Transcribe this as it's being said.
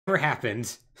never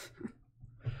happened.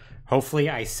 Hopefully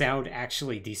I sound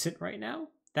actually decent right now.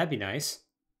 That'd be nice.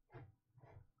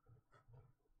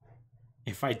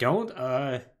 If I don't,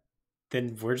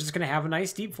 then we're just gonna have a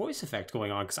nice deep voice effect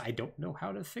going on, because I don't know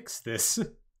how to fix this.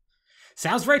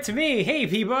 Sounds right to me! Hey,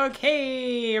 P-Bug!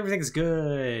 Hey! Everything's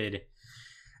good!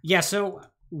 Yeah, so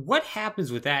what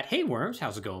happens with that? Hey, Worms,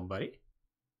 how's it going, buddy?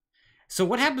 So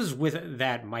what happens with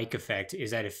that mic effect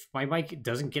is that if my mic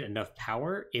doesn't get enough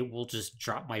power, it will just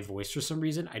drop my voice for some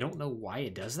reason. I don't know why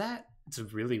it does that. It's a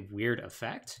really weird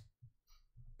effect,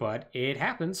 but it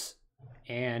happens,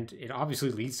 and it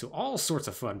obviously leads to all sorts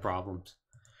of fun problems.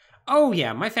 Oh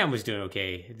yeah, my family's doing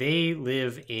okay. They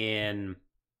live in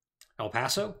El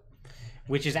Paso,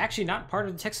 which is actually not part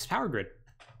of the Texas power grid.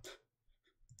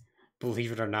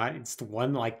 Believe it or not, it's the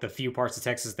one, like, the few parts of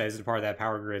Texas that isn't part of that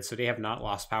power grid, so they have not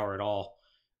lost power at all.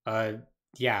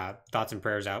 Yeah, thoughts and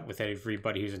prayers out with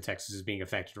everybody who's in Texas is being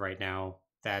affected right now.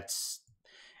 That's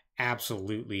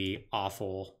absolutely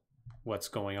awful what's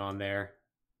going on there.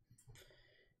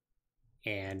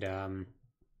 And,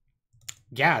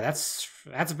 yeah, that's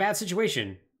a bad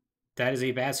situation. That is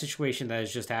a bad situation that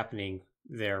is just happening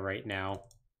there right now.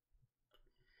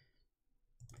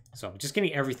 So I'm just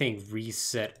getting everything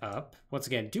reset up. Once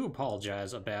again, do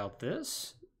apologize about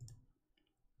this.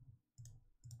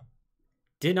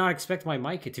 Did not expect my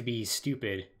mic to be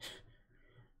stupid.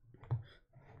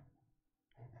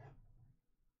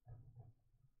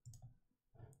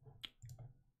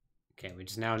 Okay, we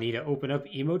just now need to open up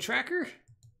Emo Tracker.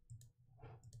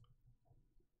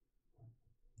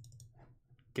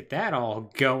 Get that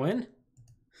all going.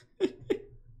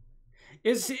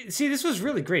 See, this was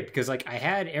really great because, like, I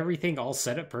had everything all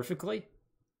set up perfectly,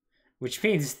 which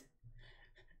means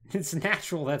it's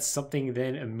natural that something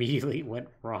then immediately went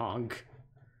wrong.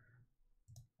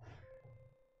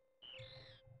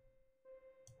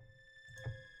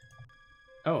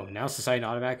 Oh, now it's deciding to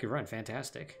automatically run.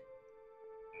 Fantastic.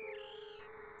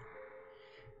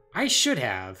 I should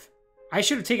have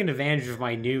taken advantage of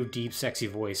my new deep, sexy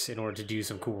voice in order to do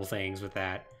some cool things with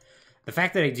that. The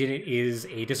fact that I didn't is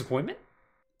a disappointment,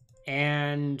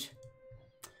 and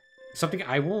something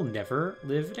I will never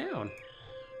live down.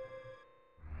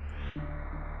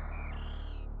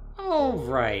 All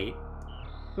right.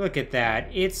 Look at that.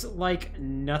 It's like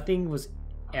nothing was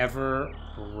ever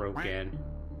broken.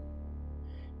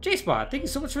 J-Spot, thank you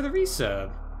so much for the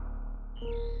resub.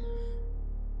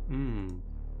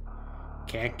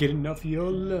 Can't get enough of your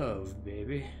love,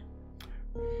 baby.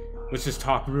 Let's just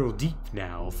talk real deep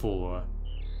now for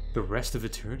the rest of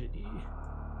eternity.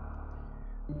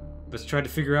 Let's try to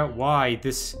figure out why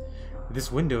this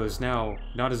window is now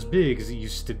not as big as it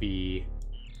used to be.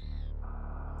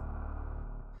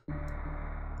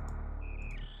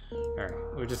 Alright,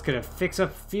 we're just gonna fix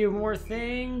up a few more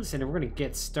things, and then we're gonna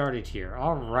get started here.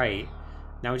 Alright.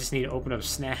 Now we just need to open up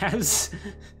Snaz.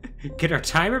 Get our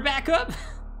timer back up.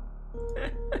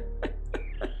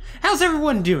 How's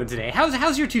everyone doing today?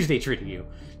 How's your Tuesday treating you?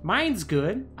 Mine's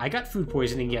good. I got food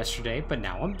poisoning yesterday, but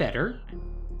now I'm better.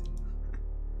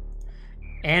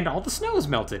 And all the snow is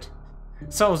melted.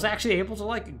 So I was actually able to,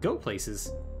 like, go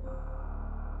places.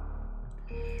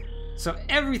 So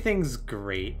everything's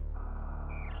great.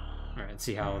 Alright, let's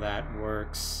see how that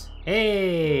works.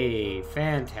 Hey!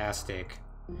 Fantastic.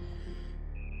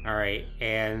 Alright,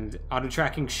 and auto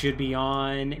tracking should be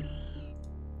on.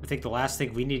 I think the last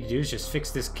thing we need to do is just fix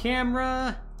this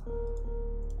camera.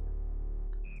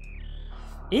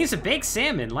 Eating some baked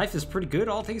salmon. Life is pretty good,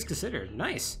 all things considered.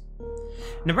 Nice.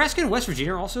 Nebraska and West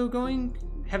Virginia are also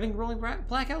having rolling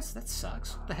blackouts? That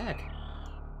sucks. What the heck?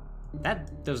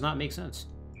 That does not make sense.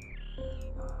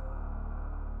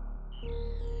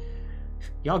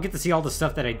 Y'all get to see all the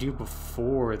stuff that I do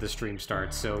before the stream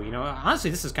starts, so, you know,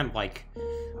 honestly, this is kind of like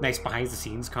nice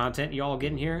behind-the-scenes content y'all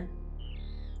getting here.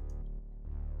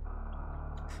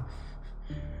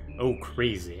 Oh,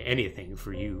 crazy. Anything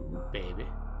for you, baby.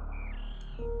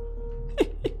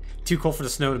 Too cold for the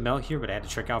snow to melt here, but I had to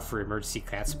check out for emergency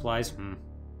cat supplies.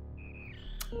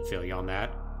 Feel you on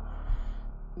that.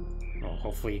 Well,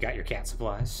 hopefully you got your cat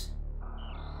supplies.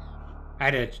 I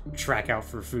had to track out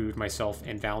for food myself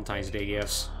and Valentine's Day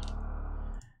gifts.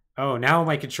 Oh, now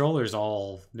my controller's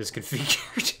all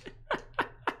misconfigured.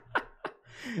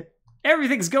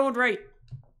 Everything's going right.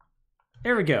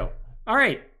 There we go. All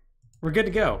right. We're good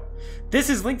to go. This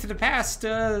is Link to the Past.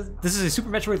 This is a Super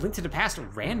Metroid Link to the Past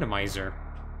randomizer.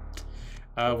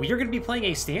 We are going to be playing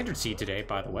a standard seed today,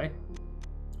 by the way.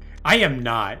 I am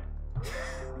not.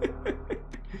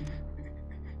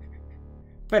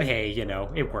 But hey, you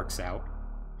know, it works out.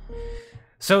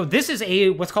 So this is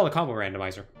what's called a combo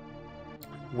randomizer,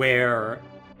 where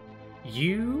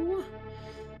you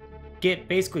get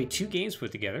basically 2 games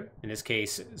put together. In this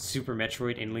case, Super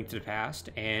Metroid and Link to the Past,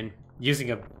 and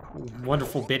using a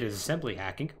wonderful bit of assembly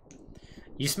hacking,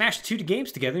 you smash 2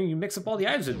 games together and you mix up all the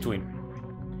items in between.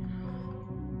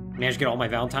 Managed to get all my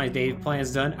Valentine's Day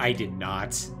plans done? I did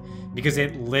not. Because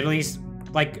it literally,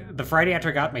 like, the Friday after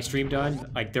I got my stream done,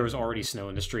 like, there was already snow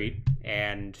in the street,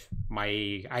 and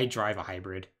I drive a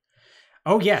hybrid.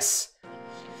 Oh, yes!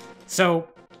 So,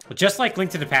 just like Link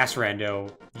to the Past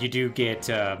Rando, you do get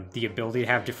the ability to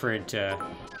have different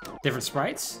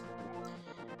sprites.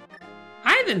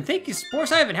 Ivan, thank you.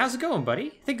 Sports Ivan, how's it going,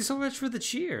 buddy? Thank you so much for the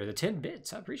cheer, the 10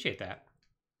 bits. I appreciate that.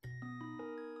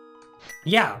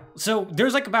 Yeah, so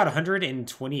there's like about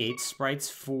 128 sprites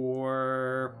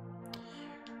for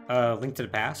Link to the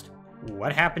Past.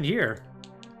 What happened here?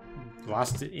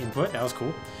 Lost input, that was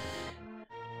cool.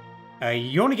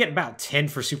 You only get about 10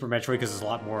 for Super Metroid because it's a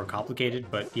lot more complicated,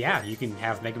 but yeah, you can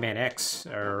have Mega Man X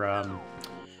or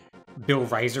Bill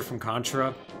Riser from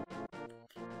Contra.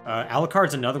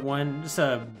 Alucard's another one. Just,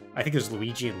 I think there's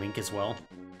Luigi and Link as well.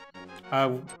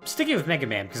 Sticking with Mega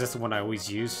Man, because that's the one I always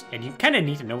use, and you kind of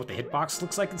need to know what the hitbox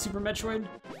looks like in Super Metroid.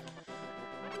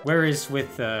 Whereas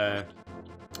with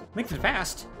Link to the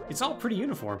Past, it's all pretty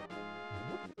uniform.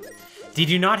 They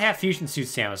do not have Fusion Suit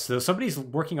Samus, so somebody's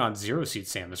working on Zero Suit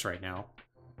Samus right now.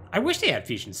 I wish they had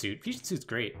Fusion Suit. Fusion Suit's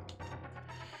great.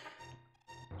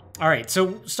 Alright,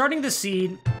 so starting the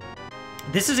seed,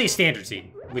 this is a standard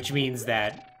seed, which means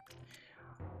that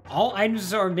all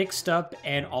items are mixed up,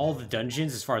 and all the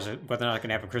dungeons, as far as whether or not I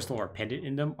can have a crystal or a pendant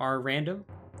in them, are random.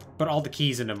 But all the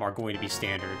keys in them are going to be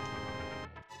standard.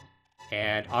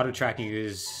 And auto-tracking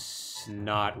is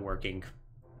not working.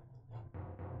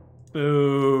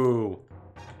 Boo!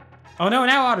 Oh no,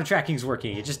 now auto-tracking's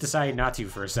working. It just decided not to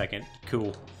for a second.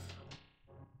 Cool.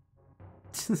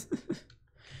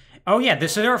 Oh yeah,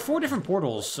 so there are 4 different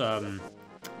portals, in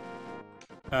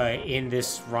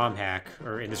this ROM hack,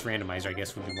 or in this randomizer, I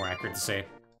guess would be more accurate to say,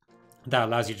 that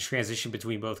allows you to transition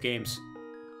between both games.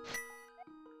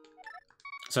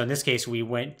 So in this case, we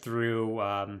went through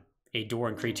a door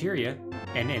in Crateria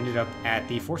and ended up at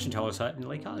the Fortune Teller's Hut in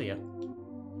Lake Hylia.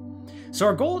 So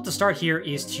our goal at the start here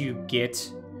is to get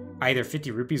either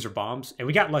 50 rupees or bombs, and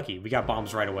we got lucky. We got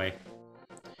bombs right away.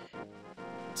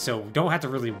 So don't have to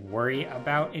really worry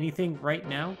about anything right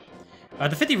now.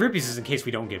 The 50 rupees is in case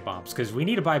we don't get bombs, because we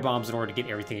need to buy bombs in order to get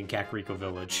everything in Kakariko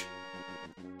Village.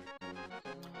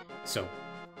 So,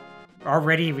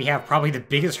 already we have probably the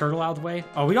biggest hurdle out of the way.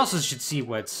 Oh, we also should see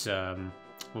what's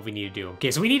what we need to do.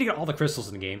 Okay, so we need to get all the crystals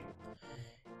in the game.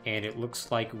 And it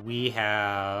looks like we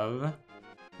have...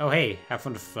 Oh, hey, have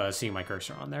fun with seeing my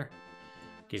cursor on there.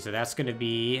 Okay, so that's going to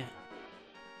be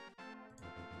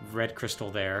red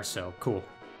crystal there, so cool.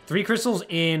 3 crystals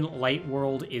in Light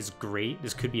World is great.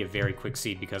 This could be a very quick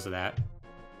seed because of that.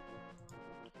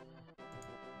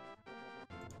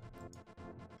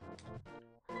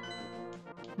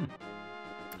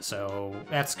 So,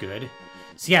 that's good.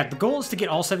 So yeah, the goal is to get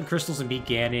all 7 crystals and beat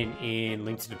Ganon in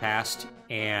Link to the Past,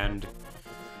 and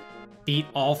beat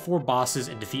all 4 bosses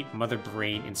and defeat Mother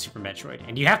Brain in Super Metroid.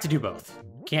 And you have to do both.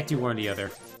 Can't do one or the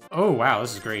other. Oh, wow,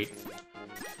 this is great.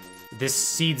 This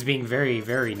seed's being very,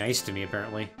 very nice to me,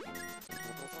 apparently.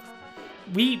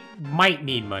 We might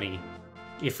need money.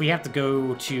 If we have to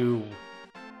go to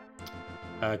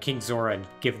King Zora and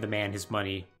give the man his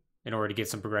money in order to get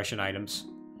some progression items,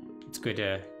 it's good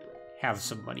to have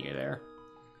some money there.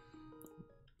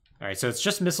 Alright, so it's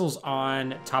just missiles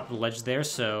on top of the ledge there,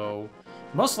 so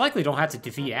most likely don't have to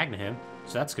defeat Agnahim,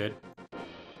 so that's good.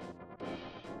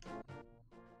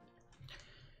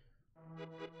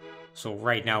 So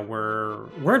right now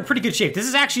we're in pretty good shape. This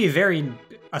is actually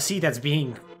a seed that's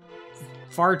being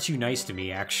far too nice to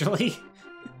me, actually.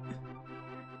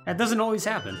 That doesn't always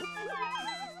happen.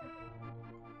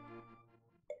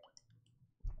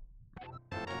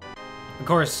 Of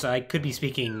course, I could be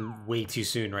speaking way too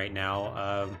soon right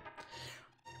now.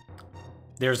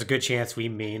 There's a good chance we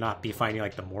may not be finding,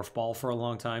 like, the morph ball for a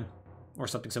long time, or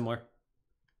something similar.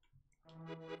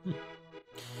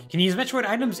 Can you use Metroid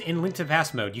items in Link to the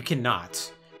Past mode? You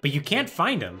cannot, but you can't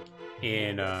find them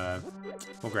in,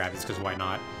 we'll grab this, because why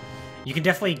not? You can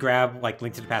definitely grab, like,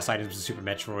 Link to the Past items in Super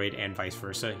Metroid and vice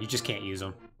versa. You just can't use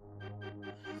them.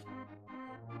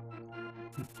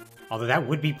 Although that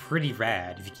would be pretty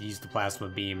rad if you could use the Plasma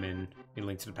Beam in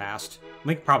Link to the Past.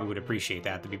 Link probably would appreciate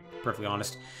that, to be perfectly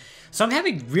honest. So I'm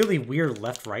having really weird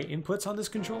left-right inputs on this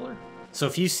controller. So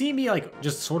if you see me, like,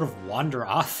 just sort of wander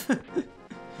off,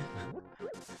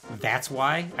 that's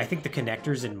why. I think the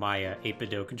connectors in my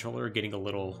 8-bit controller are getting a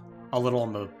little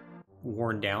on the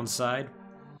worn down side.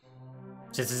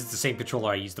 Since it's the same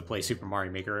controller I use to play Super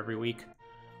Mario Maker every week.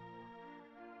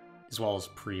 As well as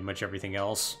pretty much everything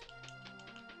else.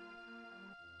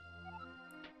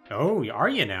 Oh, are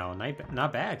you now?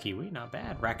 Not bad, Kiwi. Not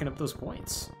bad. Racking up those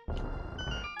points.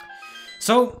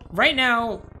 So, right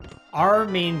now, our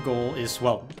main goal is...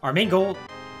 Well, our main goal...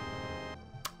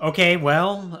 Okay,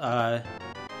 well,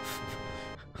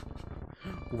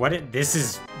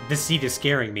 This seed is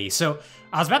scaring me. So,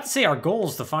 I was about to say our goal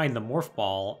is to find the morph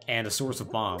ball and a source of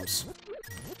bombs.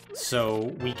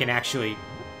 So, we can actually...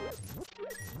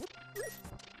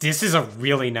 This is a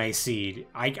really nice seed.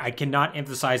 I cannot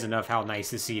emphasize enough how nice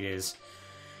this seed is.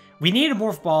 We need a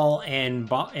morph ball and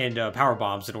power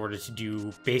bombs in order to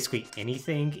do basically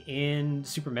anything in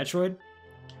Super Metroid.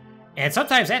 And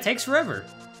sometimes that takes forever.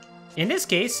 In this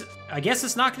case, I guess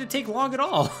it's not going to take long at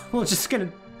all. We're just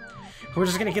gonna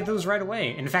get those right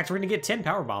away. In fact, we're gonna get 10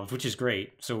 power bombs, which is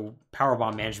great. So power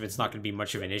bomb management's not gonna be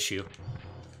much of an issue.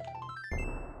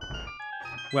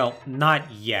 Well,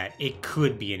 not yet. It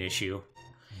could be an issue.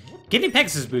 Getting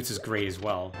Pegasus boots is great as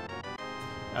well.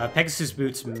 Pegasus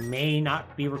boots may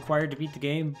not be required to beat the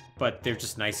game, but they're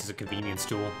just nice as a convenience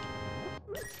tool.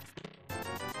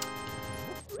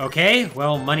 Okay,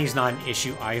 well, money's not an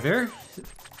issue either.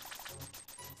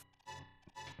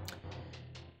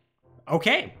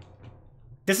 Okay.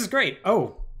 This is great.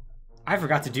 Oh, I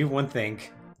forgot to do one thing.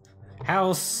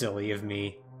 How silly of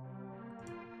me.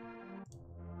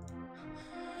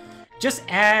 Just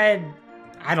add,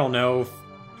 I don't know,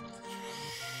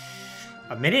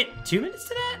 a minute? 2 minutes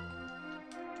to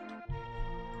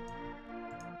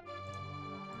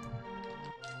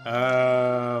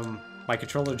that? My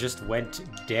controller just went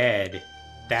dead.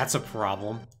 That's a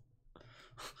problem.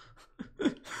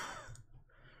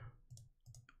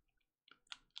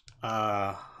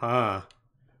 Uh-huh.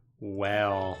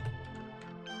 Well.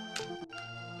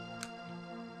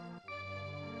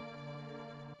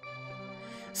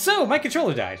 So, my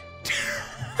controller died.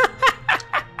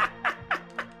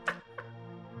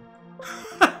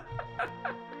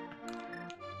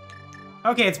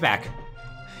 Okay, it's back.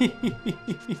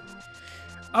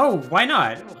 Oh, why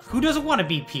not? Who doesn't want to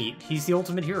beat Pete? He's the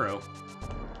ultimate hero.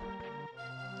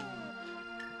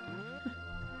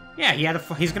 Yeah,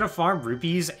 he's gonna farm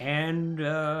rupees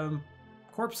and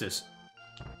corpses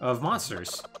of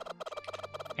monsters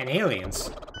and aliens.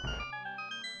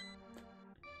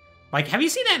 Like, have you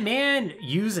seen that man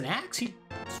use an axe? He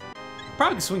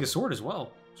probably can swing a sword as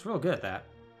well. He's real good at that.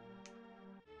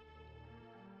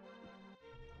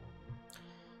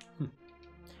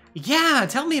 Yeah,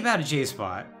 tell me about a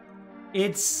J-Spot.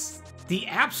 It's the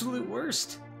absolute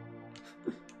worst.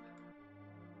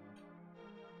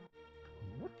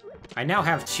 I now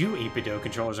have 2 8-bit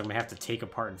controllers I'm gonna have to take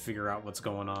apart and figure out what's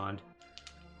going on.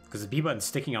 Because the B button's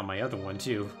sticking on my other one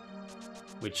too.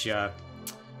 Which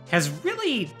has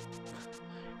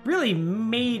really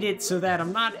made it so that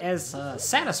I'm not as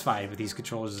satisfied with these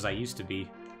controllers as I used to be.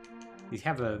 These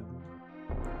have a...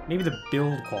 Maybe the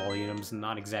build quality of them is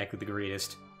not exactly the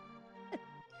greatest.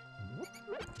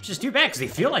 Which is too bad, because they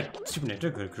feel like Super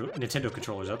Nintendo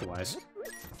controllers otherwise.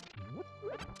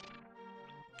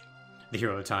 The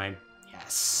hero of time.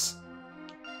 Yes.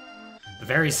 The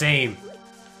very same.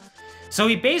 So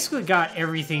we basically got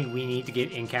everything we need to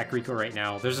get in Kakariko right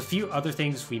now. There's a few other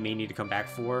things we may need to come back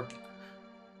for.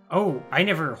 Oh,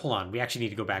 hold on. We actually need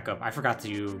to go back up. I forgot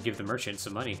to give the merchant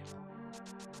some money.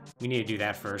 We need to do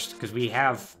that first, because we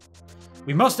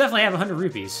most definitely have 100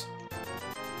 rupees.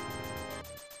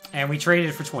 And we traded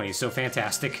it for 20, so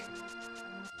fantastic.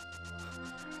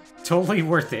 Totally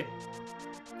worth it.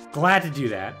 Glad to do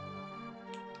that.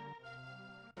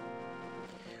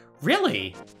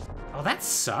 Really? Oh, that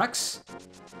sucks.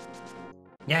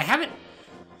 Yeah, I haven't...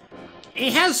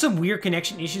 It has some weird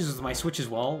connection issues with my Switch as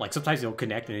well. Like, sometimes it'll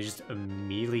connect and it just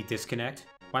immediately disconnect.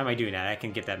 Why am I doing that? I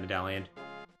can get that medallion.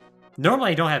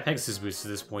 Normally, I don't have Pegasus boots to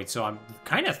this point, so I'm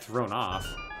kind of thrown off.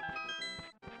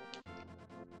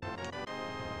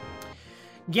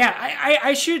 Yeah,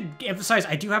 I should emphasize,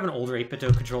 I do have an older 8-bit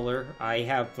controller. I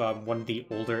have one of the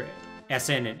older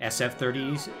SN and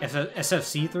SFC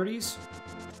 30s.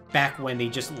 Back when they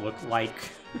just looked like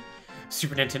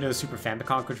Super Nintendo, Super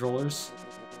Famicom controllers.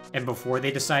 And before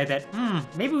they decided that,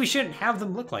 maybe we shouldn't have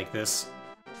them look like this.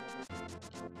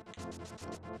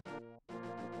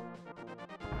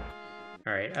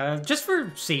 Alright, just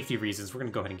for safety reasons, we're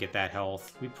gonna go ahead and get that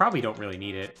health. We probably don't really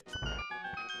need it.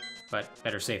 But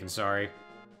better safe than sorry.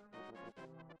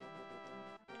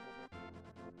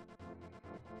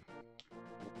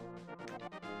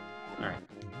 Alright.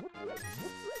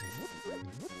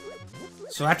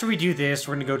 So after we do this,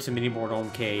 we're gonna go to Mini Board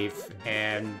Home Cave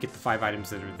and get the 5 items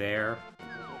that are there.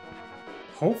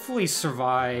 hopefully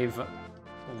survive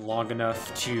long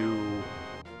enough to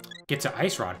get to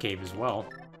Ice Rod Cave as well.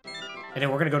 And then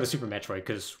we're going to go to Super Metroid,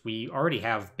 because we already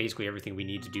have basically everything we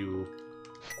need to do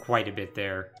quite a bit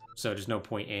there. So there's no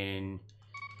point in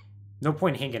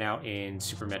hanging out in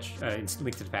in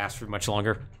Link to the Past for much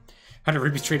longer. 100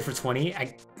 rupees trade for 20.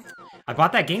 I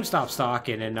bought that GameStop stock,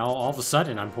 and then all of a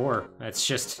sudden I'm poor. It's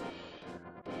just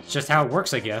how it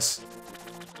works, I guess.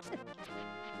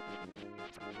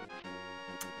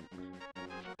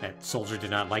 That soldier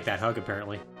did not like that hug,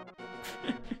 apparently.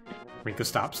 Rinko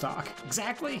stop stock.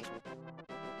 Exactly.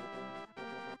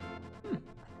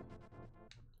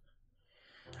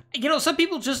 You know, some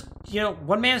people just,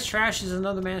 one man's trash is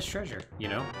another man's treasure, you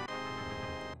know?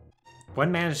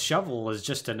 One man's shovel is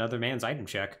just another man's item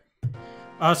check.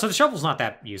 So the shovel's not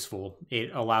that useful.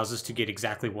 It allows us to get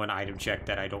exactly one item check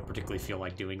that I don't particularly feel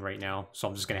like doing right now, so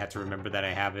I'm just gonna have to remember that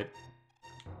I have it.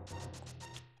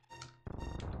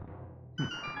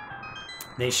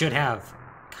 They should have.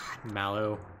 God,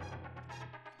 Mallow.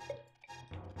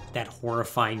 That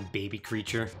horrifying baby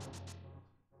creature.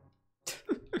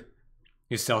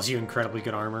 Who sells you incredibly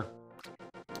good armor.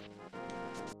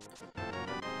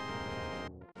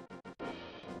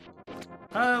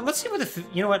 Let's see what the...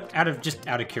 You know what? Out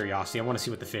of curiosity, I want to see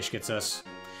what the fish gets us.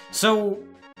 So,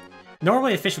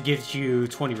 normally a fish would give you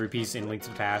 20 rupees in Link to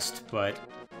the Past, but...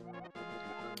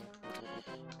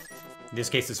 in this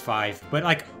case, it's 5. But,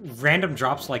 like, random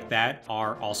drops like that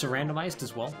are also randomized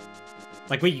as well.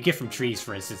 Like, what you get from trees,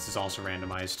 for instance, is also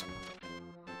randomized.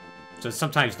 So it's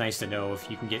sometimes nice to know if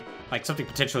you can get, like, something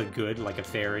potentially good, like a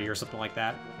fairy or something like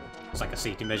that. It's like a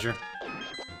safety measure.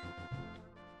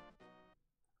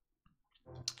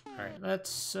 Alright,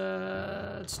 let's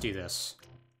do this.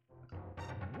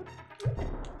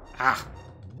 Ah!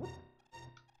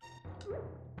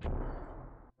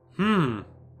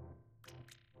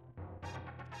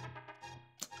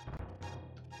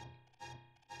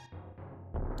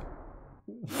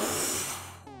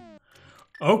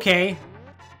 Okay.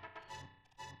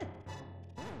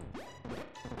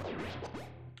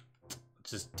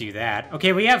 Just do that.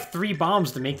 Okay, we have 3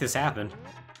 bombs to make this happen.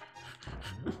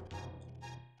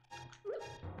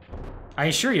 I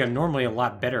assure you, I'm normally a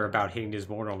lot better about hitting these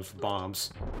mortals with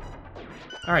bombs.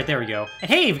 Alright, there we go.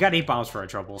 And hey, we've got 8 bombs for our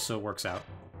trouble, so it works out.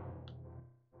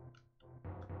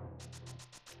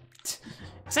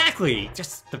 Exactly!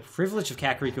 Just the privilege of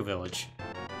Kakariko Village.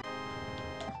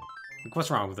 Like, what's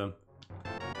wrong with them?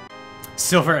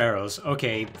 Silver arrows.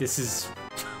 Okay, this is...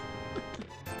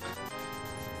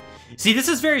 See, this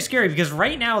is very scary, because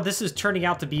right now this is turning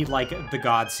out to be like the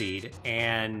God Seed,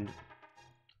 and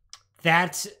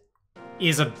that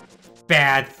is a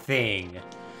bad thing.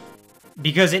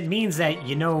 Because it means that,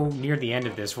 near the end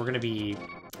of this, we're going to be...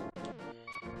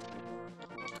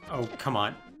 Oh, come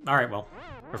on. Alright, well,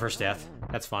 reverse death.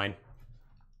 That's fine.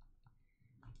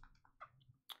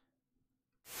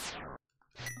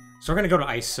 So we're gonna go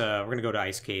to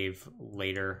Ice Cave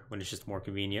later, when it's just more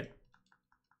convenient.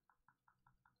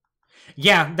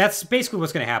 Yeah, that's basically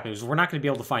what's gonna happen, is we're not gonna be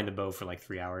able to find the bow for like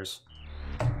 3 hours.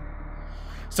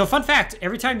 So fun fact,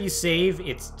 every time you save,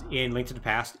 it's in Link to the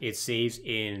Past, it saves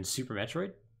in Super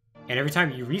Metroid. And every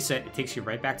time you reset, it takes you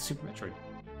right back to Super Metroid.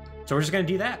 So we're just gonna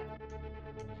do that.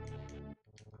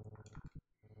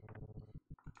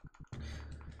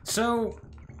 So,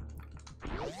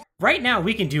 right now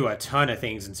we can do a ton of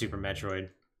things in Super Metroid.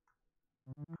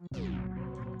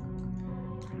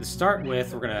 To start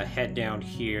with, we're gonna head down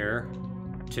here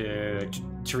to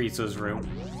Chorizo's room.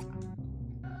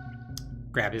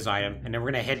 Grab his item, and then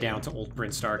we're gonna head down to Old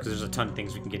Brinstar, because there's a ton of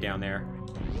things we can get down there.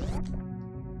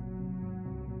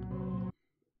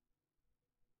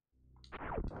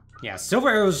 Yeah, silver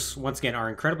arrows, once again, are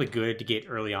incredibly good to get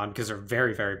early on, because they're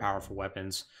very, very powerful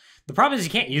weapons. The problem is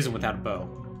you can't use them without a bow.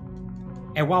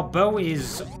 And while bow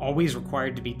is always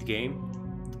required to beat the game,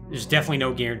 there's definitely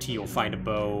no guarantee you'll find a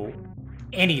bow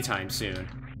anytime soon.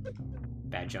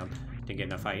 Bad jump. Didn't get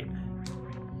enough height.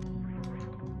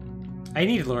 I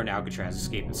need to learn Alcatraz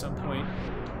escape at some point,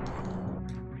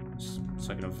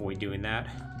 so I can avoid doing that.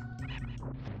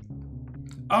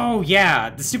 Oh yeah,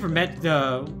 the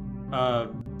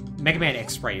Mega Man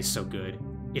X sprite is so good.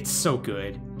 It's so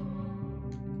good.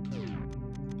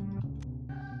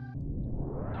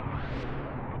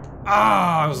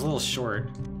 Ah, I was a little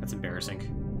short. That's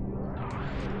embarrassing.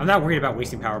 I'm not worried about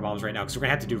wasting power bombs right now, because we're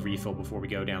gonna have to do refill before we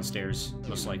go downstairs,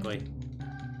 most likely.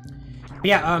 But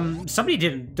yeah,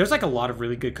 there's like a lot of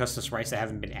really good custom sprites that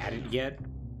haven't been added yet.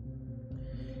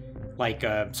 Like,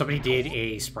 somebody did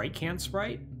a sprite can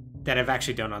sprite that I've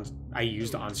actually I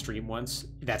used on stream once.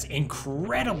 That's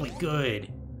incredibly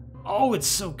good. Oh, it's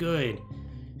so good.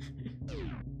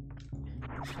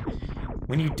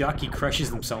 When you duck, he crushes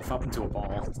himself up into a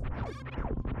ball.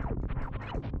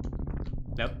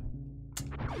 Nope.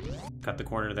 Cut the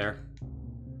corner there.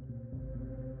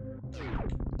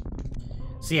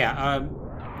 So yeah,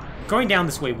 going down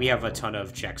this way, we have a ton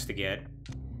of checks to get.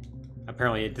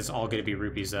 Apparently, this is all going to be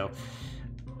rupees, though.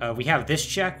 We have this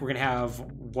check. We're going to have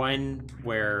one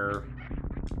where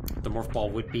the morph ball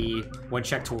would be. One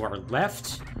check to our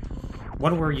left.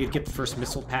 One where you'd get the first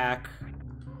missile pack.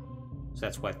 So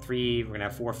that's what, 3. We're going to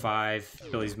have 4, 5.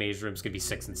 Billy's Maze Room is going to be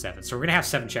 6 and 7. So we're going to have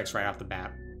 7 checks right off the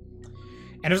bat.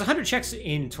 And there's 100 checks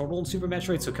in total in Super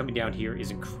Metroid, so coming down here is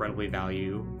incredibly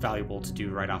valuable to do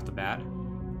right off the bat.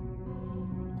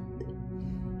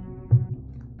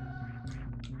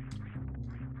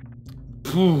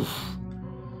 Poof.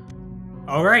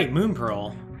 Alright, Moon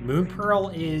Pearl. Moon Pearl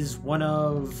is one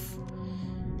of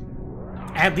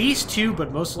at least 2,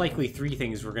 but most likely 3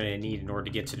 things we're going to need in order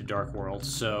to get to the Dark World,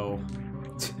 so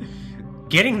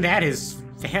getting that is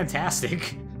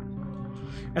fantastic.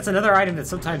 That's another item that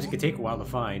sometimes it can take a while to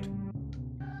find.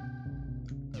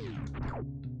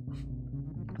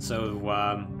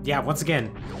 So, yeah, once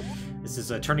again, this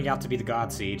is turning out to be the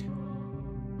God Seed.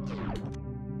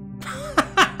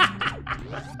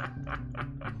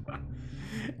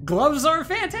 Gloves are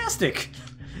fantastic!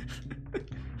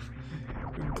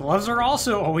 Gloves are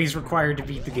also always required to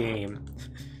beat the game.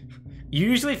 You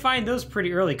usually find those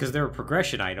pretty early because they're a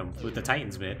progression item with the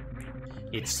Titan's Mitt.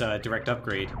 It's a direct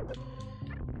upgrade.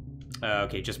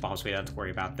 Okay, just bombs, we don't have to worry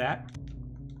about that.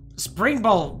 Spring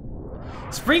Ball!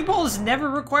 Spring Ball is never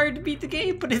required to beat the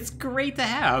game, but it's great to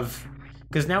have.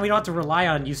 Because now we don't have to rely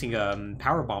on using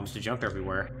power bombs to jump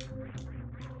everywhere.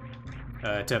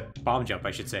 To bomb jump,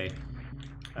 I should say.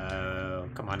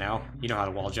 Come on now. You know how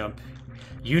to wall jump.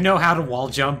 You know how to wall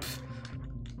jump!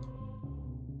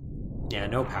 Yeah,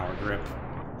 no power grip.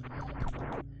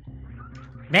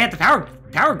 Man, the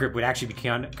power grip would actually be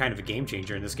kind of a game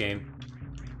changer in this game.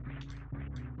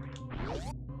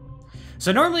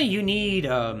 So normally you need,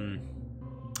 either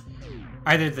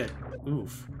the...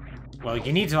 Oof. Well,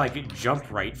 you need to, like,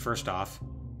 jump right, first off.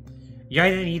 You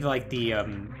either need, like,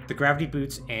 the gravity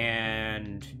boots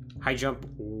and high jump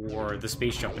or the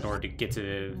space jump in order to get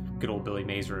to good old Billy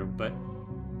Maze Room, but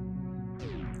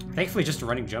thankfully just a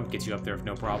running jump gets you up there with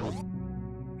no problem.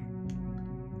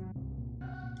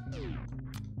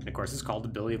 And of course it's called the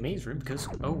Billy Maze Room because,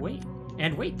 oh wait,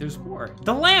 and wait, there's more.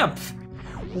 The lamp!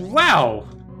 Wow!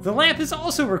 The lamp is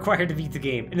also required to beat the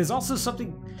game, and is also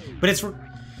something, but it's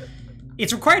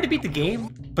required to beat the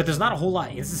game, but there's not a whole lot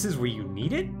of instances where you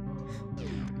need it.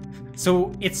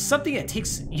 So it's something that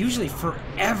takes usually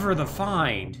forever to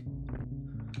find.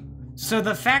 So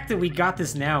the fact that we got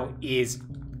this now is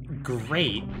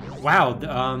great. Wow,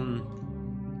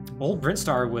 old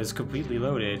Brinstar was completely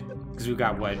loaded because we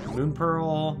got what, Moon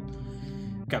Pearl,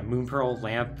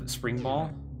 lamp, spring ball.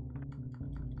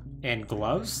 And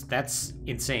gloves? That's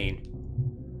insane.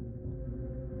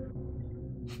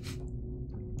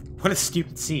 What a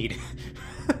stupid seed.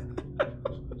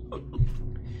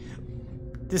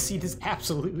 This seed is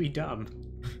absolutely dumb.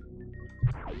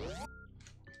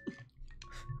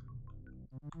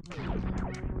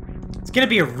 It's gonna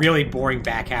be a really boring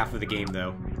back half of the game,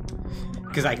 though.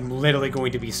 Because I'm literally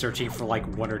going to be searching for, like,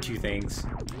 1 or 2 things.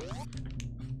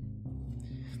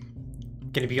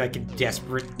 Gonna be like a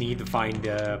desperate need to find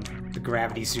the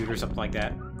gravity suit or something like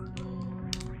that.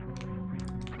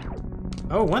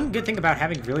 Oh, one good thing about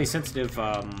having really sensitive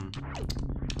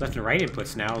left and right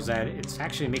inputs now is that it's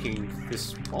actually making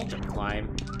this wall jump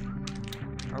climb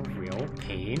a real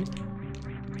pain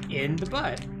in the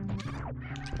butt.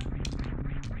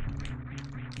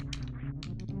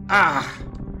 Ah!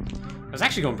 It was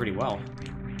actually going pretty well.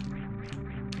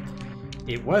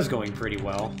 It was going pretty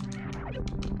well.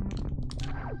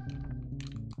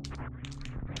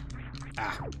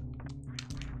 Ah.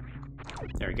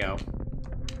 There we go.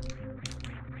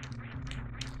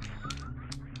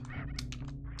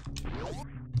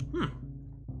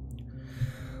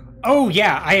 Oh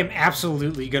yeah, I am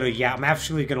absolutely gonna, I'm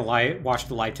actually gonna watch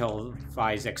the live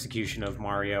televised execution of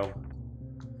Mario.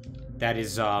 That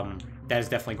is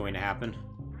definitely going to happen.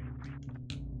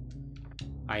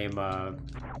 I am,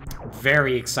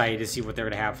 very excited to see what they're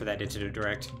gonna have for that Nintendo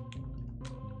Direct.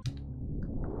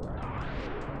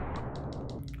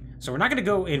 So we're not gonna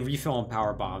go and refill on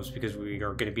power bombs because we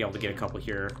are gonna be able to get a couple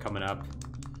here coming up.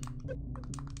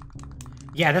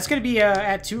 Yeah, that's gonna be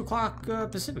at 2 o'clock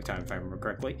Pacific time, if I remember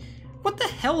correctly. What the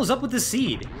hell is up with the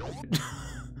seed?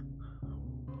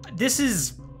 This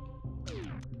is...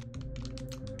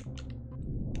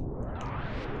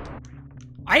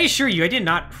 I assure you, I did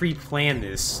not pre-plan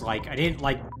this. Like, I didn't,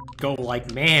 like, go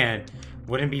like, man,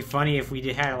 Wouldn't it be funny if we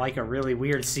had like a really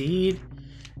weird seed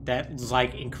that was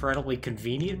like incredibly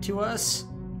convenient to us?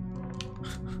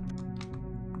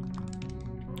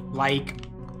 Like,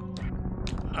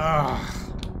 ugh.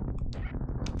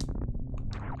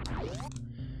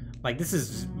 Like, this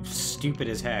is stupid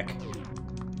as heck.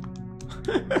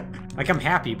 Like, I'm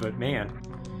happy, but man.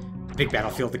 Big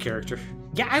Battlefield, the character.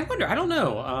 Yeah, I wonder, I don't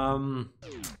know.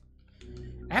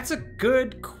 That's a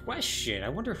good question. I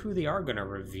wonder who they are gonna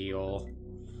reveal.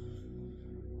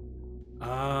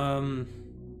 I'm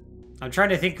trying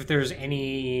to think if there's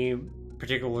any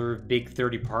particular big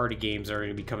third-party games that are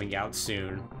gonna be coming out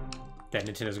soon that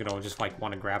Nintendo's gonna just, like,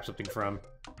 want to grab something from.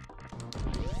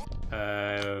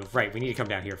 Right, we need to come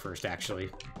down here first, actually.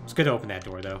 It's good to open that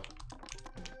door, though.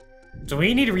 So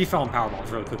we need to refill on power bombs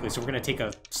really quickly, so we're gonna take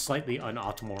a slightly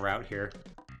unoptimal route here.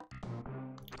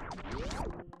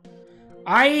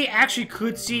 I actually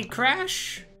could see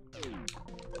Crash.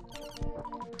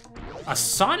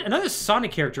 Another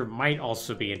Sonic character might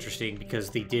also be interesting because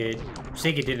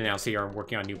Sega did announce they are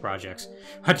working on new projects.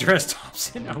 Hunter S.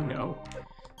 Thompson, oh no.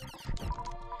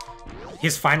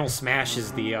 His final smash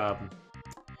is the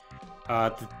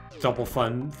double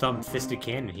thumb-fisted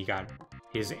cannon he got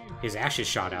his ashes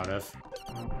shot out of.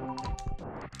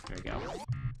 There we go.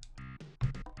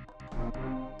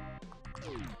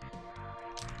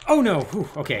 Oh no! Whew.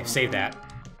 Okay, save that.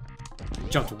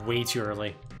 Jumped way too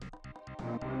early.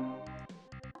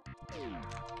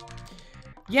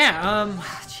 Yeah,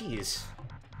 jeez.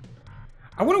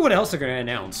 I wonder what else they're gonna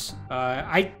announce.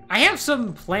 I have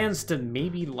some plans to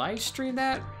maybe live stream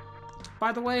that,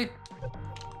 by the way.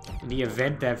 In the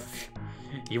event that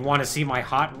you want to see my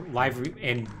hot live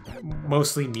and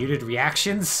mostly muted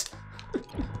reactions.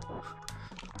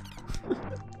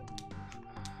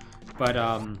 But,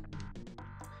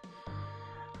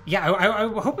 yeah,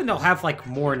 I'm hoping they'll have, like,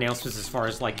 more announcements as far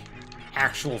as, like,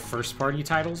 actual first-party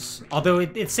titles. Although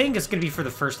it's saying it's going to be for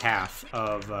the first half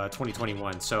of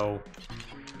 2021, so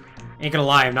ain't gonna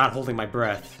lie, I'm not holding my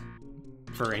breath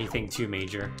for anything too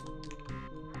major.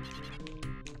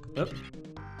 Oh.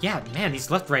 Yeah, man, these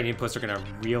left-right inputs are gonna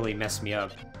really mess me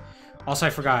up. Also, I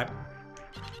forgot...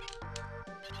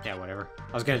 Yeah, whatever.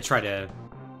 I was gonna try to...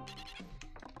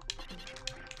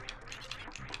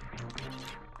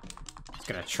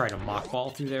 mock ball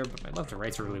through there, but my left and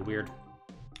rights are really weird.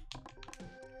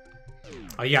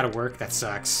 Oh, you gotta work? That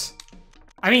sucks.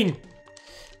 I mean,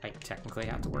 I technically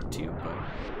have to work too,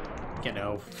 but... You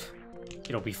know,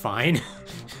 it'll be fine.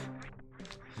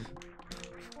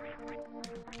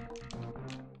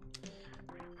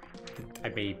 I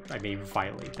may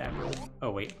violate that rule.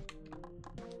 Oh wait.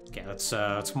 Okay,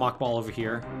 let's mock ball over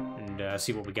here and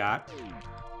see what we got.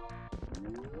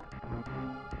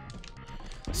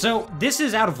 So this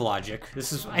is out of logic.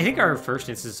 This is, I think, our first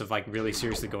instance of like really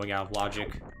seriously going out of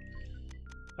logic.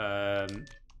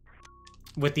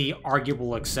 With the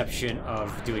arguable exception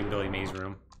of doing Billy Mays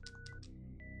Room.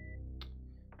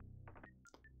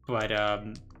 But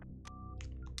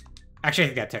actually, I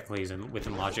think that technically is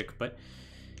within logic, but.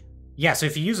 Yeah, so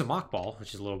if you use a mock ball,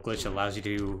 which is a little glitch that allows you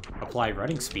to apply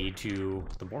running speed to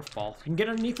the morph ball, you can get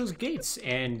underneath those gates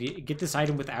and get this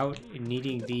item without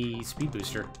needing the speed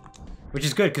booster. Which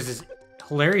is good, because it's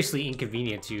hilariously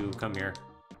inconvenient to come here.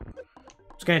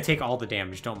 It's gonna take all the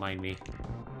damage, don't mind me.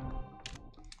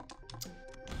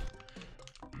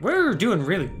 We're doing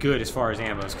really good as far as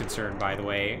ammo is concerned, by the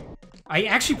way. I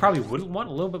actually probably would want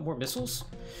a little bit more missiles,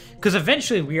 because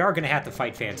eventually we are gonna have to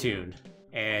fight Phantoon.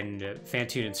 And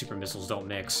Phantoon and Super Missiles don't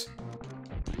mix.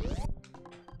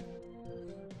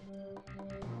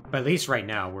 But at least right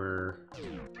now, we're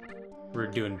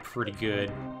doing pretty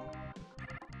good.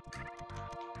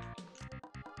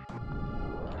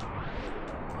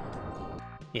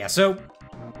 Yeah, so...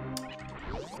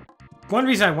 One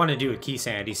reason I want to do a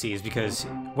Keysan IDC is because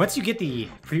once you get the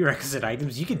prerequisite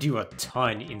items, you can do a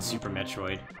ton in Super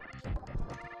Metroid.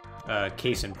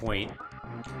 Case in point.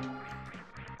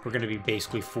 We're going to be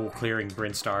basically full clearing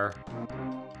Brinstar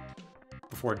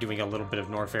before doing a little bit of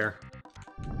Norfair.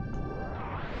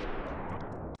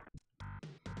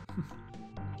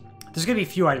 There's going to be a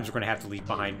few items we're going to have to leave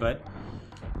behind, but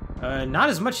not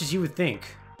as much as you would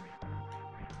think.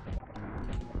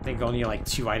 I think only like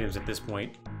 2 items at this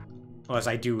point. Unless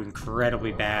I do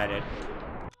incredibly bad at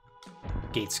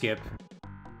gate skip.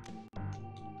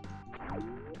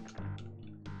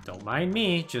 Don't mind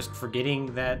me, just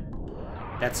forgetting that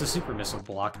that's a super missile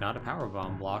block, not a power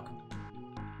bomb block.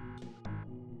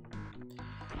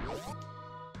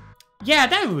 Yeah,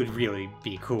 that would really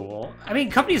be cool. I mean,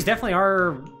 companies definitely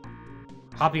are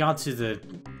hopping onto the...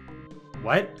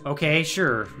 What? Okay,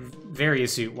 sure.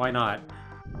 Various suit, why not?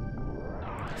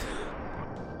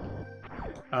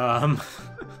 Um...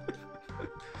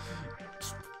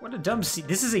 What a dumb seed.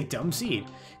 This is a dumb seed.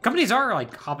 Companies are,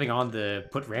 like, hopping on the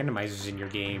put randomizers in your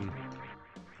game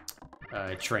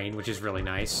train, which is really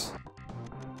nice.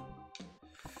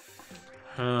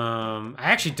 I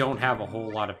actually don't have a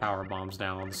whole lot of power bombs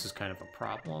now. This is kind of a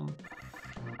problem.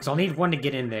 Because I'll need one to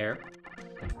get in there.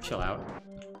 Chill out.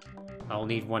 I'll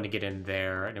need one to get in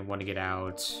there, and then one to get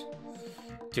out.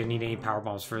 Do I need any power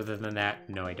bombs further than that?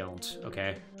 No, I don't.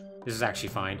 Okay. This is actually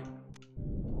fine.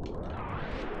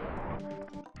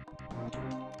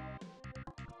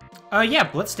 Yeah,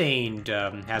 Bloodstained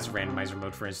has a randomizer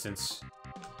mode, for instance.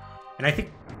 And I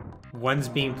think one's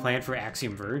being planned for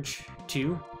Axiom Verge,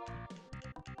 too.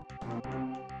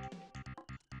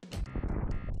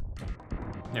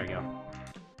 There we go.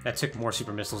 That took more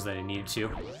super missiles than it needed to.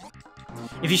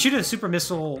 If you shoot a super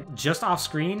missile just off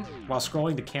screen while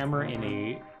scrolling the camera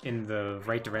in the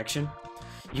right direction,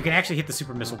 you can actually hit the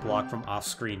super missile block from off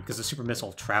screen because the super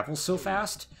missile travels so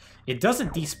fast, it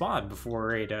doesn't despawn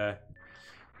before it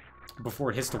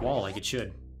hits the wall like it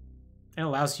should. And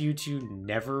allows you to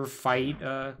never fight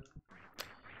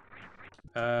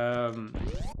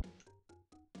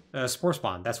Spore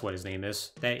Spawn, that's what his name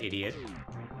is. That idiot.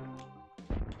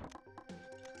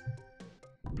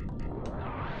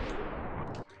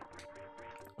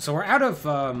 So we're out of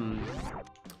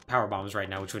power bombs right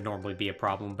now, which would normally be a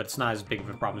problem, but it's not as big of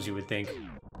a problem as you would think.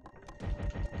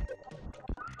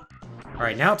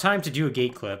 Alright, now time to do a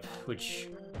gate clip, which...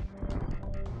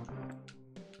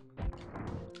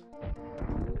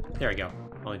 There we go.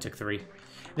 Only took 3.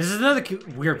 This is another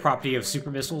weird property of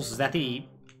super missiles, is that they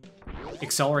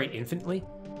accelerate infinitely.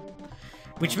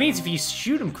 Which means if you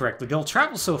shoot them correctly, they'll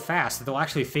travel so fast that they'll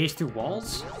actually phase through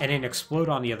walls and then explode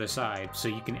on the other side. So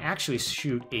you can actually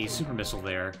shoot a super missile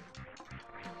there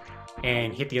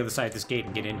and hit the other side of this gate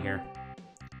and get in here,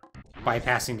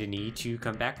 bypassing the need to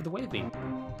come back with a wave beam.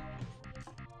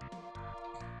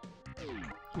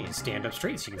 You need to stand up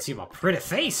straight so you can see my pretty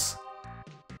face.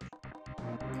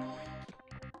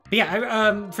 But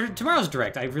yeah, for tomorrow's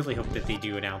Direct, I really hope that they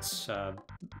do announce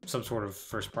some sort of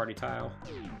first-party title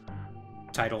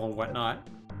and whatnot.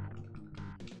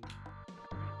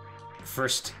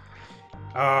 First...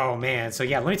 Oh, man. So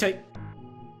yeah, let me tell you...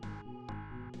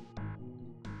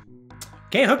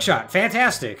 Okay, hookshot.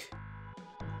 Fantastic.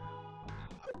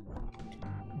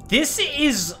 This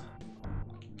is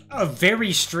a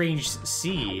very strange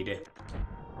seed.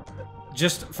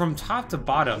 Just from top to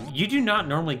bottom, you do not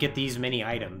normally get these many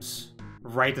items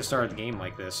right at the start of the game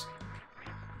like this.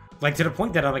 Like, to the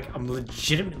point that I'm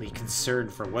legitimately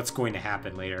concerned for what's going to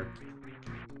happen later.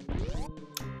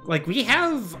 Like, we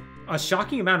have a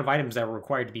shocking amount of items that are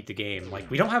required to beat the game. Like,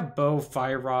 we don't have bow,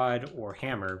 fire rod, or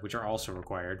hammer, which are also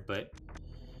required, but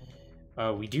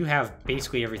we do have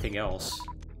basically everything else.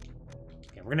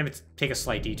 Yeah, we're gonna take a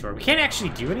slight detour. We can't actually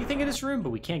do anything in this room, but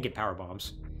we can get power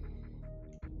bombs.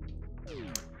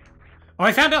 Oh,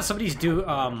 I found out somebody's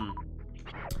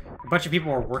a bunch of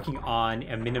people are working on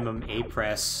a minimum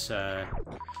A-press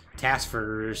task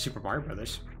for Super Mario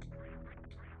Brothers.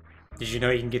 Did you know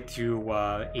you can get through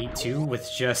 8-2 with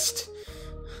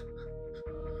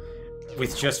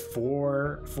just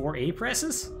four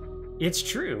A-presses? It's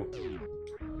true.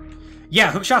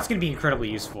 Yeah, hookshot's gonna be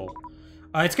incredibly useful.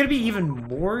 It's gonna be even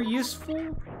more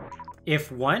useful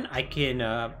if I can.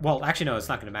 Well, actually, no, it's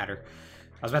not gonna matter.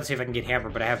 I was about to say if I can get hammer,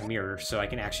 but I have mirror, so I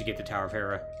can actually get the Tower of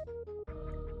Hera.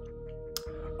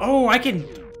 Oh, I can...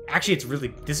 Actually,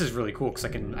 this is really cool, because I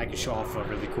can show off a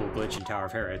really cool glitch in Tower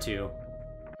of Hera, too.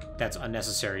 That's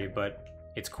unnecessary, but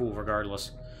it's cool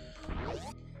regardless.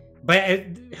 But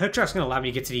hookshot's going to allow me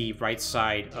to get to the right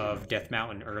side of Death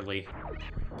Mountain early,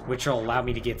 which will allow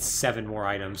me to get 7 more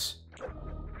items.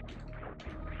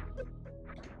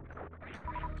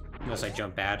 Unless I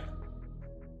jump bad.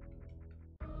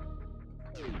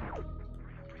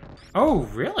 Oh,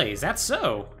 really? Is that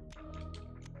so?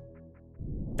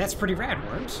 That's pretty rad,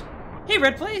 Worms. Hey,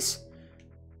 Red Place!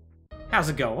 How's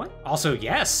it going? Also,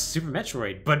 yes, Super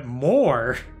Metroid, but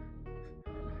more!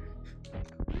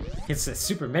 It's a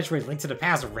Super Metroid Link to the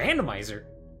Past randomizer.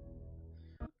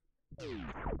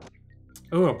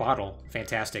 Ooh, a bottle.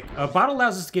 Fantastic. A bottle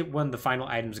allows us to get one of the final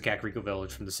items of Kakariko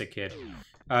Village from the Sick Kid.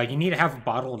 You need to have a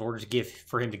bottle in order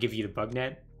for him to give you the bug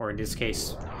net, or in this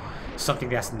case, something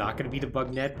that's not going to be the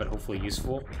bug net, but hopefully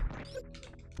useful.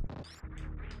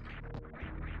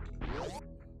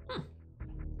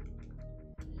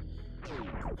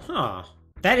 Huh.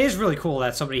 That is really cool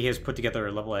that somebody has put together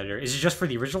a level editor. Is it just for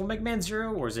the original Mega Man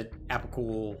Zero, or is it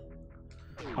applicable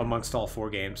amongst all 4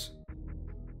 games?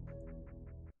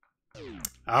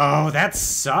 Oh, that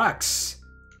sucks!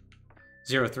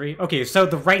 03? Okay, so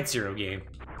the right Zero game.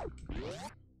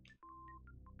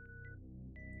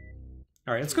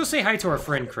 Alright, let's go say hi to our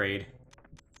friend Kraid.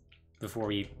 Before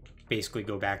we basically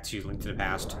go back to Link to the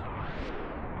Past.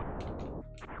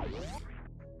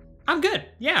 I'm good.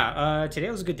 Yeah,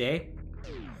 today was a good day.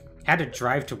 Had to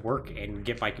drive to work and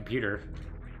get my computer.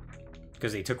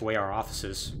 Because they took away our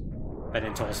offices. And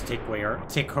then told us to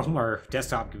take home our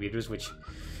desktop computers, which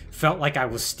felt like I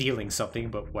was stealing something,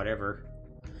 but whatever.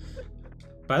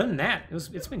 But other than that,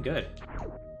 it's been good.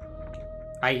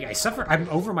 I'm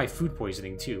over my food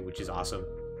poisoning too, which is awesome.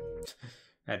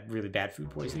 I had really bad food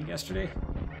poisoning yesterday.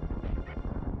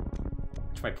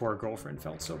 Which my poor girlfriend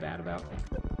felt so bad about.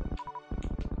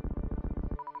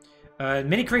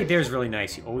 Mini Crate there is really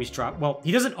nice. He always drop... Well,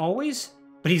 he doesn't always,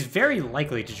 but he's very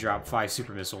likely to drop 5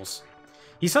 super missiles.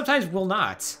 He sometimes will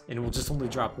not, and will just only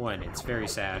drop 1. It's very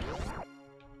sad.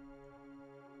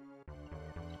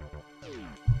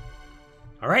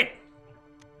 Alright.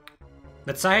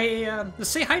 Let's say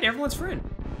hi to everyone's friend.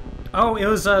 Oh, it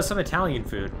was some Italian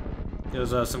food. It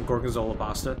was some gorgonzola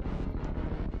pasta.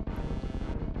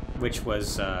 Which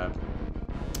was,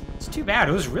 it's too bad.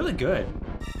 It was really good.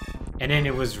 And then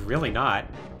it was really not.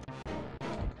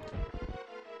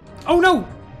 Oh no!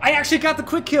 I actually got the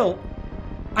quick kill!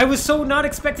 I was so not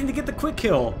expecting to get the quick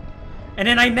kill. And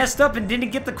then I messed up and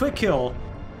didn't get the quick kill.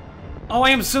 Oh,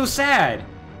 I am so sad.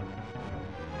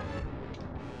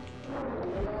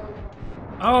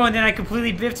 Oh, and then I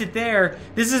completely biffed it there.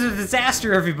 This is a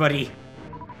disaster, everybody.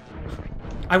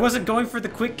 I wasn't going for the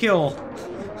quick kill.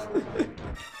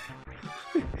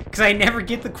 Because I never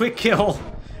get the quick kill.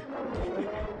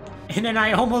 And then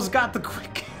I almost got the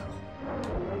quick kill.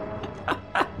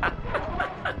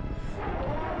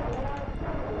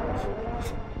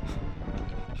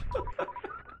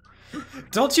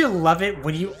 Don't you love it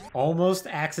when you almost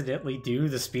accidentally do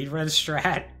the speedrun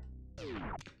strat?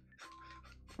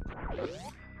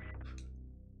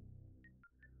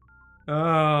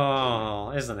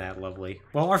 Oh, isn't that lovely?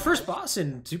 Well, our first boss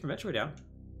in Super Metroid down.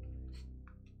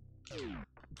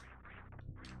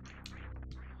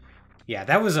 Yeah,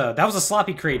 that was a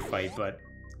sloppy Kraid fight, but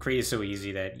Kraid is so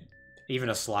easy that even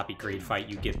a sloppy Kraid fight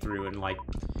you get through in like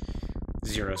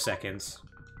 0 seconds.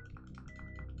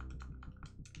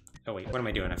 Oh wait, what am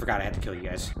I doing? I forgot I had to kill you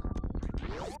guys.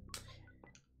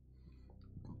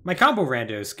 My combo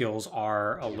rando skills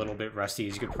are a little bit rusty,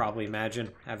 as you could probably imagine.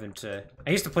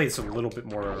 I used to play this a little bit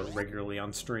more regularly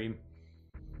on stream.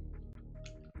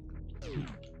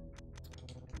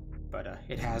 But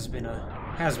it has been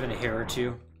a hair or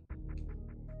two.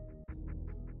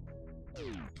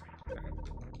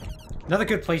 Another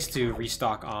good place to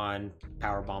restock on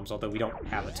power bombs, although we don't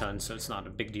have a ton, so it's not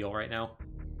a big deal right now.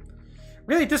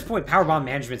 Really, at this point, power bomb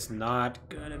management's not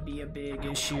gonna be a big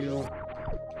issue.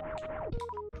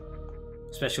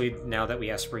 Especially now that we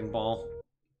have Spring Ball.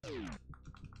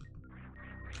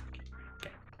 Okay.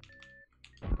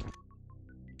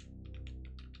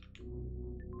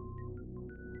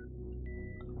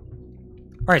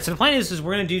 Alright, so the plan is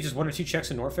we're going to do just 1 or 2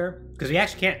 checks in Norfair. Because we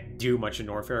actually can't do much in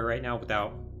Norfair right now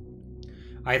without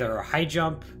either a high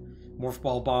jump, morph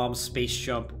ball bomb, space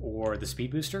jump, or the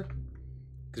speed booster.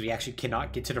 Because we actually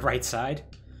cannot get to the right side.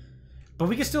 But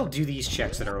we can still do these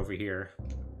checks that are over here.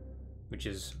 Which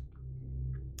is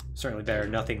certainly better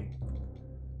than nothing.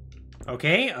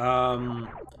 Okay, I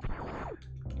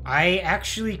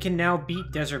actually can now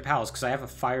beat Desert Palace because I have a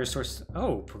fire source.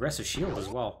 Oh, progressive shield as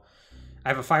well. I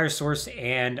have a fire source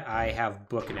and I have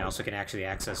book now, so I can actually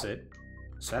access it.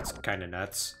 So that's kind of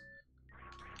nuts.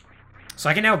 So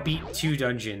I can now beat 2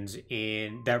 dungeons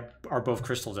that are both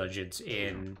crystal dungeons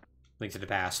in Link to the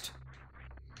Past.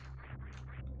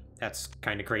 That's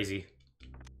kind of crazy.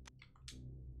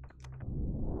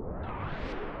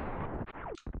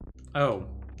 Oh.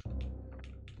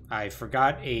 I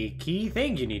forgot a key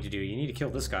thing you need to do. You need to kill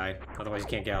this guy, otherwise you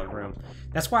can't get out of the room.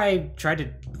 That's why I tried to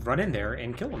run in there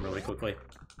and kill him really quickly.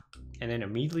 And then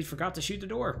immediately forgot to shoot the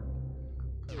door.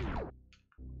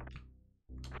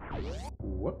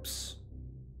 Whoops.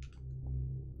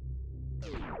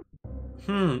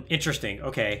 Interesting.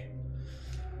 Okay.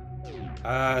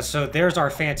 So there's our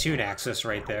Fantoon access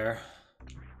right there.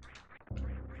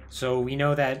 So we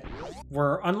know that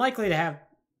we're unlikely to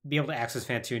be able to access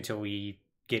Fantoon until we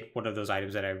get one of those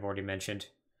items that I've already mentioned.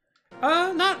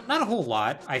 Not a whole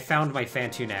lot. I found my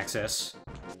Fantoon access,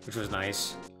 which was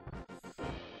nice.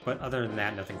 But other than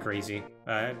that, nothing crazy.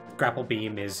 Grapple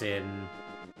Beam is on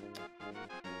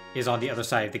the other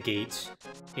side of the gate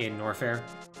in Norfair.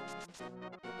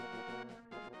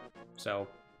 So,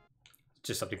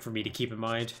 just something for me to keep in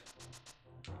mind.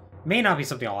 May not be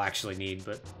something I'll actually need,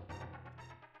 but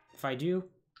if I do,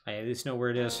 I at least know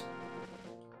where it is.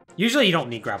 Usually you don't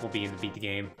need Grapple Beam to beat the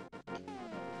game,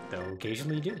 though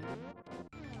occasionally you do.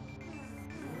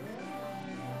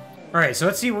 Alright, so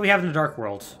let's see what we have in the Dark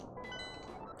World.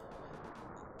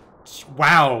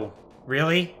 Wow.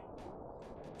 Really?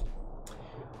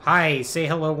 Hi, say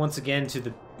hello once again to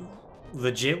the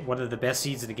legit one of the best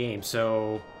seeds in the game.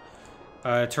 So,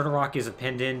 Turtle Rock is a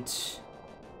pendant.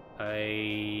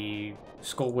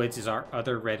 Skullwoods is our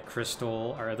other red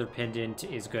crystal. Our other pendant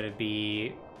is going to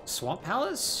be Swamp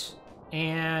Palace.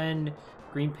 And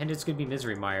green pendant's going to be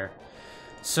Misery Mire.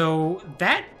 So,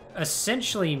 that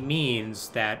essentially means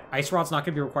that Ice Rod's not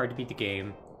going to be required to beat the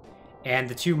game. And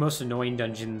the two most annoying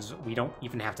dungeons we don't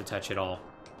even have to touch at all.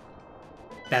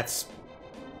 That's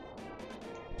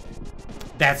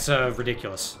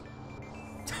ridiculous.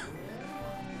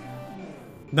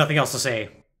 Nothing else to say.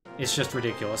 It's just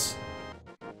ridiculous.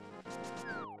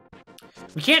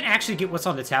 We can't actually get what's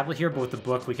on the tablet here, but with the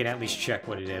book we can at least check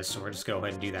what it is. So we're just go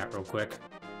ahead and do that real quick.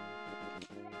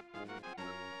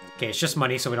 Okay, it's just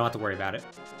money, so we don't have to worry about it.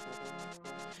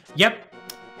 Yep.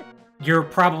 You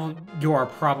are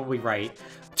probably right.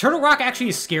 Turtle Rock actually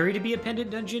is scary to be a pendant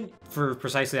dungeon for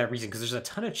precisely that reason, because there's a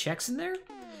ton of checks in there,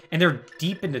 and they're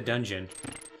deep in the dungeon.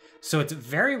 So it's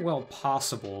very well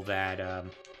possible that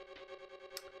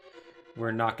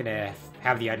we're not going to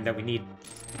have the item that we need.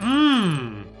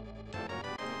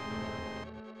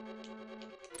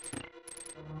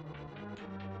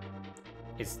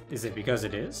 Is it because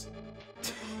it is?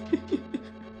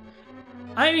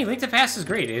 I mean, Link to the Past is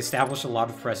great. It established a lot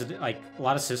of a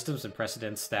lot of systems and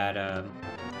precedents that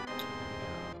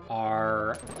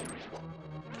are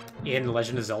in the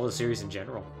Legend of Zelda series in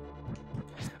general.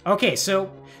 Okay,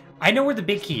 so I know where the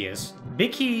big key is.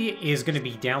 Big key is going to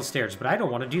be downstairs, but I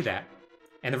don't want to do that.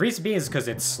 And the reason being is because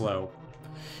it's slow.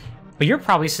 But you're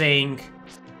probably saying,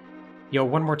 yo,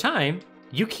 one more time,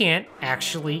 you can't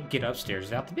actually get upstairs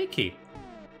without the big key.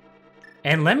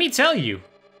 And let me tell you,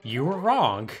 you were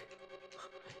wrong.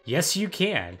 Yes, you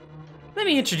can. Let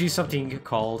me introduce something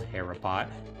called Harapot.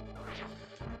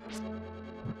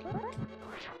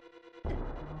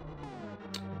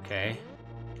 Okay.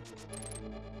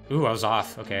 Ooh, I was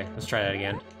off. Okay, let's try that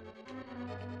again.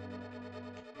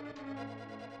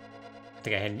 I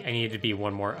think I needed to be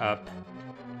one more up.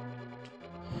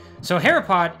 So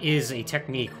Harapot is a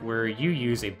technique where you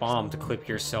use a bomb to clip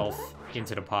yourself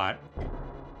into the pot.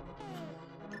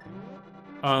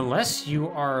 Unless you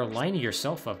are lining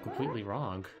yourself up completely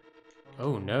wrong.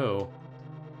 Oh no.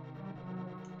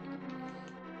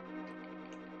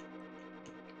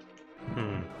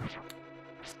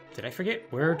 Did I forget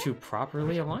where to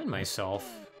properly align myself?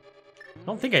 I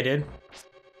don't think I did.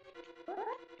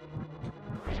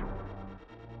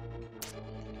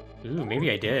 Ooh, maybe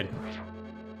I did.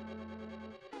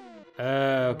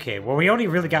 Okay, well we only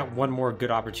really got one more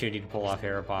good opportunity to pull off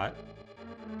Harapot.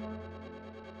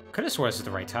 Could have sworn this is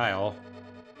the right tile.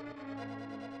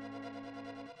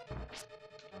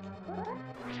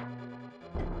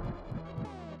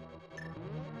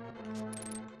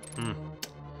 I'll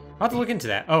have to look into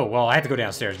that. Oh, well, I have to go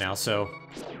downstairs now, so...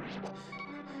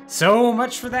 So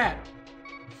much for that!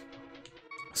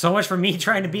 So much for me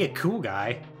trying to be a cool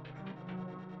guy.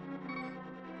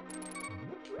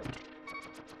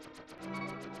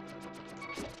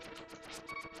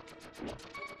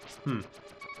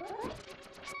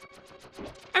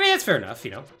 I mean, that's fair enough, you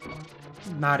know.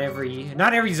 Not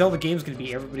every Zelda game is going to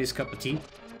be everybody's cup of tea.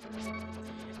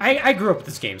 I grew up with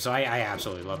this game, so I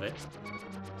absolutely love it.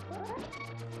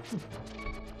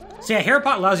 So yeah,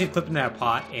 Harapot allows you to clip in that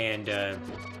pot and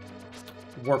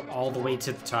warp all the way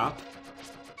to the top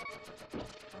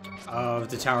of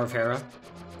the Tower of Hera,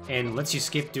 and lets you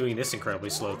skip doing this incredibly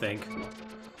slow thing.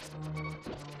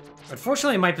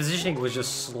 Unfortunately, my positioning was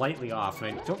just slightly off,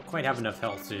 and I don't quite have enough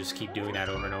health to just keep doing that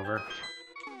over and over.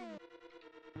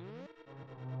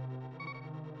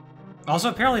 Also,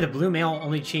 apparently the blue mail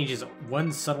only changes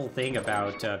one subtle thing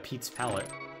about Pete's palette.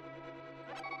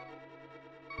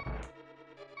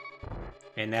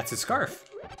 And that's his scarf.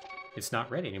 It's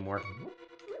not red anymore.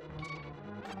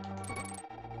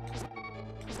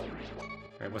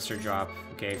 Alright, what's her job?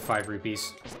 Okay, 5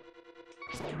 rupees.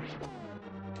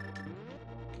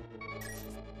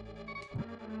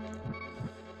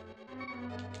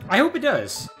 I hope it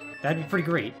does. That'd be pretty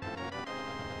great.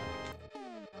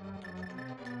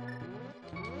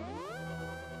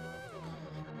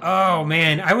 Oh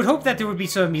man, I would hope that there would be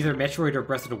some either Metroid or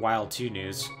Breath of the Wild 2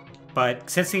 news. But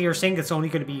since they are saying it's only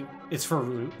going to be, it's for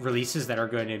releases that are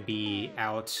going to be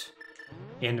out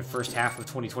in the first half of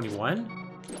 2021,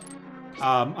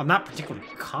 I'm not particularly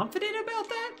confident about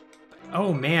that.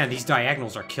 Oh man, these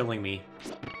diagonals are killing me.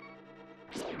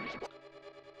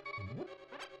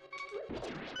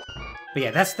 But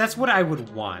yeah, that's what I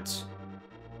would want.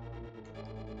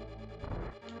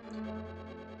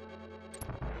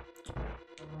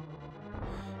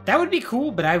 That would be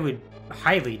cool, but I would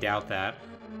highly doubt that.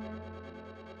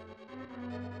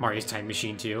 Mario's Time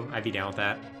Machine 2. I'd be down with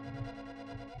that.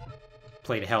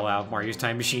 Play the hell out. Mario's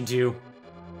Time Machine 2.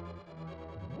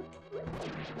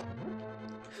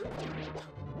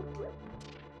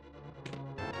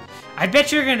 I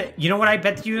bet you're gonna... You know what I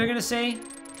bet you're gonna say?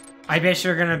 I bet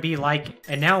you're gonna be like,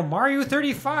 and now Mario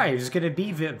 35 is gonna be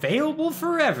available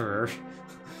forever.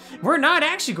 We're not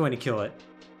actually going to kill it.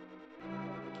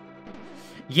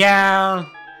 Yeah.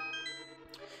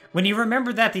 When you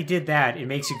remember that they did that, it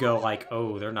makes you go like,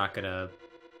 oh, they're not gonna...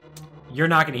 You're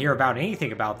not gonna hear about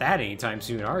anything about that anytime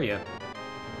soon, are you?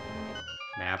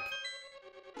 Map.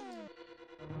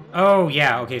 Oh,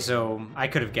 yeah, okay, so I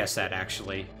could have guessed that,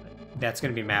 actually. That's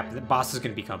gonna be map. The boss is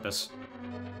gonna be compass.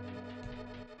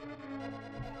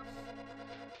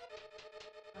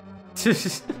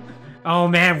 Oh,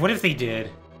 man, what if they did?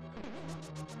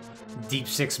 Deep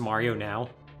 6 Mario now.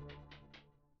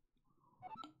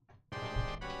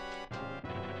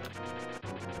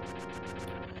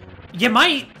 You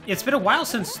might. It's been a while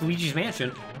since Luigi's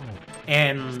Mansion.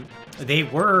 And they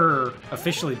were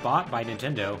officially bought by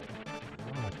Nintendo.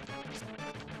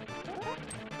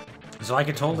 So I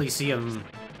could totally see him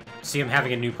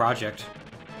having a new project.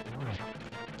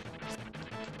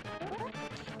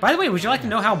 By the way, would you like to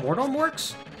know how Mordorm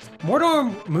works?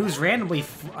 Mordorm moves randomly,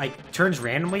 turns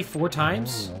randomly 4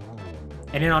 times.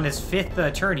 And then on his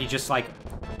 5th turn, he just,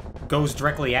 goes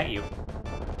directly at you.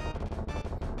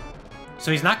 So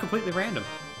he's not completely random.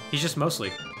 He's just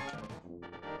mostly.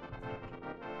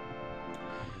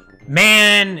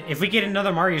 Man, if we get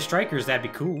another Mario Strikers, that'd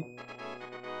be cool.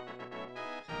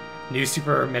 New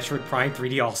Super Metroid Prime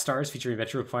 3D All-Stars featuring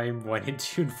Metroid Prime 1 and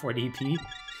 2 in 40p.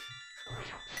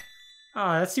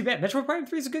 Aw, that's too bad. Metroid Prime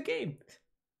 3 is a good game.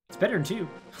 It's better than 2.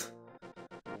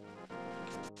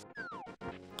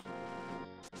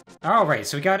 Alright,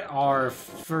 so we got our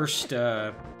first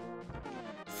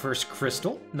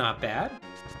crystal. Not bad.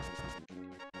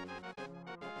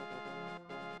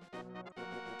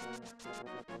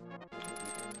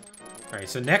 Alright,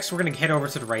 so next we're going to head over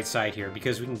to the right side here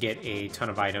because we can get a ton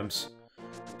of items.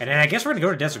 And then I guess we're going to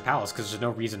go to Desert Palace because there's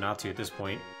no reason not to at this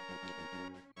point.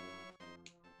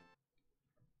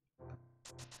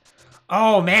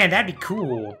 Oh man, that'd be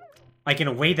cool. Like in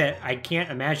a way that I can't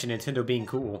imagine Nintendo being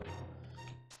cool.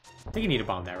 I think you need to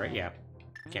bomb that, right? Yeah.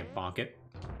 Can't bonk it.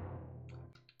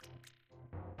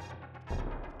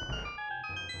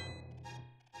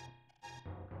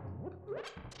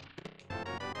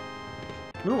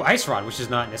 Ooh, Ice Rod, which is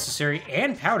not necessary,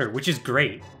 and Powder, which is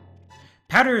great.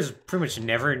 Powder is pretty much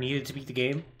never needed to beat the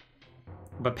game,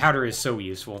 but Powder is so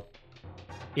useful.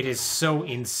 It is so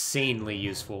insanely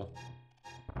useful.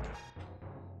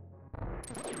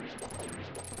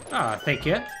 Ah, thank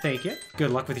you, thank you. Good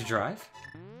luck with your drive.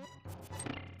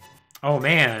 Oh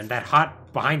man, that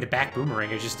hot behind-the-back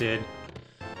boomerang I just did.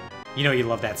 You know you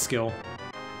love that skill.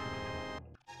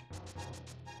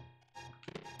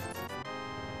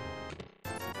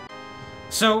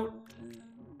 So,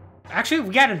 actually,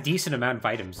 we got a decent amount of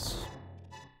items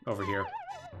over here.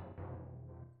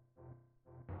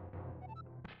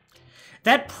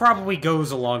 That probably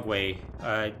goes a long way.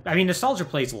 I mean, nostalgia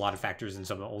plays a lot of factors in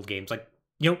some of the old games. Like,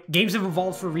 you know, games have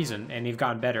evolved for a reason, and they've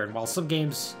gotten better. And while some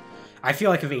games, I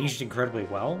feel like, have aged incredibly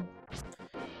well,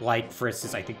 like, for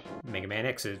instance, I think Mega Man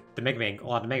X, a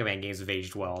lot of the Mega Man games have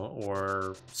aged well,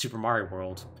 or Super Mario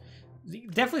World.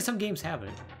 Definitely some games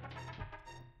haven't.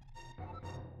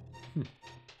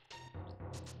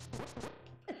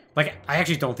 Like, I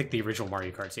actually don't think the original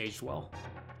Mario Kart's aged well.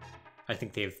 I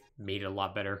think they've made it a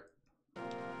lot better.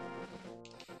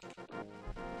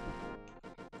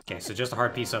 Okay, so just a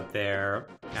hard piece up there.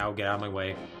 Now get out of my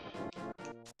way.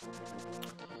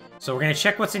 So we're gonna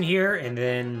check what's in here, and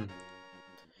then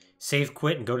save,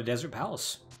 quit, and go to Desert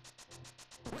Palace.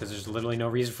 Because there's literally no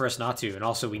reason for us not to. And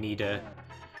also we need to...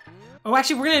 Oh,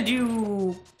 actually, we're gonna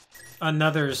do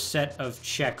another set of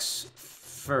checks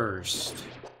first.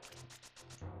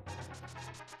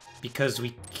 Because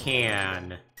we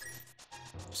can.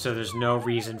 So there's no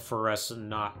reason for us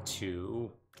not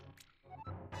to.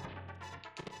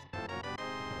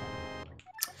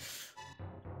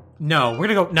 No, we're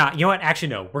gonna go... Nah, you know what? Actually,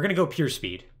 no. We're gonna go pure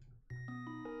speed.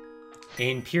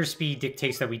 And pure speed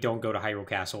dictates that we don't go to Hyrule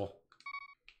Castle.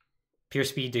 Pure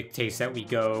speed dictates that we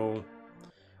go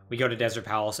to Desert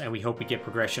Palace, and we hope we get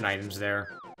progression items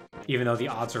there. Even though the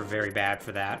odds are very bad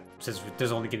for that, since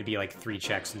there's only going to be like 3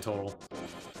 checks in total.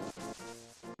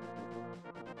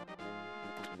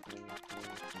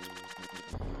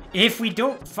 If we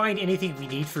don't find anything we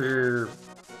need for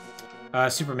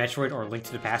Super Metroid or Link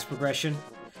to the Past progression,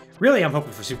 really I'm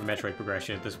hoping for Super Metroid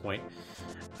progression at this point.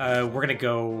 we're gonna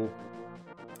go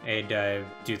and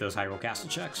do those Hyrule Castle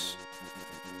checks.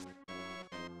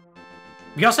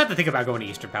 We also have to think about going to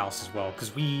Eastern Palace as well,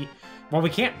 because while we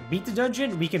can't beat the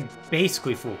dungeon, we can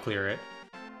basically full clear it.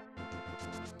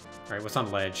 Alright, what's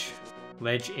on Ledge?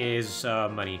 Ledge is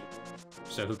money,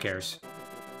 so who cares?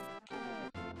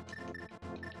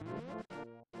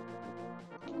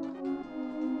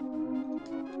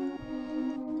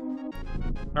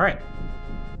 Alright.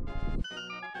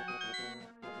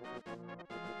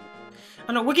 I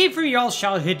don't know, what game from y'all's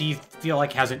childhood do you feel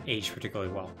like hasn't aged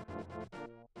particularly well?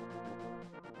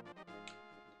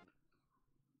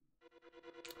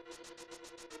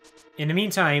 In the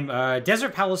meantime,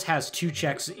 Desert Palace has 2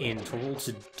 checks in total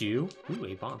to do. Ooh,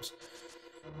 8 bombs.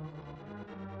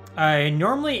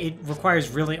 Normally, it requires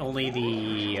really only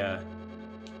the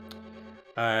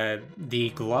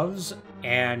gloves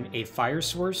and a fire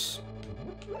source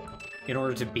in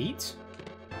order to beat.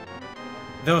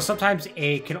 Though sometimes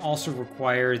it can also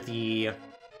require the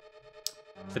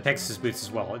Pegasus boots as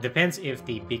well. It depends if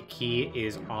the big key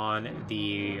is on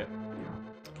the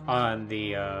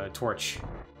torch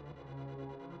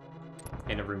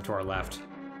in the room to our left.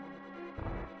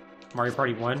 Mario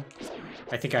Party 1?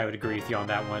 I think I would agree with you on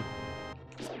that one.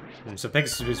 So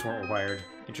Pegasus boots weren't required.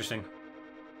 Interesting.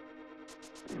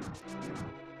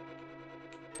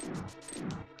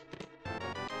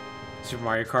 Super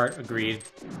Mario Kart, agreed.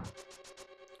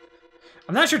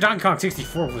 I'm not sure Donkey Kong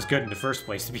 64 was good in the first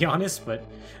place, to be honest, but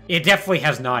it definitely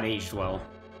has not aged well.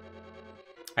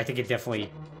 I think it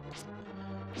definitely...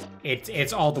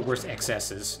 It's all the worst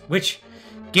excesses, which...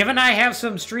 Given I have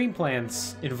some stream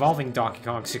plans involving Donkey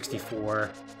Kong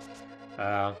 64,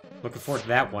 looking forward to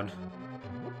that one.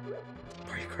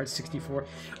 Mario Kart 64.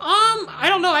 I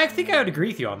don't know. I think I would agree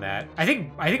with you on that. I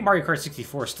think Mario Kart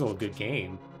 64 is still a good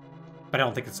game, but I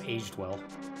don't think it's aged well.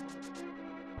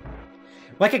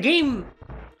 Like a game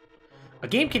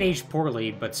can age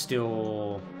poorly, but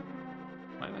still.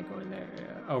 Why am I going there?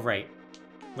 Oh right.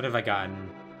 What have I gotten?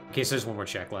 Okay, so there's one more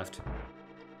check left.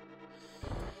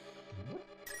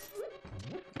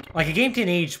 Like, a game can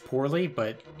age poorly,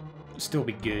 but still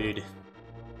be good.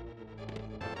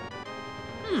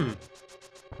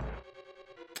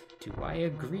 Do I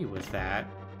agree with that?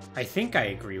 I think I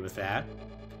agree with that.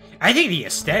 I think the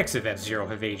aesthetics of F-Zero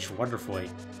have aged wonderfully.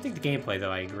 I think the gameplay,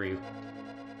 though, I agree.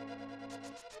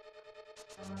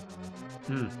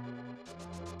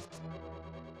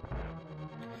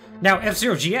 Now,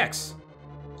 F-Zero GX.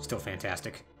 Still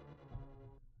fantastic.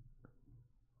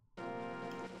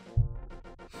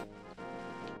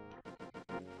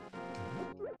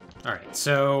 Alright,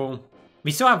 so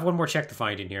we still have one more check to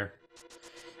find in here.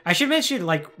 I should mention,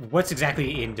 like, what's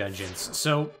exactly in dungeons.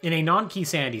 So, in a non-key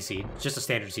sanity seed, just a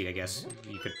standard seed, I guess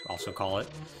you could also call it,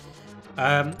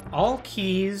 all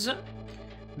keys,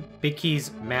 big keys,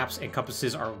 maps, and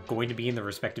compasses are going to be in the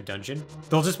respective dungeon.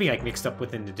 They'll just be, like, mixed up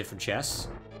within the different chests,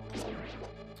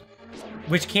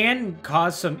 which can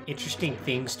cause some interesting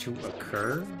things to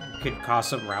occur. Could cause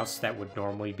some routes that would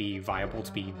normally be viable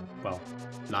to be, well,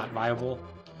 not viable.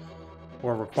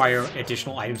 Or require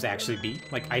additional items to actually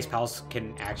beat. Like, Ice Palace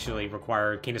can actually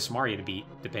require King of Samaria to beat,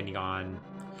 depending on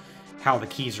how the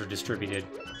keys are distributed.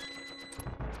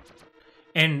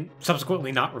 And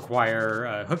subsequently not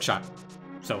require Hookshot.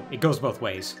 So, it goes both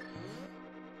ways.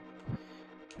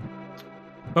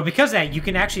 But because of that, you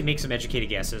can actually make some educated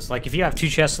guesses. Like, if you have 2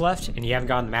 chests left, and you haven't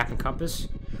gotten the map and compass,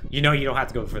 you know you don't have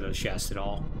to go for those chests at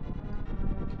all.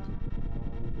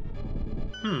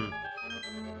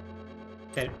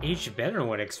 That aged better than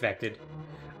what I expected.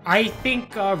 I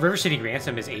think River City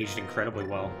Ransom has aged incredibly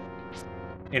well.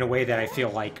 In a way that I feel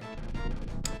like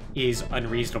is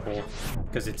unreasonable,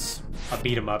 because it's a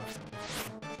beat-em-up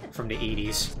from the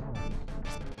 80s.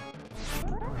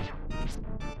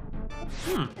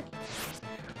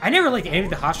 I never liked any of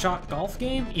the Hotshot Golf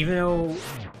game, even though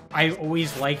I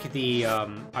always liked the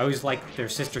their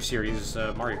sister series,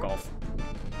 Mario Golf.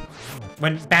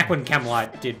 Back when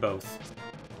Camelot did both.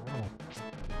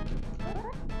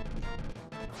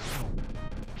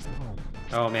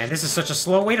 Oh man, this is such a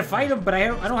slow way to fight them, but I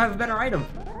don't have a better item.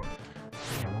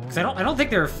 Because I don't think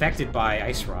they're affected by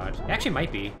Ice Rod. It actually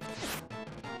might be.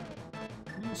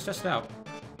 Let's test it out.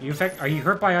 Are you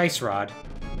hurt by Ice Rod?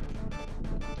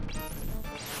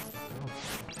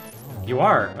 You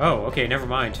are. Oh, okay, never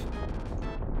mind.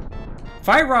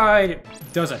 Fire Rod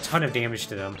does a ton of damage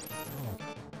to them.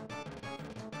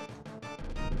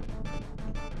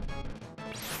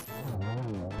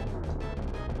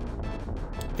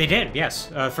 They did, yes.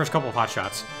 First couple of hot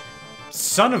shots.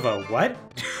 Son of a what?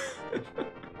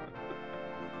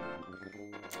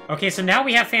 Okay, so now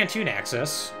we have Phantoon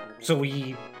access. So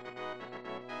we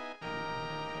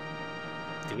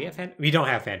Do we have fan? We don't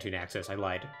have Fantoon access. I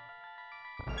lied.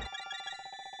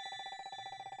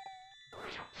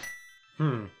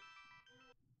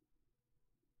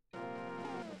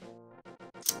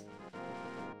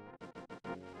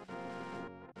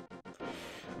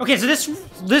 Okay, so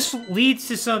this leads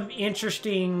to some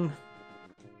interesting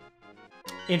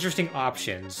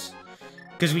options.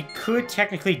 Because we could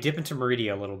technically dip into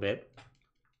Meridia a little bit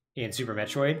in Super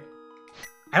Metroid.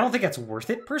 I don't think that's worth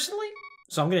it, personally.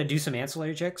 So I'm going to do some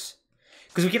ancillary checks.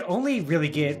 Because we can only really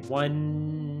get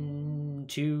 1,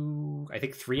 2, I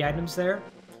think 3 items there.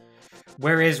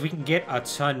 Whereas we can get a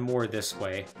ton more this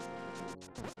way.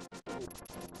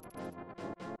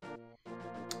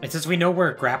 And since we know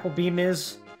where Grapple Beam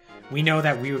is, we know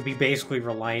that we would be basically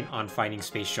reliant on finding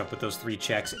Space Jump with those 3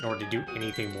 checks in order to do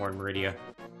anything more in Meridia.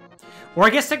 Or I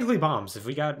guess technically bombs, if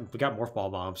we got Morph Ball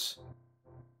bombs.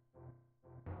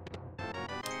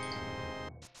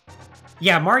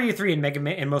 Yeah, Mario 3 and Mega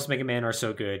Man and most Mega Man are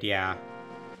so good, yeah.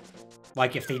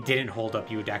 Like, if they didn't hold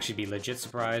up, you would actually be legit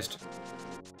surprised.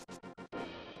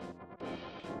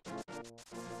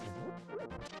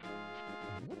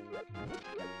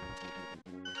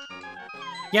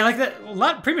 Yeah, like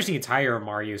that, pretty much the entire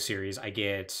Mario series I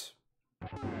get.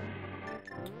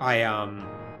 I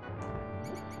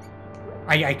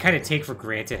kind of take for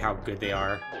granted how good they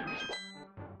are.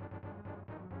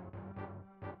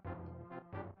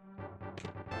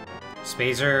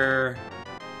 Spacer.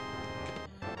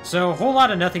 So, a whole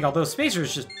lot of nothing, although Spacer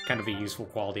is just kind of a useful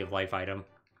quality of life item,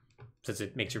 since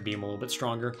it makes your beam a little bit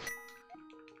stronger.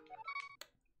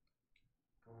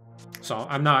 So,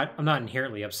 I'm not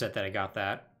inherently upset that I got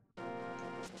that.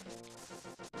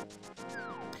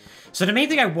 So the main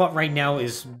thing I want right now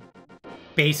is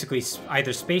basically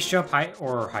either Space Jump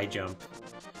or High Jump.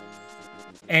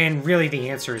 And really the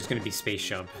answer is going to be Space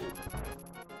Jump.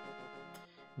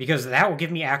 Because that will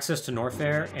give me access to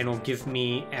Norfair, and it'll give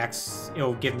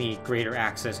me greater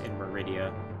access in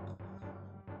Meridia.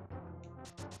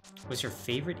 What's your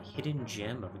favorite hidden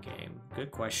gem of a game?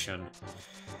 Good question.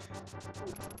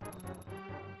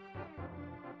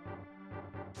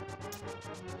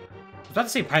 I was about to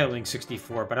say Pilot Link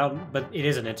 64, but it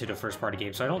is a Nintendo first-party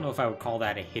game, so I don't know if I would call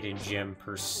that a hidden gem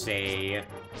per se.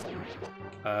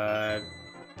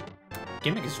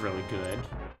 Gimmick is really good.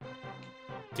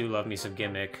 Do love me some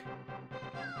Gimmick.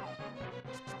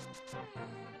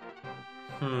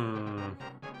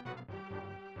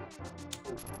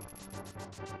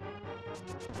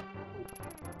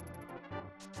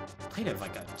 Played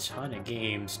like a ton of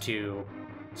games too,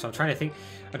 so I'm trying to think.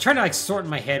 I'm trying to like sort in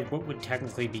my head what would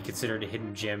technically be considered a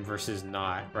hidden gem versus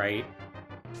not, right?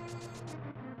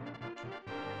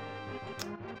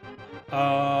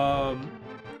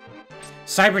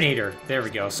 Cybernator. There we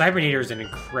go. Cybernator is an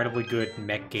incredibly good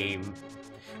mech game.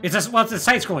 It's a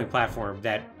side-scrolling platform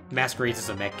that masquerades as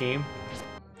a mech game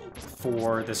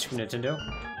for the Super Nintendo.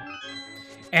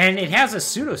 And it has a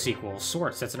pseudo-sequel,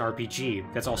 Sorts, that's an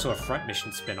RPG. That's also a Front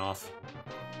Mission spin-off.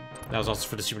 That was also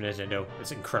for the Super Nintendo.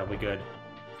 It's incredibly good.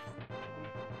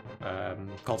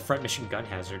 Called Front Mission Gun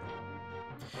Hazard.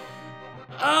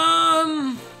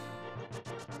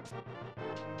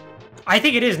 I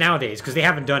think it is nowadays, because they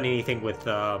haven't done anything with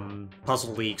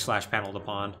Puzzle League / Panel to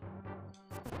Pond.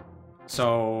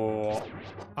 So,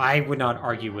 I would not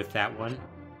argue with that one.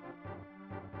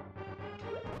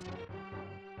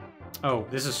 Oh,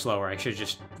 this is slower. I should have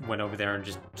just went over there and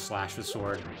just slashed with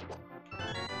sword.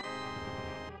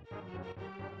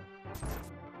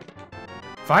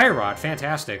 Fire Rod,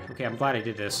 fantastic. Okay, I'm glad I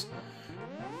did this.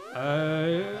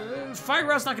 Fire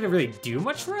Rod's not going to really do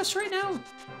much for us right now.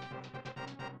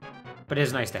 But it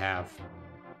is nice to have.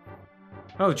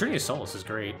 Oh, Journey of Solace is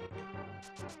great.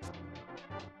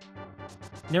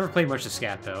 Never played much of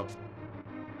Scat, though.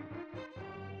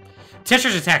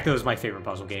 Tetris Attack, though, is my favorite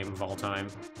puzzle game of all time.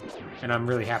 And I'm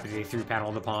really happy they threw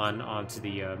Panel de Pon onto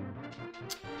the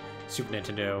Super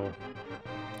Nintendo.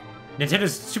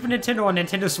 Super Nintendo on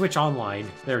Nintendo Switch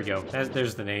Online. There we go.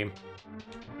 There's the name.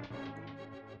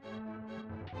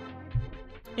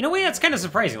 In a way, that's kind of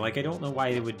surprising. Like, I don't know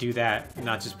why they would do that and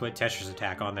not just put Tetris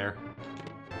Attack on there.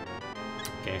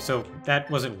 Okay, so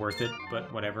that wasn't worth it,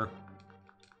 but whatever.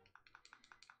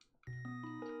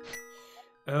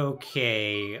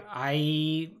 Okay,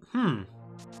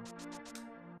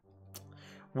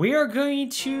 we are going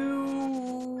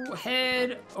to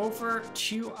head over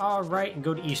to our right and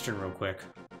go to Eastern real quick.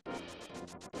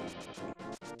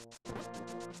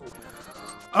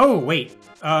 Oh, wait.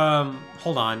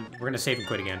 Hold on. We're gonna save and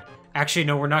quit again. Actually,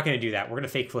 no, we're not gonna do that. We're gonna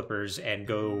fake flippers and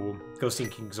go see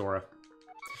King Zora.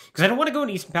 Because I don't want to go in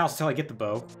Eastern Palace until I get the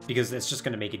bow, because it's just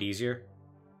gonna make it easier.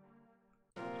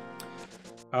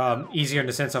 Easier in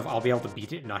the sense of I'll be able to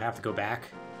beat it and not have to go back.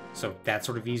 So that's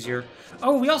sort of easier.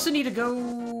 Oh, we also need to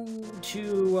go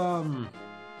to,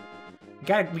 we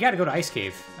gotta go to Ice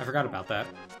Cave. I forgot about that.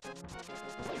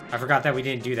 I forgot that we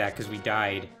didn't do that because we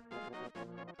died.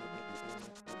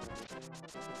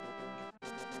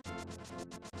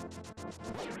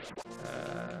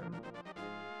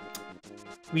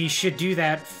 We should do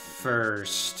that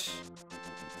first.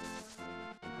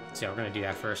 So we're gonna do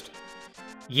that first.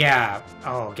 Yeah.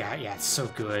 Oh, God. Yeah, it's so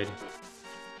good.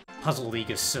 Puzzle League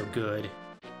is so good.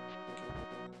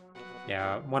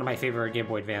 Yeah, one of my favorite Game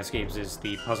Boy Advance games is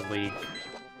the Puzzle League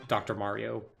Dr.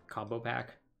 Mario combo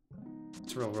pack.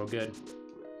 It's real, real good.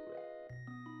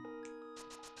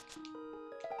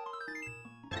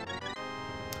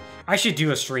 I should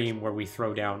do a stream where we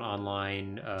throw down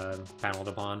online Panel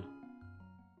upon.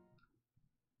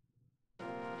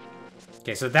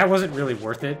 Okay, so that wasn't really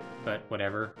worth it, but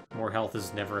whatever. More health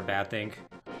is never a bad thing.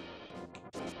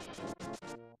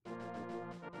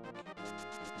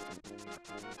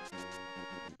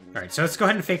 Alright, so let's go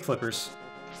ahead and fake flippers.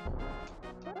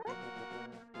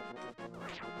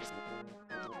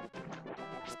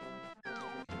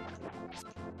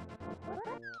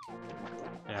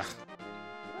 Yeah.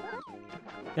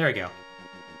 There we go.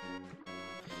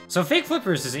 So fake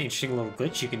flippers is an interesting little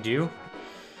glitch you can do.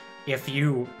 If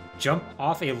you jump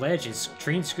off a ledge and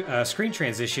screen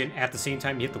transition at the same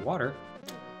time you hit the water.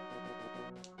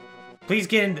 Please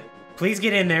get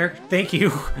in there. Thank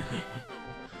you.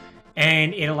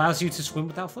 And it allows you to swim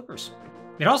without flippers.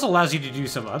 It also allows you to do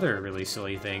some other really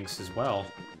silly things as well.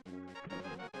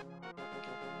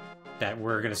 That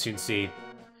we're going to soon see.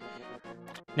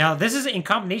 Now, this is in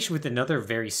combination with another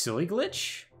very silly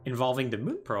glitch involving the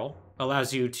Moon Pearl.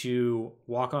 Allows you to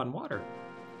walk on water.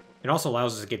 It also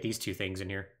allows us to get these two things in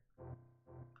here.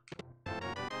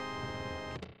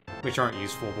 Which aren't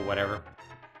useful, but whatever.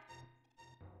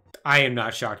 I am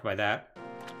not shocked by that.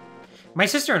 My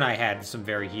sister and I had some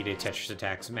very heated Tetris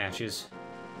Attacks matches.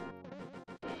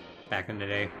 Back in the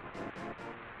day.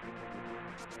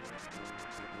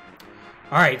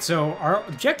 Alright, so our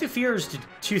objective here is to do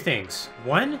two things.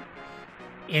 One,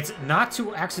 it's not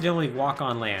to accidentally walk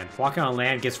on land. Walking on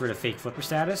land gets rid of fake flipper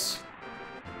status.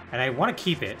 And I want to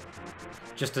keep it,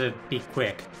 just to be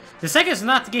quick. The second is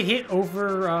not to get hit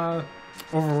over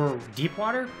deep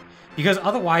water, because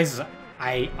otherwise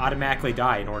I automatically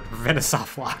die in order to prevent a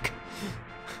soft lock.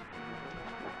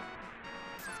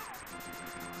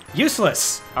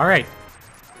 Useless! Alright.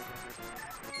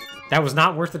 That was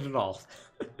not worth it at all.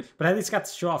 But I at least got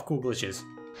to show off cool glitches.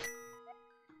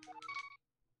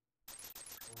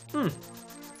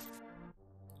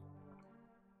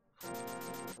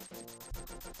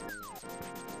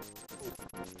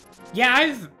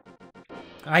 Yeah,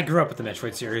 I grew up with the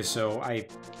Metroid series, so I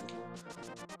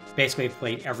basically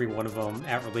played every one of them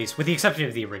at release, with the exception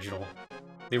of the original.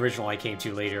 The original I came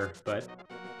to later, but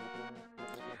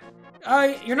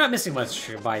you're not missing much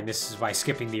by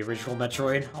skipping the original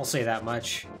Metroid. I'll say that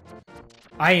much.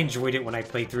 I enjoyed it when I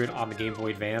played through it on the Game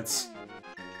Boy Advance,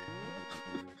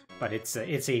 but it's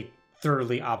a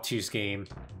thoroughly obtuse game.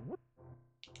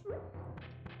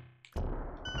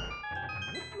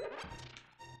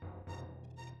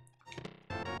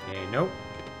 Okay, nope.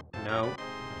 No.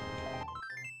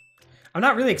 I'm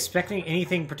not really expecting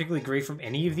anything particularly great from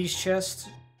any of these chests.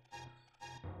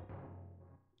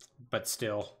 But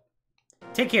still.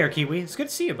 Take care, Kiwi. It's good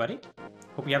to see you, buddy.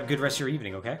 Hope you have a good rest of your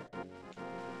evening, okay?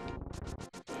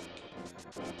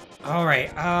 Alright,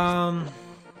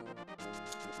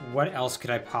 what else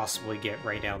could I possibly get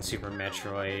right now in Super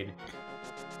Metroid?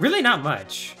 Really not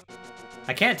much.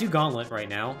 I can't do Gauntlet right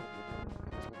now.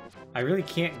 I really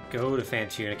can't go to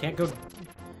Fantoon. I can't go...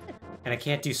 And I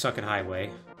can't do Sunken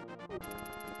Highway.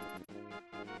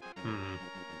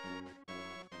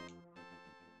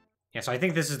 Yeah, so I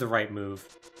think this is the right move.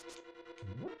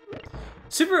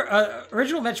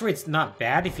 Original Metroid's not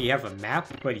bad if you have a map,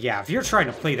 but yeah, if you're trying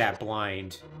to play that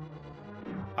blind...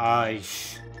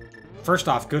 First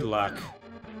off, good luck.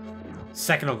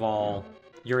 Second of all,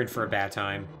 you're in for a bad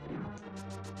time.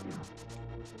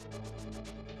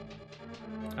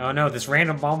 Oh no, this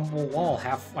random bombable wall,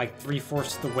 like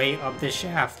 3/4 of the way up this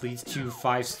shaft, leads to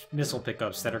 5 missile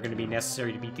pickups that are going to be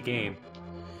necessary to beat the game.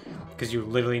 Because you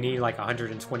literally need like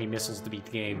 120 missiles to beat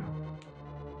the game.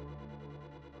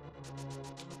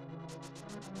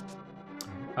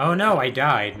 Oh no, I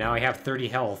died. Now I have 30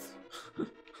 health.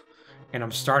 And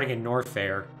I'm starting in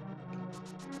Norfair.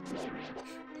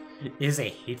 It is a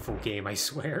hateful game, I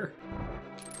swear.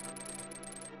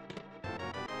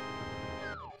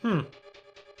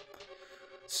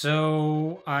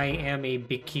 So, I am a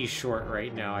big key short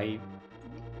right now.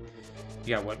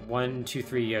 You got what? 1, 2,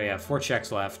 3. Yeah, 4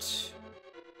 checks left.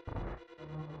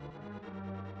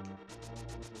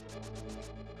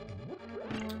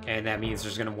 And that means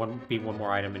there's gonna be one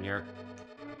more item in here.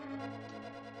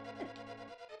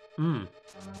 Hmm.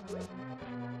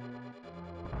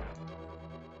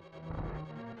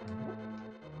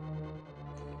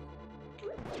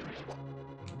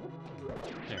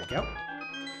 There we go.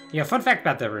 Yeah, fun fact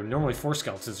about that room. Normally 4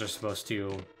 skeletons are supposed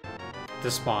to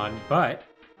spawn, but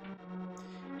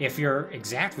if you're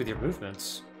exact with your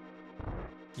movements,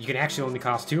 you can actually only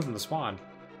cause 2 of them to spawn.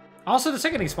 Also, the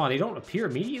second they spawn, they don't appear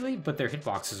immediately, but their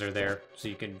hitboxes are there, so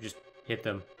you can just hit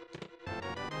them.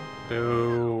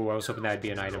 Boo! I was hoping that'd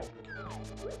be an item.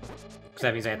 Because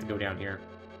that means I have to go down here.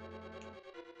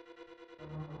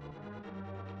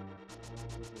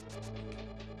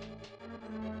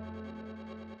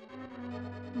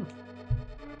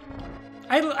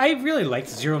 I really liked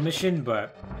Zero Mission,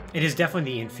 but it is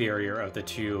definitely the inferior of the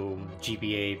 2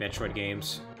 GBA Metroid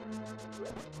games.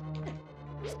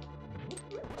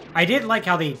 I did like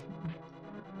how they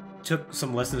took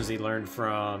some lessons they learned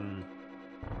from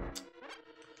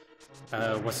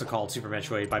what's it called, Super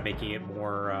Metroid, by making it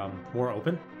more more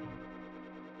open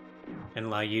and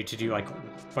allow you to do like a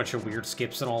bunch of weird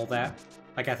skips and all that.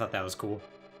 Like, I thought that was cool.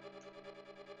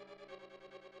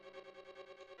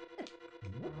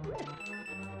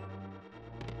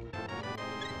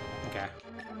 Okay,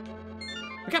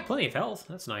 we got plenty of health.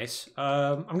 That's nice.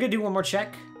 I'm gonna do one more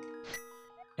check.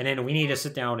 And then we need to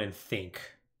sit down and think.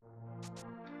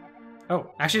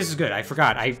 Oh, actually, this is good. I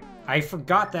forgot. I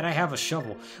forgot that I have a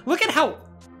shovel. Look at how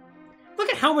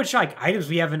much like items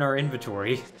we have in our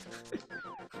inventory.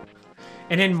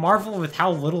 And then marvel with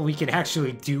how little we can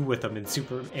actually do with them in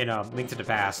Link to the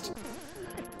Past.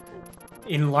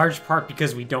 In large part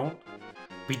because we don't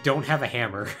have a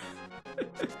hammer.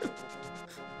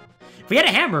 If we had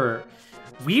a hammer,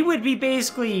 we would be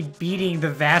basically beating the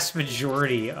vast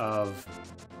majority of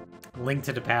Link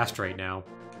to the Past right now.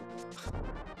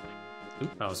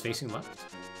 Oop, I was facing left.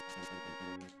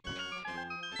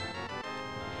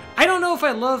 I don't know if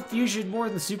I love Fusion more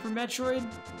than Super Metroid,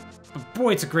 but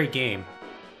boy, it's a great game.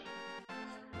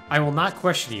 I will not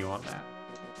question you on that.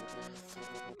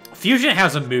 Fusion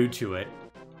has a mood to it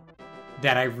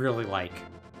that I really like.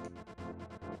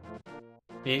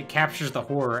 It captures the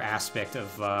horror aspect of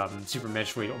Super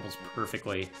Metroid almost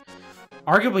perfectly.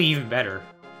 Arguably even better.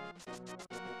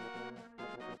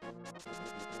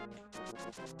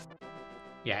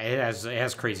 Yeah, it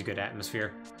has crazy good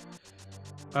atmosphere.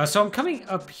 So I'm coming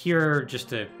up here just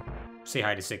to say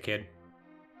hi to Sick Kid.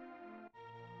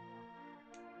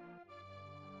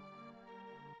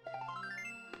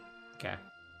 Okay.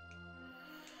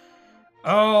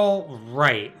 Oh,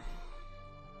 right.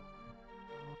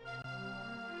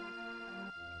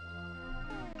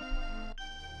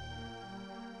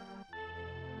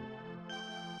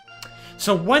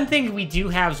 So one thing we do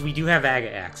have is we do have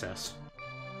Aga access.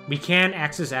 We can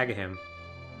access Agahim.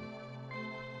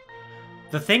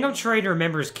 The thing I'm trying to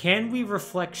remember is, can we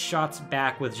reflect shots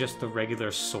back with just the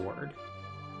regular sword?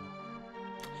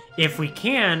 If we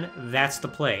can, that's the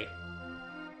play.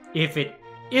 If it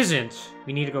isn't,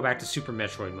 we need to go back to Super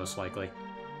Metroid, most likely.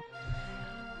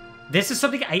 This is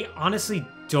something I honestly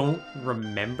don't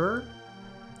remember.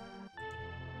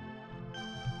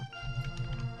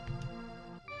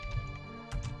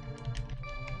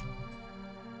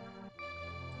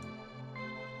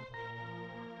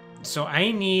 So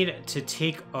I need to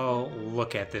take a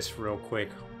look at this real quick.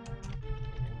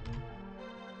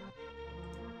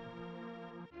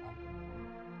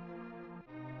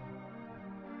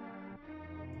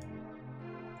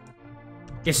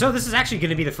 Yeah, so this is actually going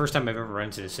to be the first time I've ever run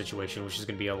into this situation, which is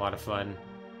going to be a lot of fun.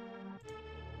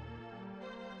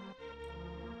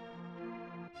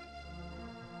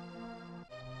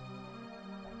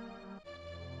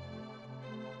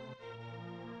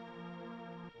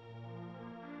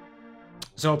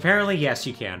 So apparently, yes,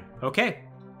 you can. Okay.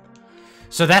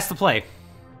 So that's the play.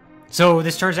 So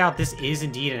this turns out this is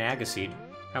indeed an Aga seed.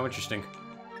 How interesting.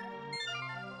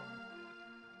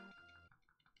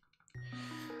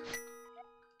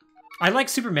 I like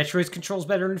Super Metroid's controls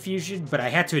better in Fusion, but I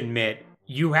had to admit,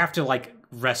 you have to, like,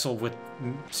 wrestle with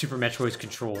Super Metroid's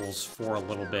controls for a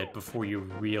little bit before you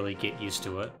really get used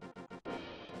to it.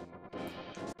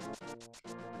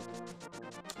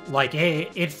 Like,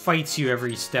 it fights you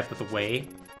every step of the way,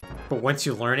 but once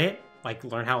you learn it, like,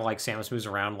 learn how, like, Samus moves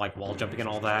around, like, wall jumping and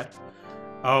all that,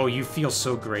 oh, you feel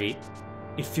so great.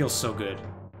 It feels so good.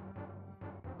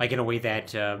 Like, in a way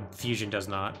that Fusion does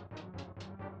not.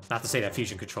 Not to say that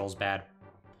Fusion control's bad.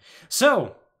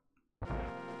 So,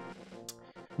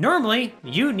 Normally,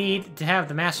 you need to have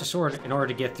the Master Sword in order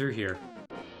to get through here.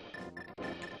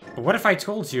 But what if I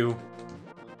told you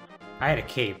I had a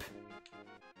cape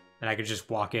and I could just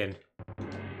walk in?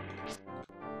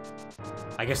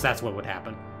 I guess that's what would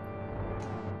happen.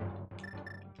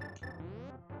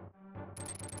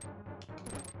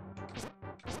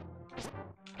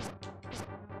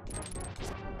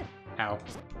 Ow.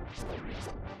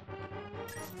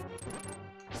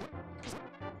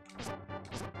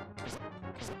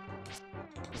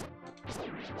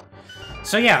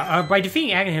 So yeah, by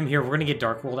defeating Aghanim here, we're gonna get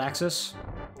Dark World access.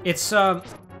 It's a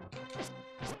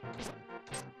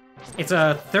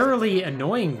thoroughly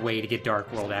annoying way to get Dark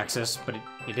World access, but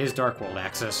it is Dark World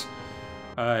access.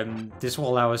 This will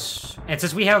allow us, and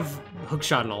since we have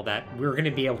Hookshot and all that, we're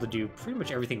gonna be able to do pretty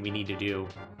much everything we need to do.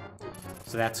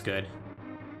 So that's good.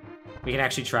 We can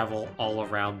actually travel all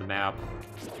around the map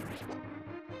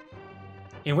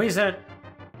in ways that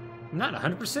I'm not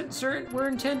 100% certain were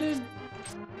intended.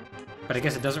 But I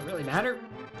guess it doesn't really matter.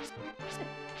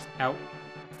 Ow.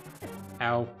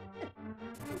 Ow.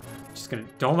 Just gonna...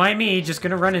 Don't mind me, just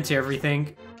gonna run into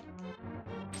everything.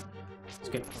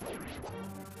 Just gonna...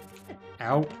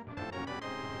 Ow.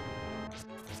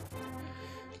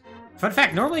 Fun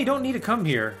fact, normally you don't need to come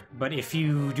here, but if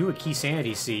you do a Key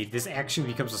Sanity Seed, this actually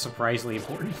becomes a surprisingly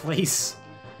important place.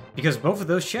 Because both of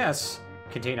those chests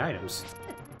contain items.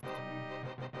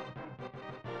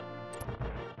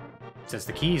 Since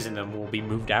the keys in them will be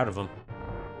moved out of them.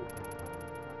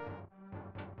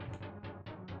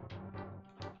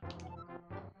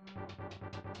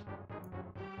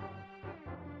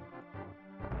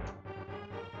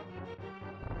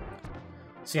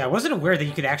 See, I wasn't aware that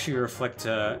you could actually reflect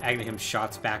Agnihim's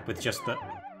shots back with just the...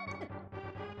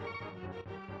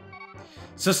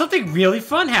 So something really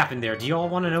fun happened there. Do you all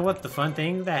want to know what the fun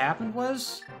thing that happened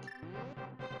was?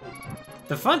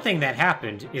 The fun thing that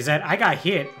happened is that I got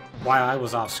hit while I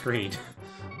was off screen.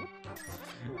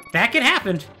 That can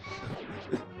happen.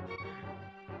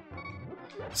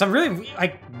 Some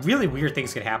really weird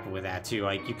things can happen with that too.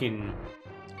 Like you can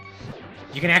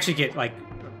actually get like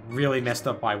really messed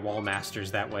up by wall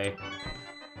masters that way.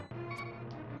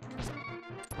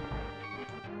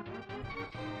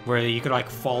 Where you could like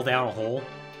fall down a hole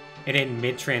and in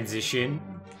mid-transition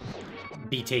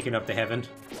be taken up to heaven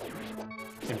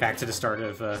and back to the start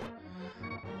of the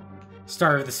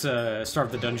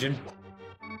dungeon.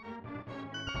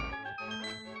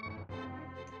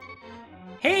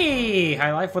 Hey,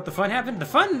 High Life, what the fun happened? The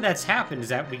fun that's happened is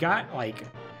that we got like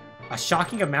a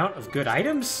shocking amount of good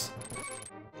items.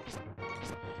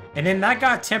 And then that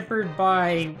got tempered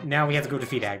by now we have to go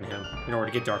defeat Agnihim in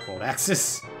order to get Dark World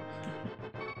access.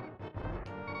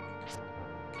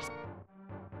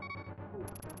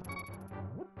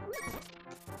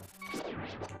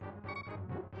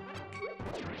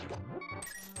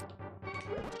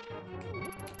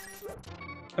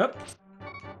 Oh.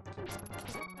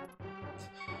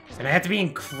 And I have to be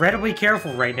incredibly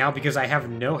careful right now because I have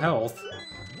no health.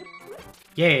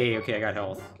 Yay, okay, I got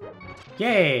health.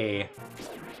 Yay!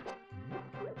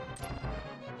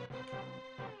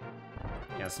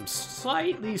 Yeah, some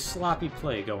slightly sloppy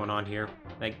play going on here.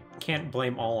 I can't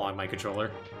blame all on my controller.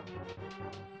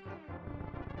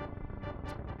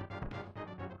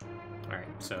 Alright,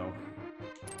 so...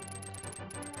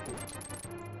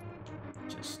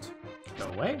 just go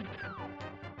away.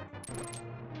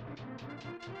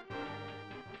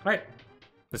 Alright,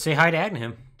 let's say hi to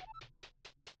Agnihim.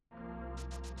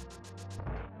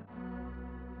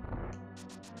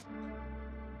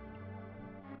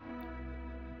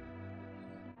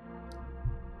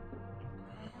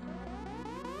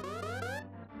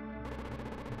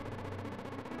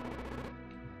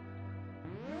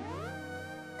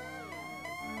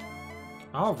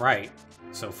 Alright,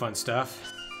 so fun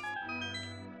stuff.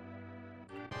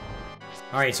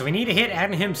 Alright, so we need to hit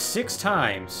Agnihim 6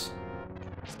 times.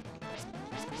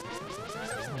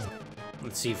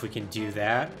 Let's see if we can do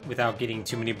that without getting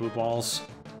too many blue balls.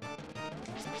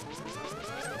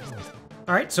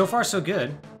 Alright, so far so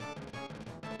good.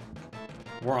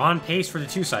 We're on pace for the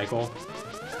 2 cycle.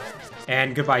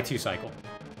 And goodbye 2 cycle.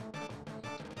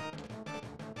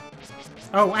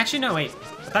 Oh, actually no, wait.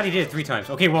 I thought he did it 3 times.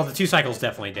 Okay, well the 2 cycle's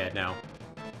definitely dead now.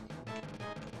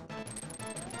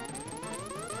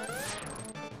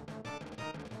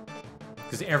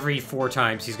 Because every 4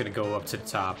 times he's gonna go up to the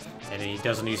top, and then he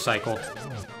does a new cycle.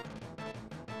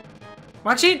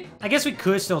 Well, actually, I guess we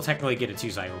could still technically get a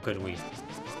 2 cycle, couldn't we?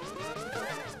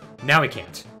 Now we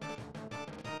can't.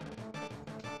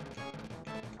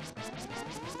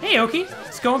 Hey, Oki!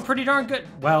 It's going pretty darn good.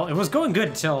 Well, it was going good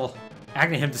until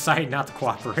Agnihim decided not to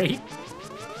cooperate.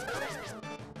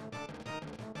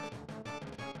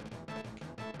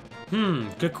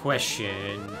 Good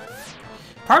question.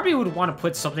 Part of me would want to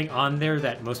put something on there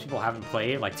that most people haven't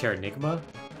played, like Terranigma.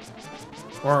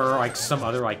 Or like some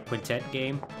other like quintet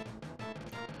game.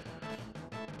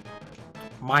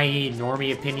 My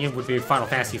normie opinion would be Final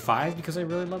Fantasy V because I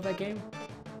really love that game.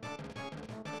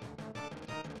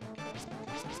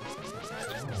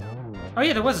 Oh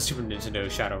yeah, there was a Super Nintendo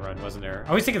Shadowrun, wasn't there? I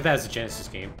always think of that as a Genesis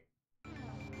game.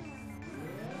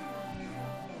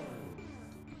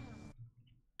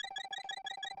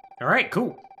 Alright,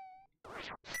 cool.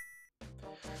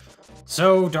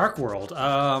 So, Dark World.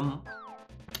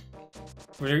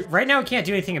 Right now we can't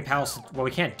do anything in Palace... Well,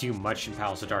 we can't do much in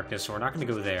Palace of Darkness, so we're not going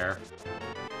to go there.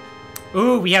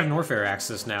 Ooh, we have Norfair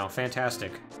access now.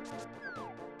 Fantastic.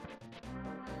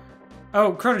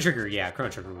 Oh, Chrono Trigger. Yeah, Chrono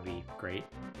Trigger would be great.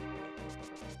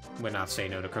 Would not say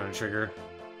no to Chrono Trigger.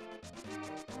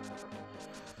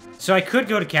 So I could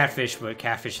go to Catfish, but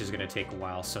Catfish is going to take a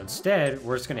while. So instead,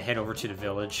 we're just going to head over to the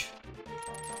village.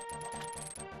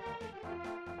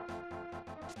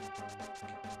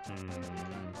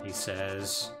 He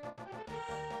says...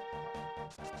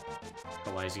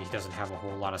 Realizing he doesn't have a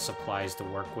whole lot of supplies to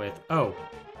work with. Oh!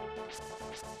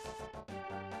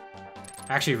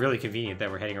 Actually, really convenient that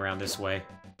we're heading around this way.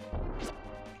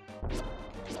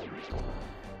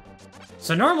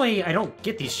 So normally, I don't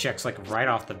get these checks, like, right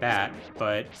off the bat,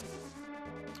 but...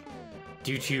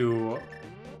 due to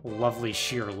lovely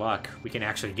sheer luck, we can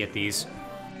actually get these.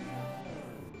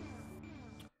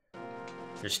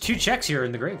 There's 2 checks here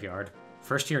in the graveyard.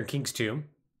 First here in King's Tomb.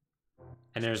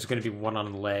 And there's going to be one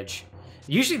on the ledge.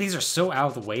 Usually these are so out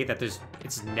of the way that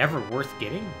it's never worth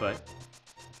getting, but...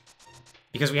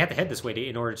 because we have to head this way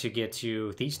in order to get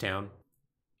to Thieves Town.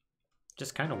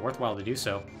 Just kind of worthwhile to do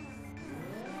so.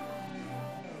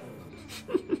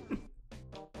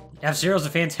 F-Zero's a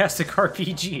fantastic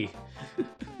RPG.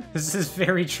 This is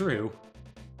very true.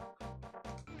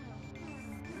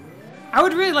 I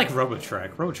would really like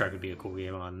Robotrek. Robotrek would be a cool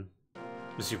game on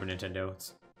the Super Nintendo.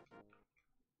 It's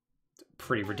a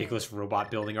pretty ridiculous robot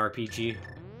building RPG.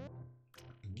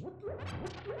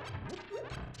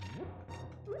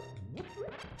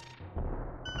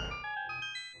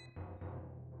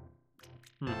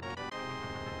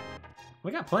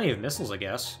 We got plenty of missiles, I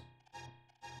guess.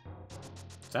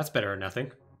 So that's better than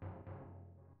nothing.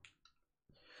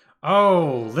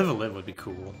 Oh, Live a Live would be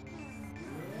cool.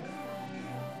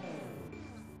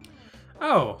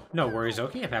 Oh, no worries,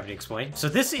 okay, I'm happy to explain. So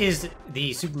this is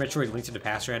the Super Metroid Link to the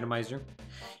Past randomizer.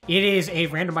 It is a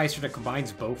randomizer that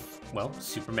combines both, well,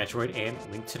 Super Metroid and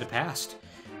Link to the Past.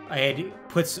 It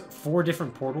puts 4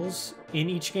 different portals in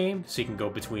each game, so you can go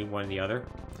between one and the other.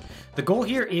 The goal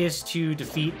here is to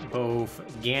defeat both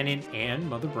Ganon and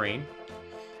Mother Brain.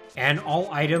 And all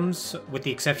items, with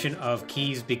the exception of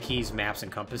keys, big keys, maps,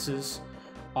 and compasses,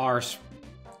 are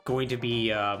going to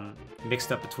be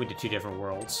mixed up between the 2 different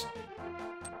worlds.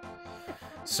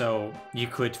 So you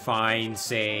could find,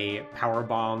 say, power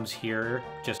bombs here,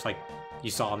 just like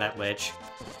you saw on that ledge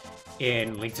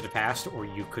in Link to the Past, or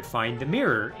you could find the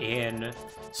mirror in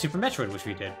Super Metroid, which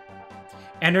we did.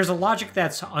 And there's a logic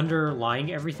that's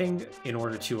underlying everything in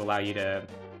order to allow you to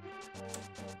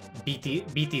beat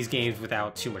these games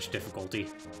without too much difficulty.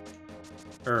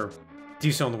 Or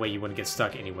do so in the way you wouldn't get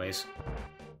stuck anyways.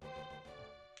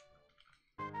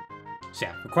 So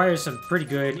yeah, requires some pretty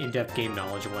good in-depth game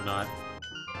knowledge and whatnot.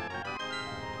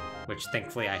 Which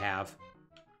thankfully I have.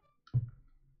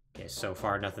 Okay, so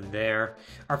far nothing there.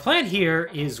 Our plan here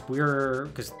is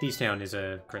because Thieves Town is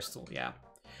a crystal, yeah.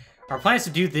 Our plan is to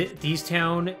do Thieves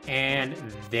Town and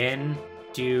then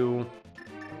do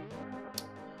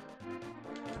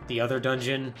the other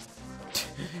dungeon,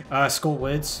 Skull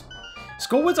Woods.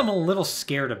 Skull Woods I'm a little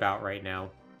scared about right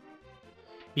now.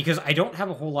 Because I don't have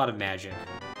a whole lot of magic.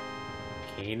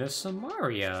 Kana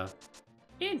Samaria.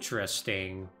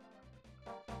 Interesting.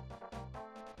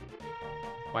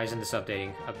 Why isn't this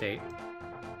updating? Update.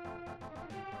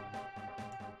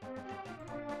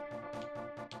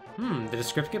 Did the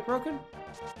script get broken?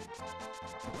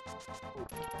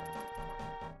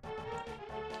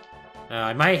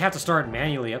 I might have to start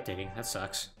manually updating. That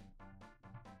sucks.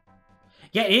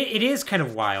 Yeah, it is kind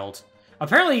of wild.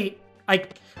 Apparently,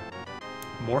 like,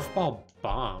 Morph Ball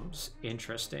bombs.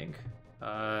 Interesting.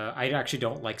 I actually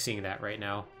don't like seeing that right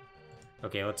now.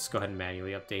 Okay, let's go ahead and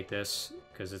manually update this,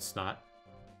 because it's not...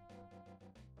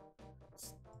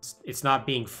 It's not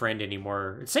being friend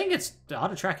anymore. It's saying the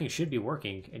auto-tracking should be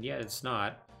working, and yet it's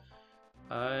not.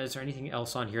 Is there anything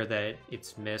else on here that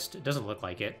it's missed? It doesn't look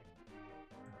like it.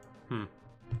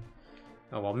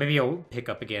 Oh well, maybe it'll pick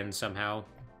up again somehow.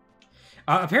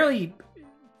 Apparently,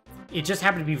 it just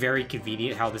happened to be very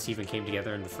convenient how this even came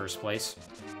together in the first place.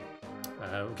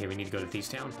 Okay, we need to go to Thieves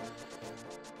Town.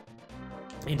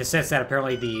 In the sense that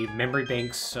apparently the memory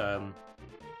banks on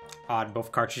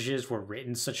both cartridges were written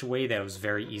in such a way that it was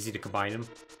very easy to combine them.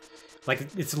 Like,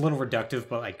 it's a little reductive,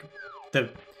 but like,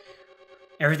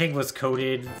 everything was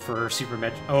coded for Super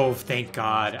Metroid. Oh, thank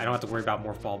God. I don't have to worry about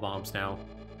morph ball bombs now.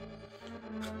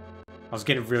 I was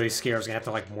getting really scared. I was gonna have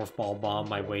to, like, morph ball bomb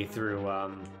my way through,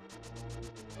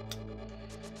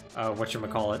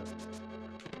 whatchamacallit?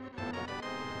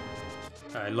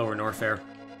 Lower Norfair.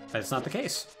 That's not the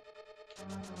case.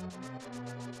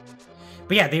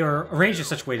 But yeah, they were arranged in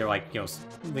such a way they're like, you know,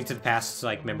 Link to the Past,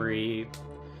 like, memory,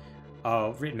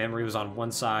 written memory was on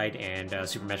one side, and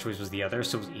Super Metroid was the other,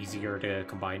 so it was easier to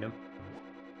combine them.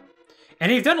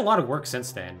 And they've done a lot of work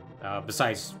since then,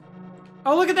 besides...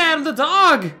 Oh, look at that! The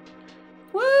dog!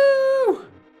 Woo!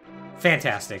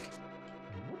 Fantastic.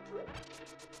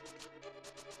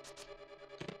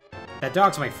 That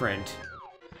dog's my friend.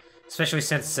 Especially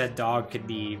since said dog could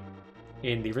be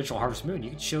in the original Harvest Moon. You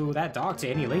could show that dog to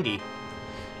any lady.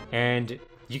 And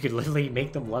you could literally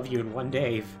make them love you in one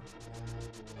day.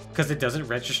 Because it doesn't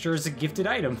register as a gifted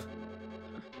item.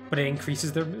 But it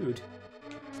increases their mood.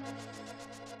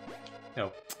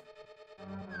 Oh.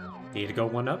 Need to go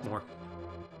one up more.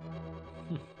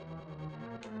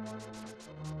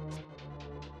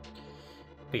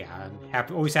 But yeah,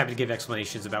 I'm always happy to give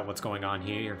explanations about what's going on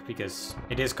here, because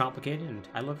it is complicated, and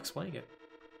I love explaining it.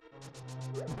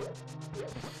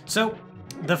 So,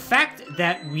 the fact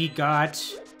that we got,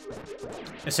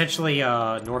 essentially,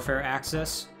 Norfair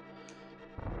access,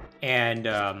 and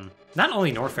not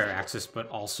only Norfair access, but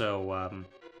also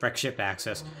Wreck Ship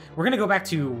access, we're going to go back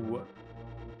to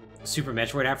Super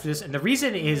Metroid after this, and the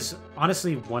reason is,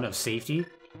 honestly, one of safety.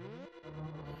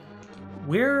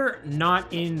 We're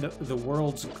not in the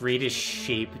world's greatest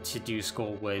shape to do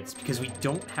Skull Woods because we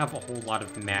don't have a whole lot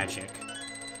of magic.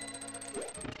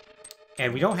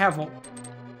 And we don't have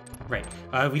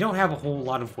we don't have a whole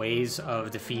lot of ways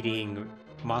of defeating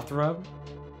Mothra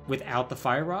without the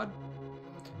Fire Rod.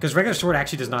 Because regular sword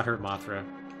actually does not hurt Mothra.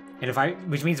 And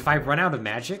which means if I run out of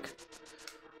magic,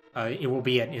 it will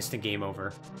be an instant game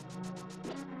over.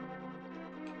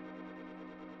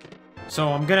 So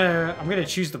I'm gonna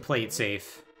choose to play it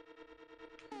safe.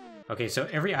 Okay, so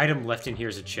every item left in here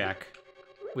is a check,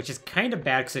 which is kind of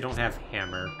bad because I don't have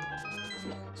hammer.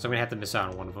 So I'm gonna have to miss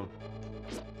out on one of them.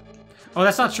 Oh,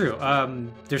 that's not true.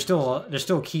 There's still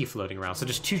a key floating around, so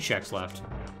there's 2 checks left.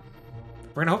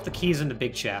 We're gonna hope the key is in the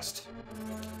big chest.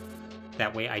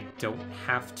 That way I don't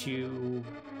have to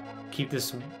keep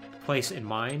this place in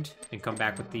mind and come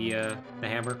back with the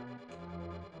hammer.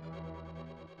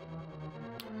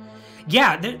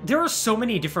 Yeah, there are so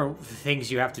many different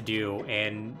things you have to do,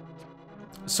 and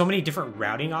so many different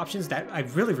routing options that I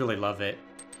really, really love it.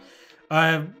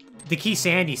 The key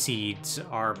Sandy Seeds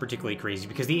are particularly crazy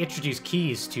because they introduce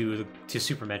keys to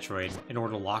Super Metroid in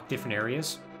order to lock different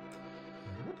areas.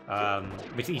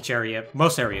 With each area,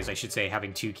 most areas I should say,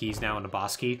 having 2 keys now and a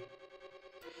boss key.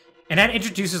 And that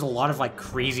introduces a lot of like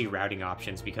crazy routing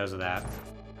options because of that.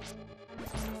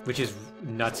 Which is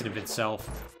nuts in of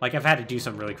itself. Like, I've had to do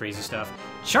some really crazy stuff.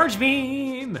 Charge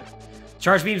Beam!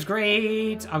 Charge Beam's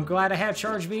great! I'm glad I have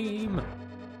Charge Beam!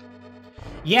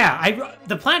 Yeah,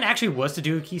 the plan actually was to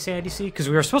do a Key Sandy Sea, because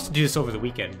we were supposed to do this over the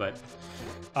weekend, but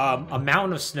a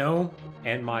mountain of snow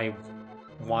and my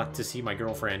want to see my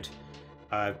girlfriend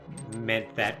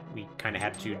meant that we kind of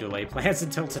had to delay plans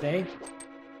until today.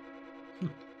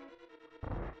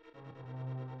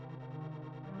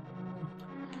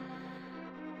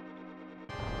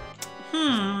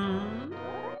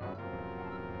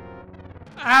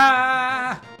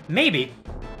 Maybe.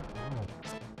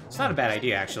 It's not a bad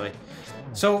idea, actually.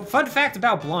 So, fun fact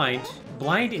about Blind.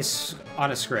 Blind is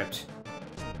on a script.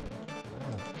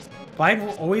 Blind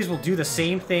will do the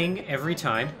same thing every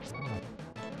time.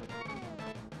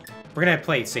 We're gonna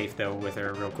play it safe, though, with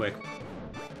her real quick.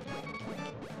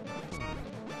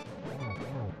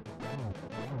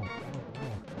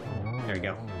 There we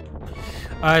go.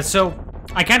 So,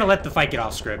 I kind of let the fight get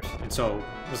off script, and so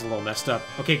it was a little messed up.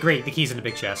 Okay, great. The key's in the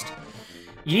big chest.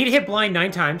 You need to hit Blind 9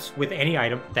 times with any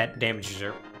item that damages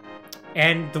her.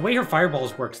 And the way her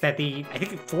fireballs works, that I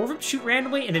think 4 of them shoot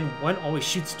randomly, and then 1 always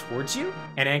shoots towards you,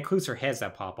 and it includes her heads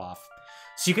that pop off.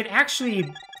 So you can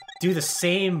actually do the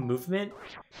same movement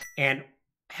and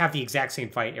have the exact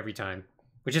same fight every time,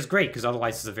 which is great, because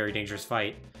otherwise it's a very dangerous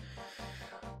fight.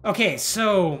 Okay,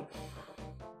 so...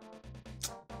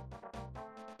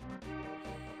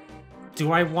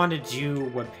 do I want to do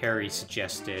what Perry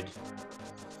suggested?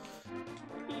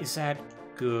 Is that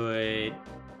good?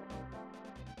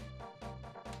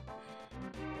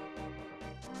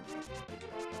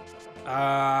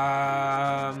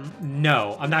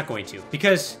 No, I'm not going to.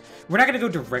 Because we're not going to go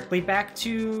directly back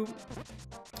to...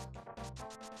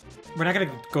 We're not going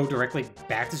to go directly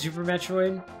back to Super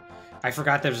Metroid. I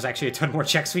forgot there's actually a ton more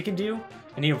checks we can do.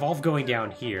 And they involve going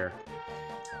down here.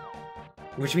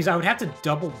 Which means I would have to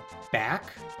double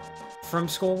back from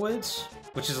Skullwoods,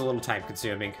 which is a little time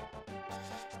consuming.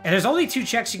 And there's only 2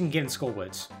 checks you can get in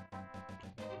Skullwoods.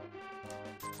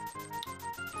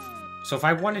 So if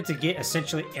I wanted to get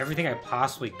essentially everything I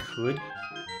possibly could...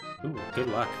 Ooh, good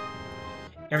luck.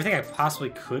 Everything I possibly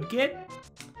could get,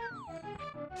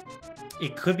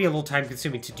 it could be a little time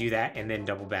consuming to do that and then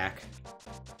double back.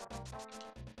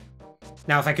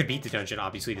 Now, if I could beat the dungeon,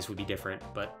 obviously this would be different,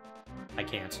 but I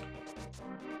can't.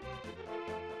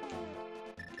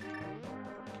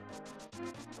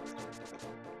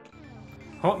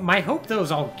 My hope, though,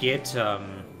 is I'll get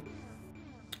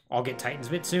Titan's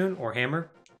Bit soon, or Hammer.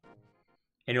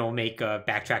 And it'll make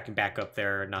backtracking back up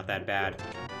there not that bad.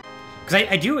 Because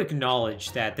I do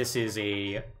acknowledge that this is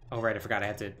a... Oh, right, I forgot I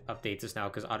had to update this now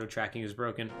because auto-tracking is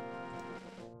broken.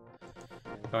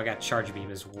 Oh, I got Charge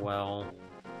Beam as well.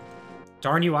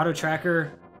 Darn you,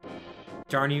 auto-tracker.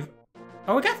 Darn you.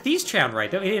 Oh, I got Thieves' Town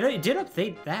right, though. It did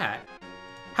update that.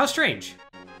 How strange.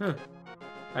 Huh.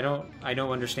 I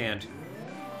don't understand.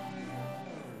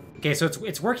 Okay, so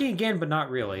it's working again, but not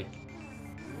really.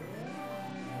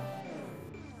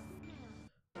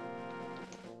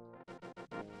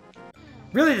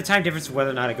 Really, the time difference of whether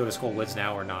or not I go to Skullwoods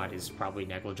now or not is probably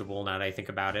negligible now that I think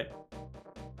about it.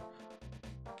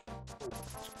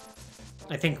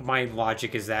 I think my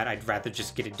logic is that I'd rather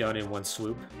just get it done in one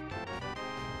swoop.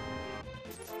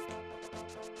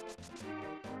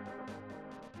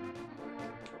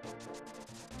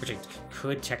 Which I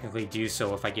could technically do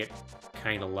so if I get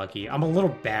kind of lucky. I'm a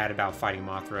little bad about fighting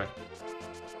Mothra.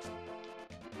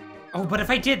 Oh, but if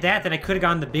I did that, then I could have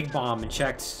gotten the Big Bomb and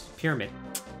checked Pyramid.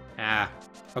 Ah.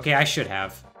 Okay, I should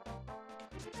have.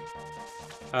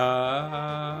 Do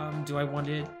I want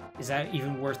it? Is that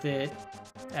even worth it?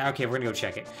 Okay, we're gonna go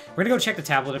check it. We're gonna go check the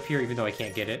tablet up here, even though I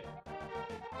can't get it.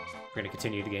 We're gonna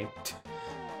continue the game.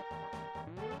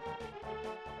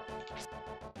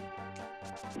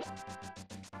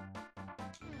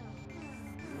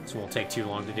 This won't take too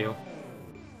long to do.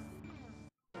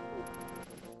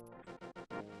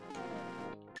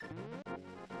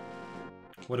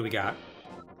 What do we got?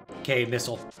 Okay,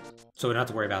 missile. So we don't have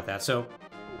to worry about that. So,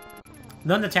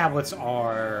 none of the tablets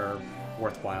are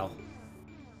worthwhile.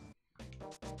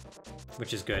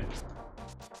 Which is good.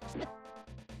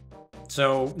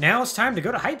 So, now it's time to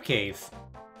go to Hype Cave.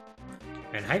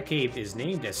 And Hype Cave is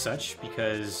named as such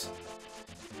because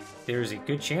there's a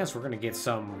good chance we're going to get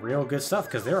some real good stuff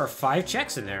because there are 5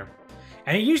 checks in there.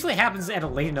 And it usually happens at a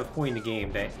late enough point in the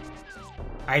game that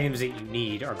items that you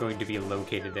need are going to be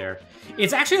located there.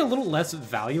 It's actually a little less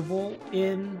valuable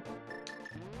in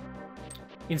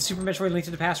Super Metroid Link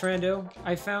to the Past Rando,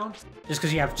 I found. Just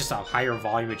because you have just a higher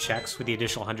volume of checks with the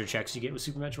additional 100 checks you get with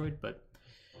Super Metroid, but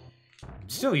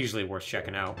still usually worth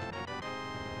checking out.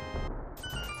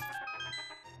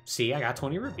 See, I got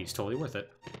 20 rupees. Totally worth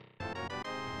it.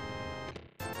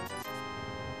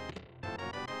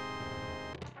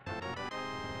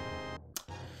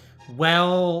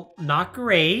 Well, not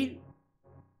great,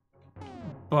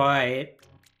 but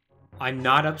I'm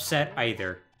not upset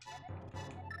either.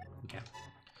 Okay.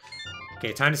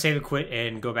 Okay, time to save and quit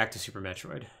and go back to Super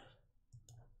Metroid.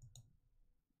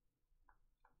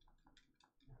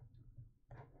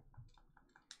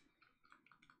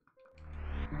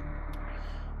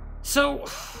 So,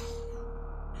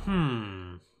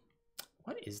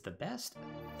 what is the best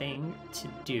thing to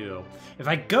do? If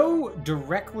I go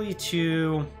directly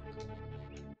to...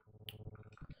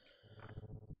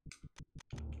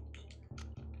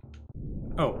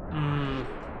 Oh,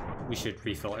 we should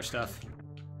refill our stuff.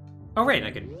 Oh, right,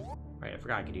 I could... Right, I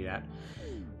forgot I could do that.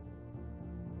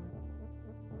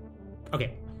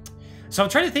 Okay. So I'm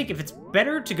trying to think if it's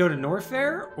better to go to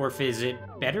Norfair, or if is it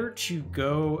better to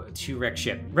go to Wreck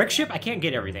Ship. Wreck Ship, I can't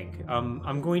get everything.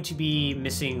 I'm going to be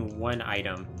missing one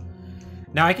item.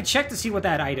 Now, I can check to see what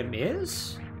that item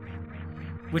is,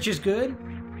 which is good,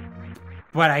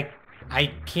 but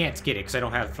I can't get it because I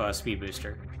don't have Speed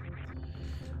Booster.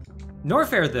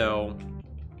 Norfair, though,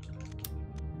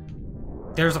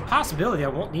 there's a possibility I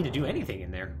won't need to do anything in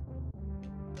there.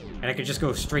 And I could just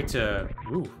go straight to...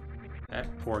 Ooh, that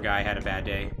poor guy had a bad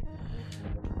day.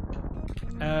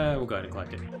 We'll go ahead and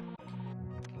collect it.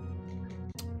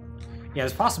 Yeah,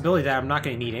 there's a possibility that I'm not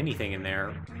going to need anything in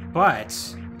there. But,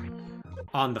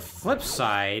 on the flip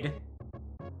side,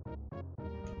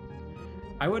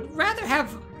 I would rather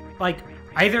have, like,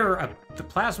 Either the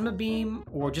plasma beam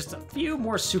or just a few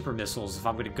more super missiles if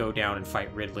I'm going to go down and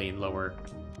fight Ridley and lower.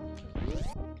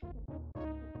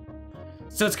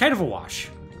 So it's kind of a wash,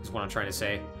 is what I'm trying to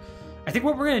say. I think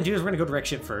what we're going to do is we're going to go direct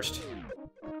ship first.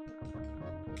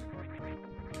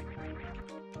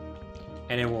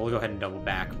 And then we'll go ahead and double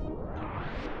back.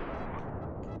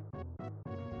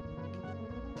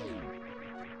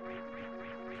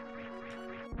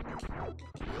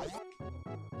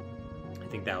 I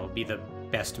think that will be the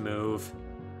best move.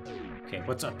 Okay,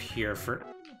 what's up here for...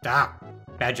 Ah!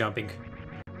 Bad jumping.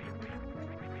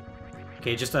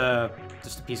 Okay, just a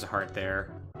piece of heart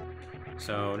there.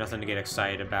 So, nothing to get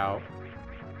excited about.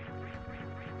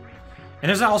 And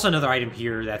there's also another item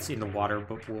here that's in the water,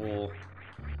 but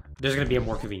there's going to be a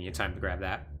more convenient time to grab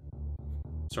that.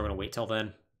 So we're going to wait till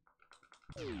then.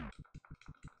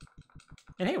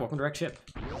 And hey, welcome to Wreck Ship.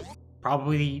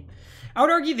 Probably, I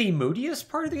would argue, the moodiest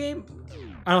part of the game.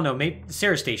 I don't know, maybe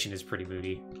Sarah Station is pretty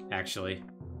moody, actually.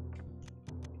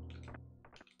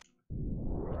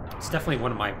 It's definitely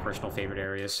one of my personal favorite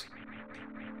areas.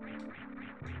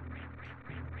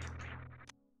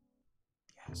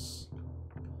 Yes.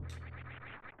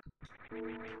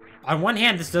 On one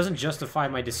hand, this doesn't justify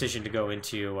my decision to go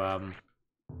into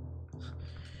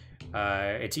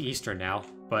Eastern now,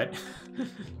 but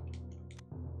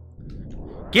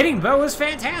getting bow is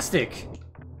fantastic!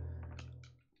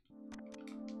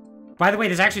 By the way,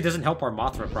 this actually doesn't help our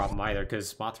Mothra problem either,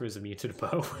 because Mothra is immune to the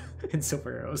bow and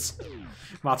silver arrows.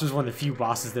 Mothra's one of the few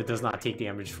bosses that does not take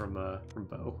damage from bow.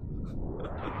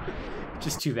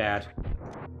 Just too bad.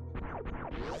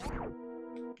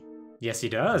 Yes, he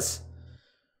does.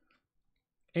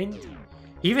 And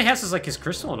he even has his, like, his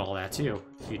crystal and all that, too,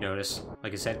 if you notice.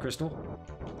 Like his head crystal.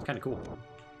 It's kind of cool.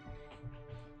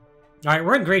 Alright,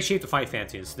 we're in great shape to fight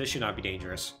Phantoons, so this should not be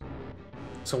dangerous.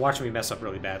 So watch me mess up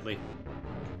really badly.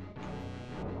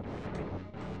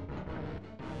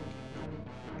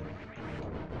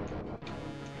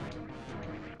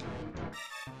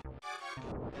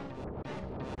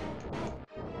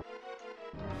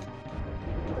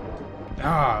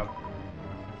 Ah.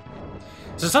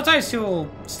 So sometimes he'll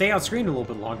stay on screen a little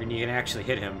bit longer and you can actually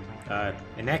hit him.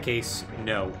 In that case,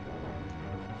 no.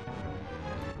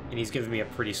 And he's giving me a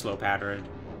pretty slow pattern.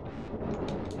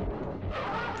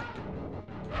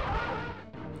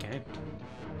 Okay.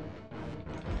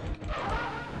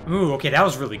 Ooh, okay, that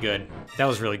was really good. That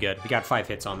was really good. We got 5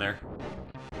 hits on there.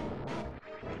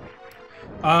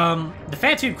 The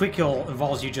Phantoon quick kill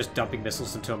involves you just dumping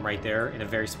missiles into him right there in a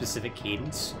very specific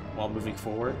cadence while moving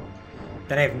forward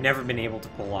that I have never been able to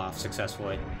pull off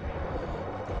successfully.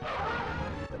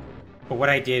 But what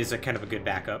I did is a kind of a good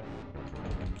backup.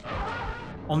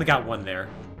 Only got 1 there.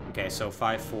 Okay, so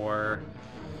 5, 4.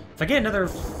 If I get another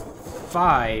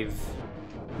 5,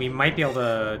 we might be able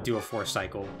to do a 4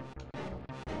 cycle.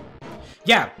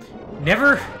 Yeah,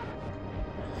 never...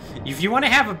 If you want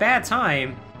to have a bad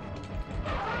time...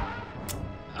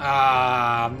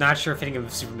 I'm not sure if hitting him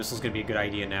with Super Missile is going to be a good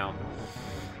idea now.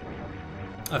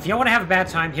 If you want to have a bad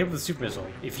time, hit him with a Super Missile.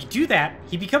 If you do that,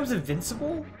 he becomes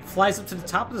invincible, flies up to the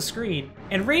top of the screen,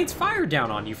 and rains fire down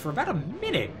on you for about a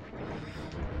minute.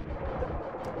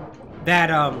 That,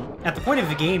 at the point of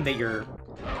the game that you're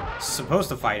supposed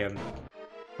to fight him,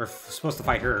 or supposed to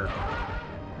fight her,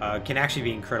 can actually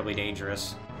be incredibly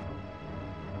dangerous.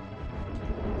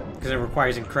 Because it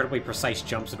requires incredibly precise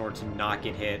jumps in order to not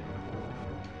get hit.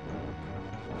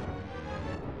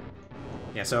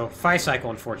 Yeah, so 5 cycle,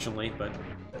 unfortunately, but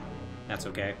that's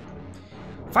okay.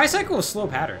 5 cycle is slow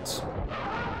patterns.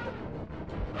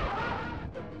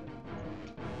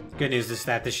 Good news is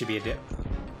that this should be a dip.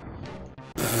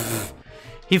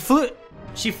 She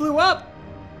flew up!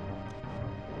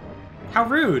 How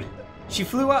rude! She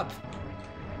flew up!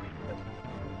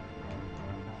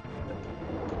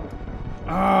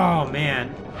 Oh,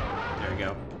 man. There we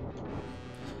go.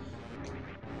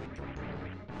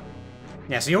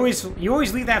 Yeah, so you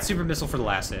always leave that Super Missile for the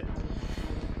last hit.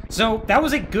 So, that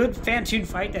was a good Phantoon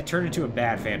fight that turned into a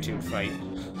bad Phantoon fight.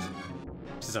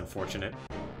 This is unfortunate.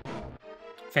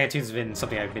 Phantoon's been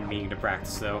something I've been meaning to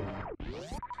practice, though.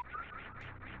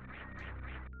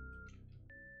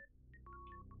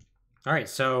 Alright,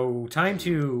 so time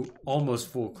to almost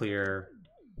full clear.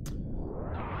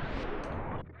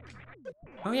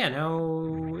 Oh yeah,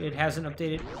 no, it hasn't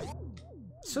updated.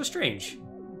 So strange.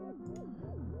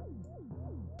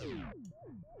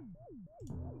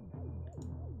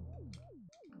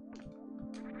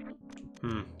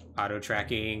 Auto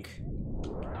tracking.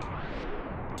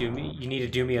 You need to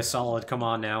do me a solid. Come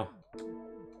on now.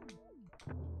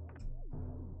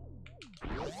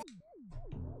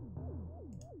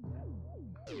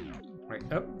 Right.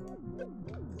 Oh.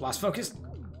 Lost focus.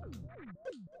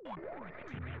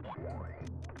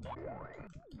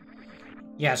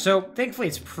 Yeah, so thankfully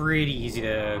it's pretty easy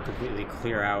to completely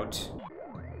clear out.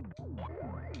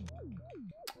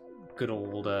 Good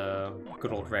old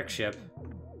wreck ship.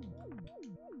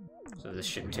 So this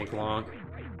shouldn't take long.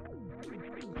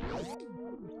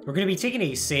 We're going to be taking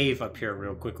a save up here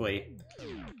real quickly.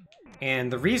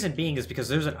 And the reason being is because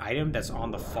there's an item that's on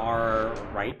the far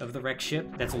right of the wreck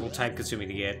ship that's a little time-consuming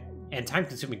to get, and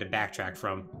time-consuming to backtrack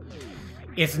from.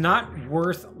 It's not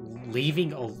worth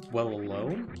leaving well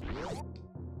alone.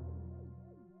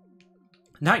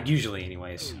 Not usually,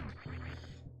 anyways.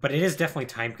 But it is definitely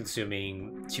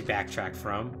time-consuming to backtrack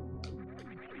from.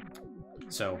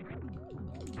 So,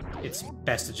 it's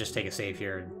best to just take a save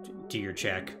here and do your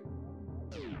check.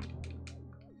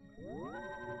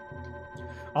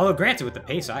 Although, granted, with the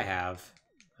pace I have,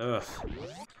 ugh,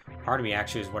 part of me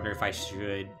actually is wondering if I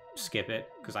should skip it,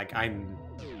 because like I'm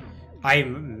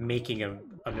making an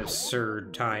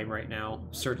absurd time right now,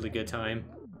 absurdly good time.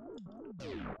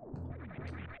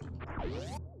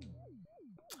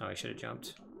 Oh, I should have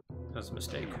jumped. That was a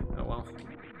mistake. Oh well.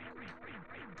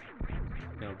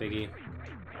 No biggie.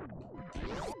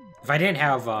 If I didn't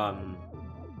have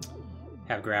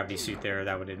gravity suit there,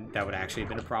 that would actually have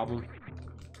been a problem.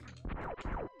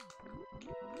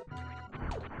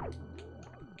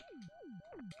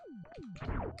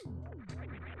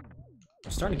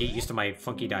 I'm starting to get used to my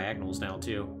funky diagonals now,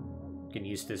 too. Getting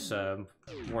used to this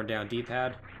worn down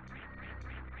D-pad.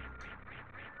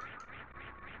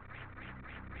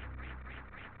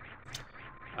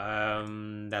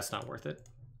 That's not worth it.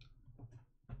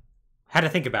 Had to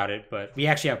think about it, but we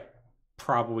actually have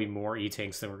probably more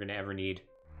E-tanks than we're going to ever need.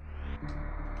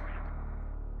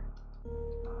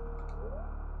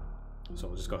 So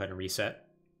we'll just go ahead and reset.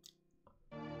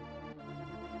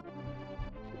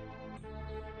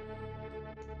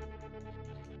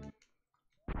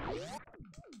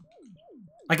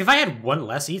 Like, if I had one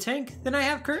less E-tank than I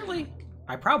have currently,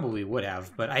 I probably would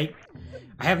have, but I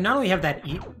have not only have that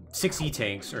 6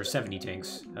 E-tanks, or 7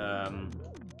 E-tanks, okay,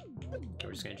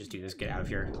 we're just gonna do this, get out of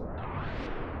here.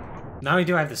 Not only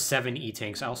do I have the 7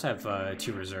 E-tanks, I also have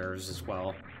 2 reserves as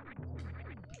well.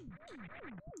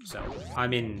 So,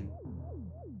 I'm in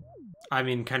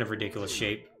kind of ridiculous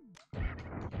shape.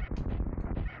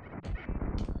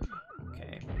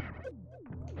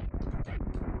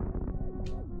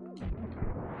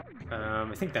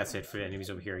 I think that's it for the enemies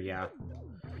over here, yeah.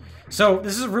 So,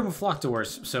 this is a room of locked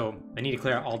doors, so I need to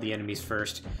clear out all the enemies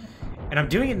first. And I'm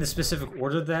doing it in the specific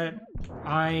order that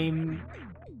I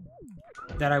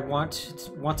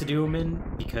want to do them in,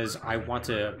 because I want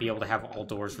to be able to have all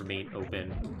doors remain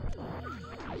open.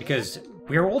 Because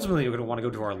we are ultimately going to want to go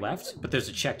to our left, but there's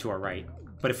a check to our right.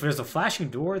 But if there's a flashing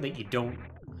door that you don't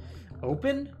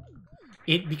open,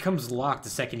 it becomes locked the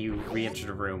second you re-enter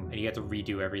the room, and you have to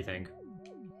redo everything.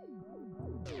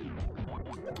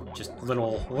 Just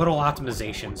little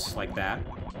optimizations like that.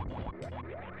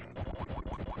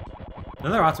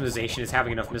 Another optimization is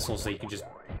having enough missiles that you can just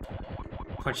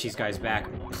punch these guys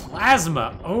back.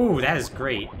 Plasma! Oh, that is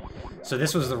great. So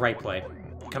this was the right play.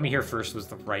 Coming here first was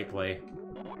the right play.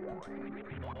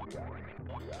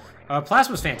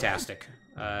 Plasma's fantastic.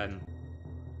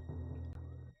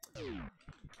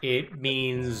 It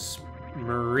means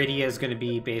Meridia is going to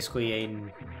be basically a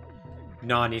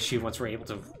non-issue once we're able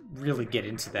to really get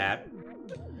into that.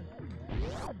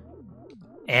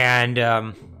 And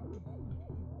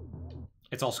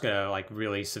it's also gonna like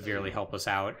really severely help us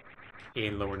out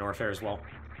in Lower Norfair as well.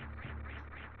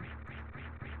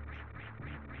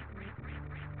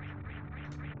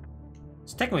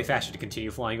 It's technically faster to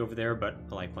continue flying over there, but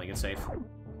I like playing it safe.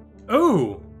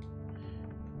 Ooh!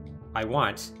 I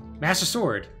want Master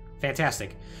Sword.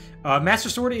 Fantastic. Master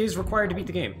Sword is required to beat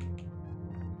the game.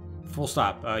 Full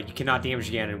stop. You cannot damage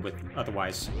Ganon with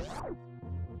otherwise.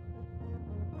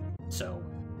 So,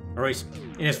 or at least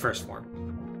in his first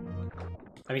form.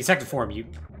 I mean, second form, you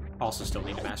also still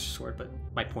need a Master Sword, but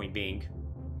my point being.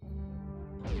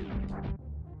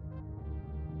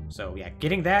 So, yeah,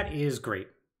 getting that is great.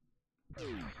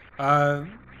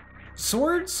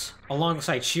 Swords,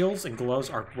 alongside shields and gloves,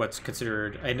 are what's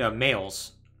considered, and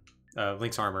mails,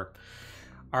 Link's armor,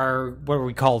 are what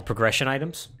we call progression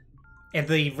items. And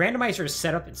the randomizer is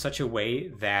set up in such a way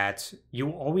that you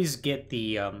always get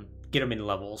the get them in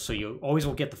levels. So you always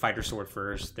will get the fighter sword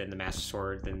first, then the master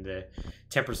sword, then the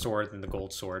tempered sword, then the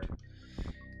gold sword.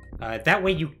 That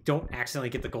way you don't accidentally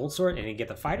get the gold sword and then get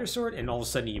the fighter sword, and all of a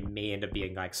sudden you may end up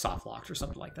being like soft locked or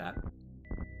something like that.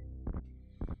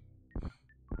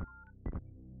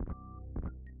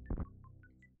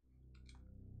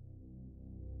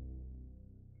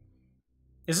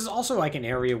 This is also like an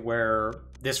area where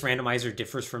this randomizer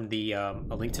differs from the A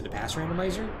Link to the Past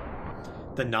randomizer,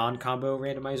 the non-combo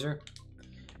randomizer.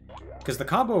 Because the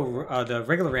combo, the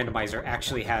regular randomizer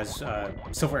actually has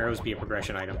silver arrows be a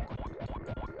progression item.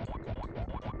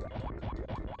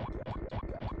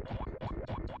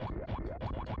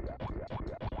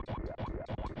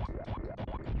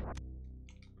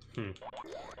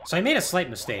 So I made a slight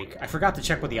mistake. I forgot to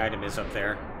check what the item is up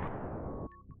there.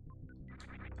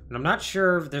 And I'm not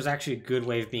sure if there's actually a good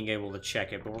way of being able to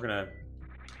check it, but we're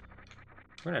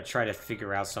gonna try to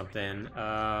figure out something.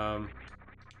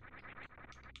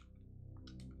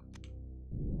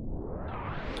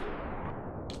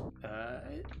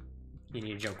 You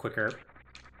need to jump quicker.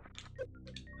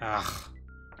 Ugh.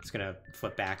 It's gonna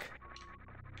flip back.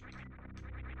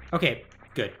 Okay,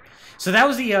 good. So that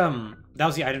was the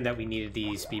item that we needed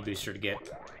the speed booster to get.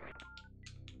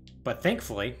 But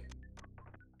thankfully,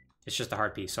 it's just a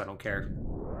hard piece, so I don't care.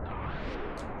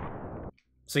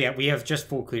 So yeah, we have just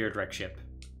full cleared wreck ship.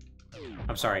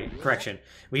 I'm sorry, correction.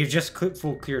 We have just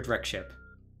full cleared wreck ship.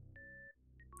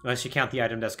 Unless you count the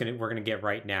item we're gonna get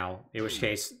right now. In which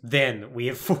case, then we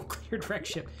have full cleared wreck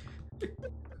ship.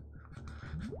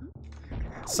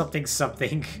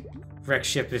 something. Wreck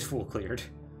ship is full cleared.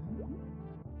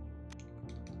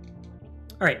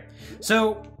 Alright,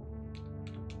 so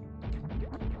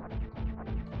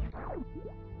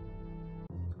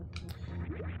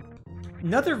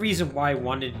another reason why I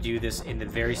wanted to do this in the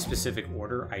very specific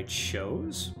order I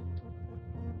chose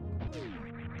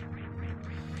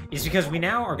is because we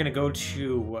now are going to go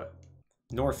to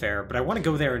Norfair, but I want to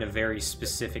go there in a very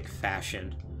specific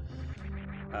fashion.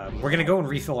 We're going to go and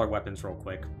refill our weapons real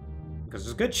quick, because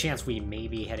there's a good chance we may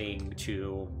be heading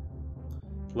to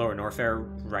Lower Norfair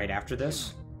right after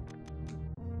this.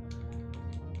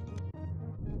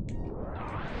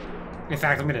 In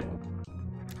fact, I'm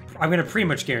gonna pretty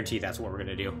much guarantee that's what we're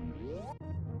gonna do.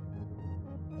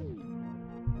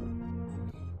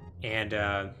 And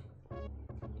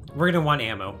we're gonna want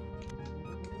ammo.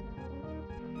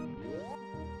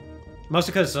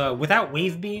 Mostly because without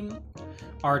Wave Beam,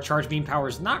 our Charge Beam power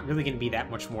is not really gonna be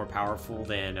that much more powerful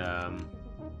than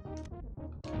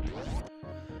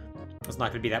it's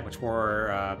not going to be that much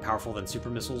more powerful than super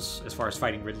missiles as far as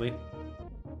fighting Ridley.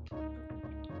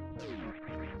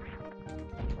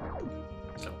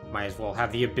 So, might as well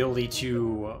have the ability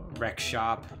to wreck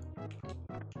shop.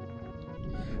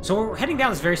 So we're heading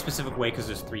down this very specific way because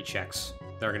there's 3 checks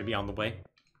that are going to be on the way.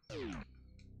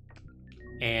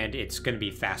 And it's going to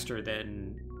be faster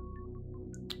than,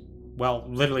 well,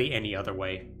 literally any other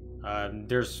way.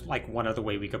 There's like one other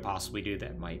way we could possibly do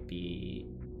that might be...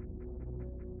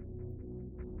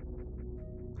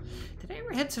 Did I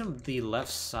ever head to the left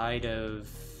side of...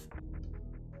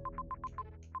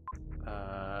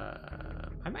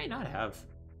 I might not have.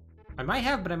 I might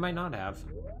have, but I might not have.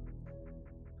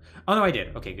 Oh, no, I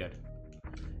did. Okay, good.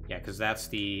 Yeah, because that's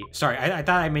the... Sorry, I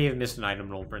thought I may have missed an item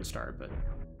in Old Brinstar, but...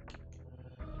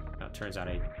 No, it turns out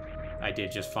I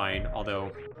did just fine,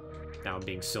 although now I'm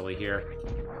being silly here.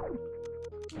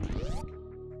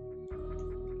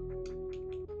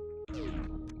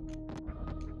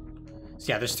 So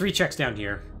yeah, there's 3 checks down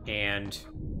here, and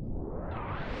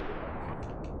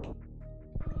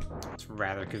it's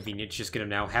rather convenient to just get them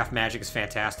now. Half magic is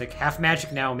fantastic. Half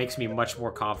magic now makes me much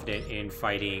more confident in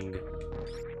fighting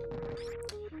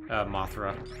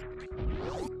Mothra.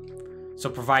 So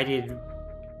provided...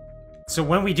 So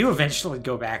when we do eventually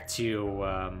go back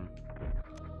to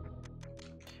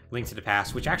Link to the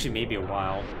Past, which actually may be a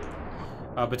while,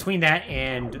 between that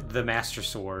and the Master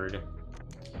Sword,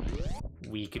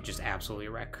 we could just absolutely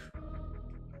wreck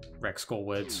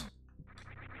Skullwoods.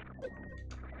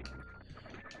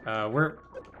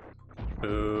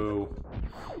 Boo.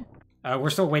 We're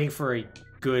still waiting for a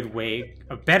good way,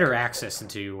 a better access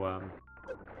into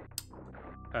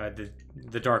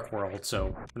the Dark World,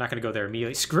 so we're not gonna go there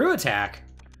immediately. Screw Attack.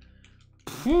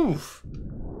 Poof.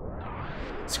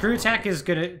 Screw Attack is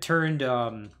gonna turn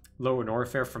Lower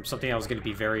Norfair from something that was gonna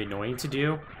be very annoying to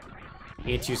do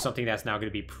into something that's now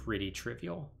gonna be pretty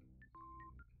trivial.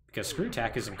 Because Screw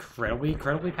Attack is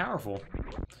incredibly powerful.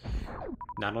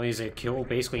 Not only does it kill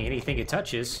basically anything it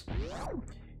touches,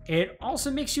 it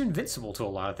also makes you invincible to a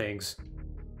lot of things.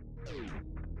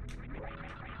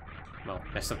 Well,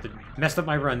 messed up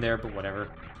my run there, but whatever.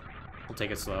 We'll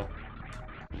take it slow.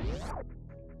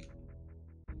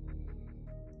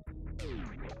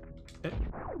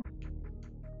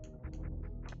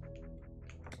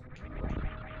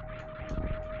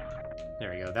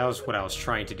 There we go. That was what I was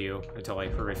trying to do until I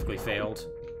horrifically failed.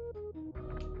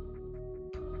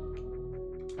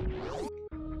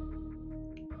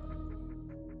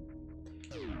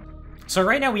 So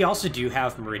right now we also do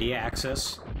have Meridia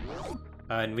access.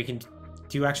 And we can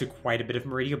do actually quite a bit of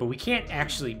Meridia, but we can't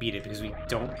actually beat it because we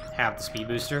don't have the speed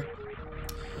booster.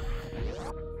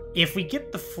 If we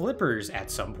get the flippers at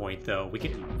some point, though,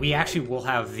 we actually will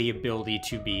have the ability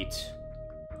to beat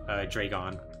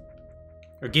Dragon.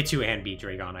 Or get to and beat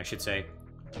Dragon, I should say.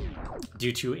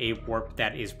 Due to a warp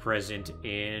that is present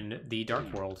in the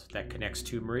Dark World that connects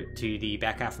to the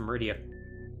back half of Meridia.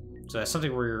 So that's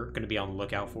something we're going to be on the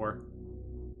lookout for.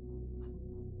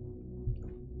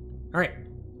 Alright.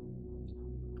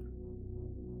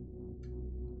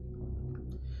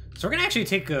 So we're going to actually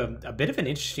take a bit of an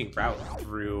interesting route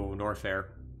through Norfair.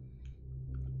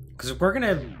 Because we're going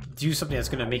to do something that's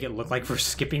going to make it look like we're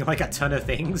skipping like a ton of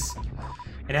things.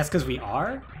 And that's because we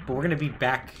are, but we're going to be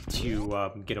back to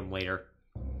get them later.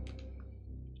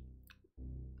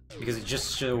 Because it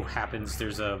just so happens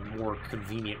there's a more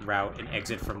convenient route and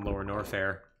exit from Lower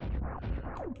Norfair.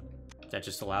 That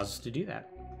just allows us to do that.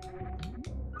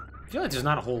 I feel like there's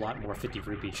not a whole lot more 50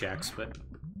 rupee checks, but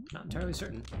not entirely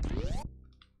certain.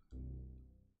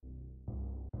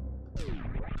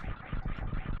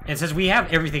 And since we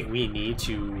have everything we need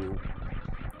to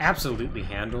absolutely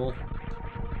handle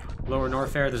Lower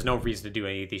Norfair, there's no reason to do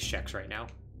any of these checks right now.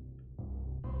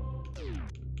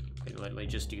 Okay, literally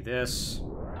just do this.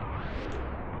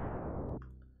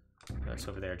 That's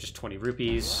over there, just 20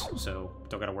 rupees, so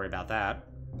don't gotta worry about that.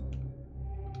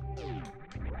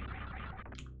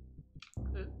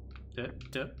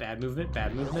 Bad movement,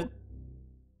 bad movement.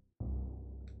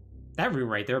 That room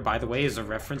right there, by the way, is a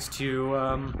reference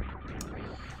to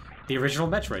the original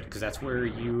Metroid, because that's where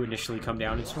you initially come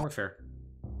down into Norfair.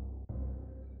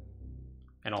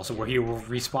 And also where you will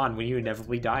respawn when you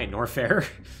inevitably die in Norfair.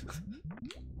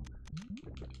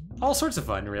 All sorts of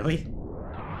fun, really.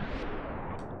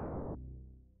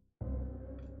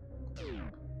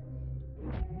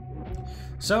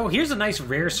 So here's a nice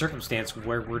rare circumstance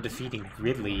where we're defeating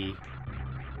Ridley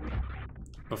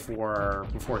before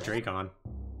Dragon.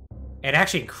 And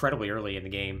actually incredibly early in the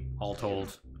game, all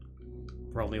told.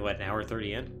 We're only, what, an hour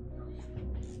 30 in?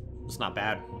 It's not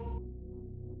bad.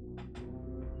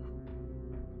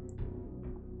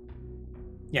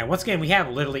 Yeah, once again, we have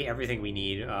literally everything we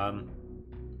need.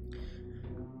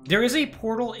 There is a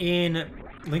portal in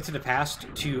Link to the Past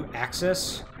to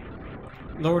access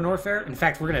Lower Norfair. In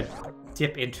fact, we're going to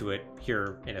dip into it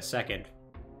here in a second.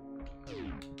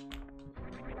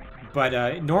 But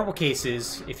in normal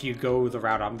cases, if you go the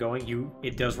route I'm going,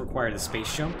 it does require the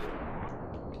space jump.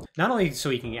 Not only so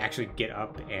you can actually get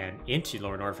up and into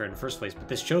Lower Norfair in the first place, but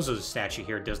this Chozo statue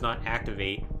here does not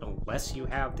activate unless you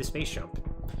have the space jump.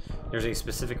 There's a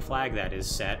specific flag that is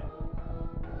set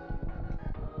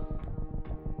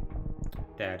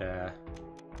that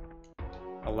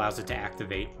allows it to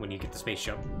activate when you get the space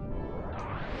jump.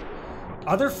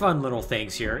 Other fun little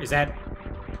things here is that,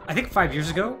 I think 5 years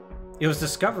ago, it was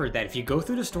discovered that if you go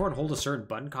through the store and hold a certain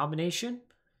button combination,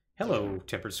 hello,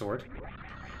 Tempered Sword,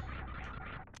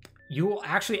 you will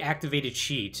actually activate a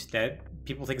cheat that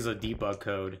people think is a debug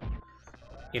code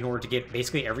in order to get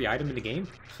basically every item in the game.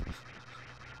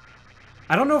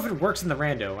 I don't know if it works in the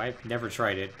rando. I've never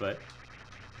tried it, but...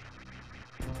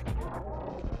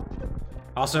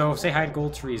 Also, say hi to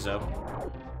Gold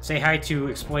Chorizo. Say hi to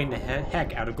Explain the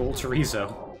Heck out of Gold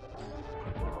Chorizo.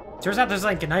 Turns out there's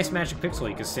like a nice magic pixel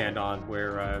you can stand on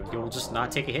where you'll just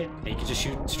not take a hit and you can just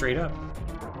shoot straight up.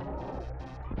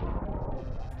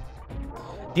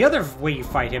 The other way you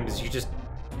fight him is you just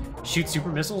shoot super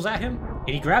missiles at him,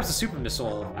 and he grabs the super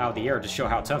missile out of the air to show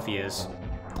how tough he is.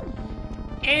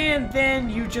 And then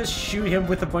you just shoot him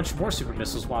with a bunch more super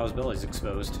missiles while his belly's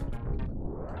exposed.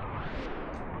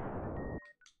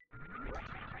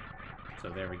 So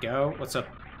there we go. What's up?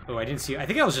 Oh, I didn't see... I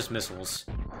think that was just missiles.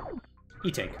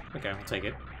 E-take. Okay, I'll take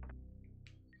it.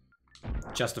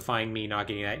 Justifying me not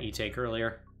getting that E-take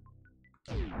earlier.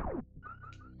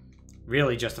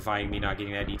 Really justifying me not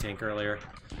getting that E-tank earlier.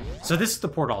 So this is the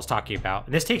portal I was talking about,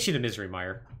 and this takes you to Misery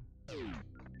Mire.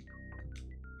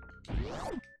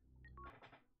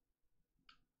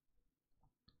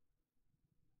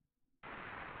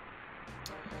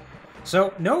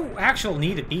 So, no actual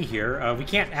need to be here. We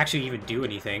can't actually even do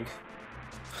anything.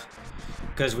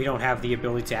 Because we don't have the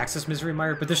ability to access Misery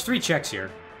Mire, but there's 3 checks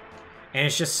here. And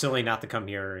it's just silly not to come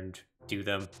here and do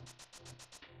them.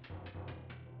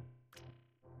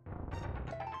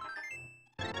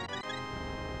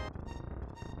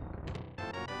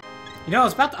 You know, I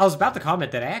was about to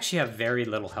comment that I actually have very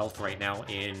little health right now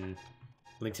in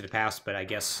Link to the Past, but I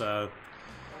guess the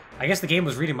game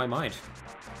was reading my mind.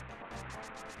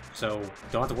 So,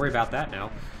 don't have to worry about that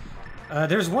now.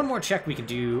 There's one more check we can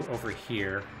do over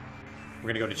here. We're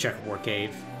gonna go to Checkerboard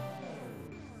Cave.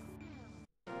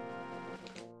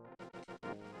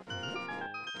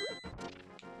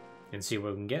 And see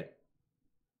what we can get.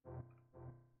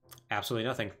 Absolutely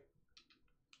nothing.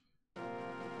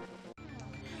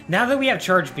 Now that we have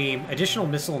Charge Beam, additional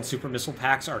missile and super missile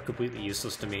packs are completely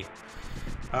useless to me.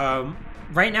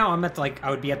 Right now I'm at like, I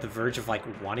would be at the verge of like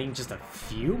wanting just a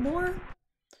few more.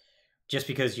 Just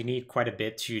because you need quite a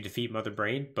bit to defeat Mother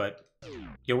Brain, but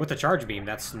yo, with the Charge Beam,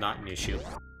 that's not an issue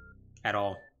at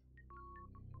all.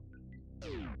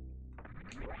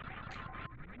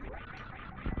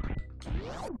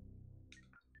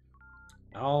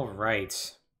 All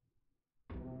right.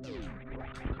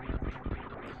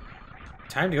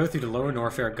 Time to go through the Lower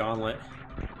Norfair Gauntlet.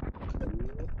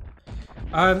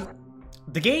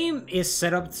 The game is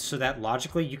set up so that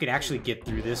logically you can actually get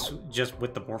through this just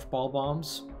with the Morph Ball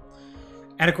bombs.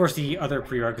 And of course the other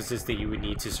prerequisites that you would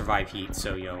need to survive heat,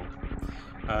 so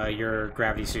your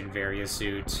gravity suit and Varia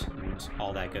suit and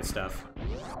all that good stuff.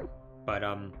 But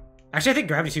actually I think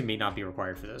gravity suit may not be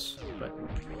required for this, but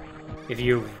if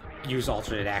you use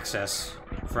alternate access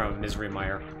from Misery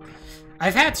Mire.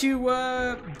 I've had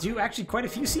to do actually quite a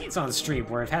few scenes on stream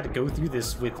where I've had to go through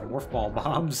this with Morph Ball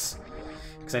bombs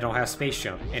because I don't have space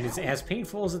jump, and it's as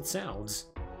painful as it sounds.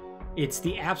 It's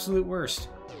the absolute worst.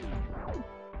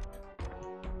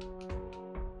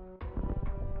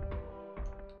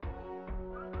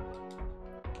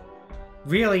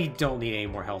 Really don't need any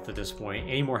more health at this point.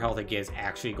 Any more health I get is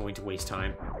actually going to waste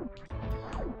time.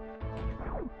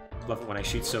 Love it when I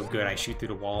shoot so good, I shoot through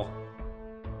the wall.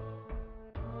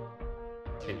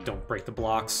 And don't break the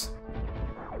blocks.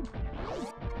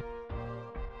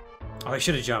 Oh, I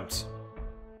should have jumped.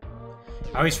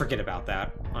 I always forget about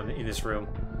that in this room.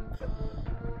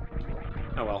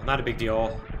 Oh well, not a big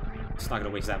deal. It's not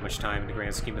going to waste that much time in the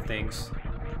grand scheme of things.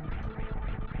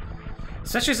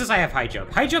 Especially since I have high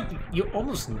jump. High jump, you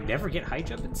almost never get high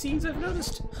jump in scenes, I've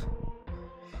noticed.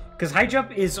 Because high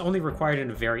jump is only required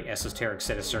in a very esoteric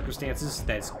set of circumstances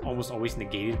that's almost always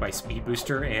negated by speed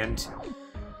booster and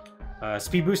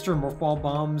speed booster, morph ball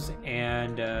bombs,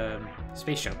 and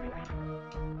space jump.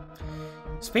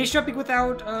 Space jumping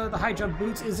without the high jump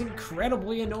boots is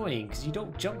incredibly annoying because you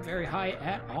don't jump very high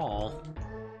at all.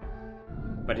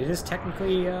 But it is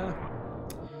technically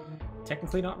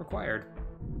not required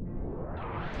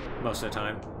most of the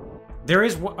time. There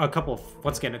is a couple of,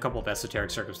 once again, a couple of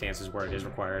esoteric circumstances where it is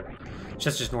required.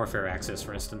 Just Norfair access,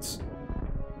 for instance.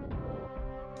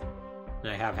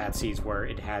 And I have had seeds where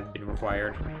it had been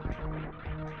required.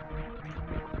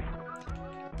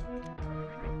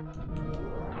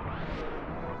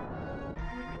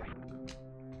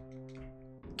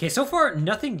 Okay, so far,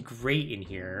 nothing great in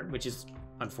here, which is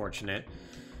unfortunate.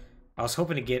 I was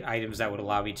hoping to get items that would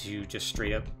allow me to just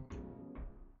straight up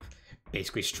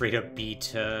beat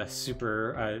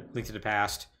Super Link to the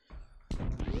Past.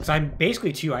 Because I'm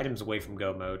basically 2 items away from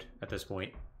go mode at this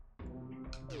point.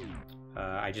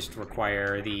 I just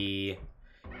require the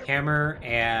hammer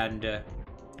and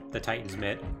the Titan's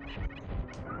mitt.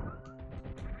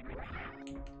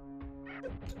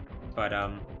 But,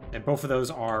 and both of those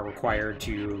are required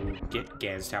to get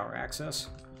Gaz Tower access.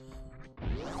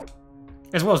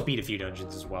 As well as beat a few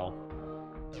dungeons as well.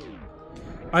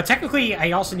 Technically,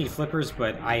 I also need flippers,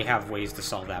 but I have ways to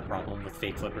solve that problem with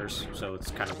fake flippers, so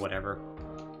it's kind of whatever.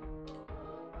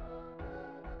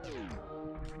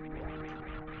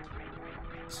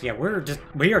 So yeah,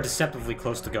 we are deceptively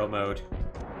close to go mode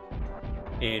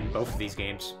in both of these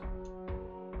games.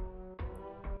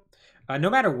 No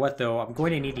matter what, though, I'm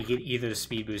going to need to get either the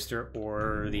speed booster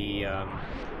or the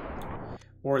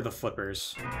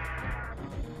flippers.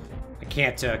 I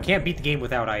can't beat the game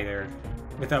without either.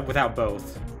 Without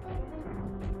both.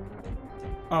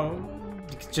 Oh,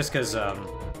 just because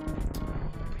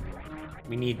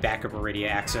we need backup Iridia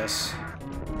access.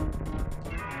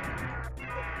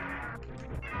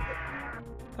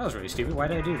 That was really stupid. Why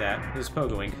did I do that? He was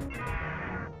pogoing.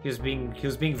 He was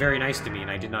being very nice to me,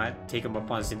 and I did not take him up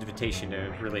on his invitation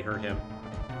to really hurt him.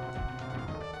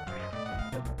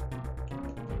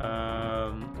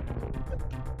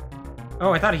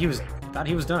 Oh, I thought he was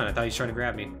done. I thought he was trying to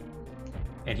grab me.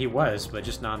 And he was, but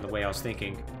just not in the way I was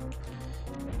thinking.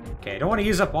 Okay, I don't want to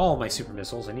use up all of my super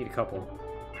missiles. I need a couple.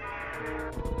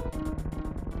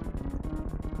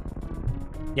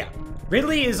 Yeah,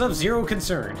 Ridley is of zero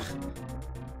concern.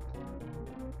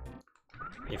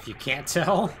 If you can't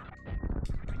tell.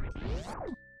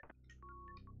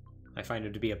 I find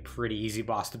him to be a pretty easy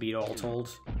boss to beat, all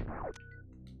told.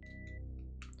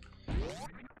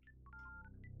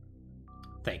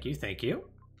 Thank you, thank you.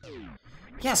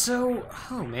 Yeah, so...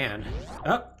 Oh, man.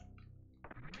 Oh.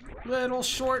 Little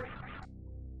short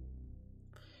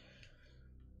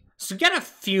So we got a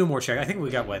few more checks. I think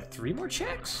we got, what, 3 more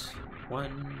checks?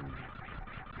 1,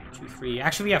 2, 3.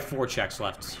 Actually, we have 4 checks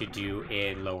left to do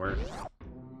in lower.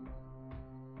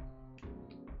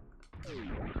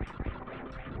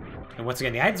 And once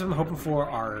again, the items I'm hoping for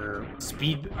are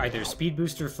either speed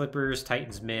booster, flippers,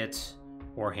 Titan's mitt,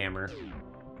 or hammer.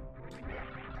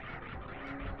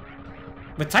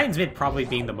 But Titan's mitt probably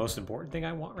being the most important thing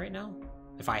I want right now,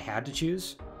 if I had to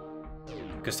choose.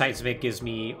 Because Titan's mitt gives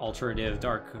me alternative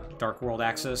dark world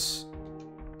access,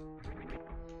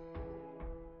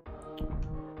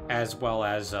 as well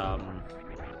as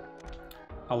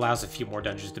allows a few more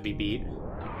dungeons to be beat.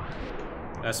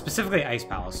 Specifically Ice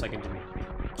Palace. I can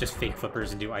just fake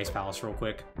flippers and do Ice Palace real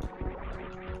quick.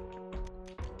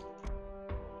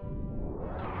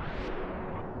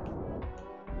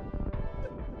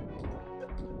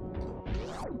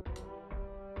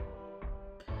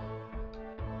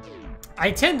 I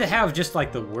tend to have just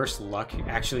like the worst luck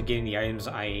actually getting the items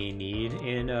I need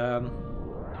in Lower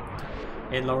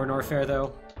Norfair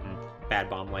though. Bad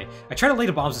bomb lay. I try to lay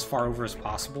the bombs as far over as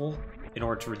possible in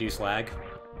order to reduce lag.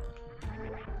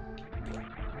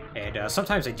 And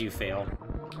sometimes I do fail.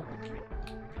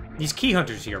 These key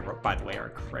hunters here, by the way, are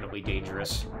incredibly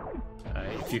dangerous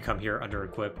if you come here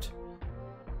under-equipped.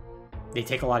 They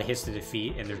take a lot of hits to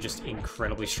defeat, and they're just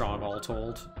incredibly strong all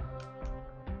told.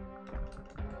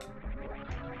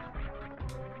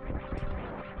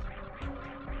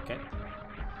 Okay.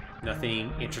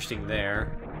 Nothing interesting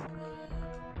there.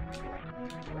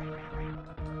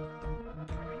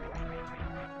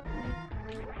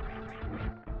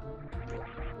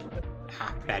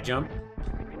 Ah, bad jump.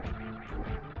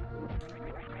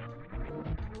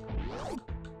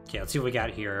 Okay, let's see what we got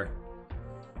here.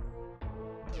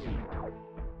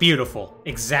 Beautiful.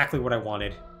 Exactly what I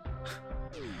wanted.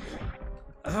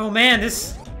 Oh man,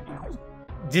 this,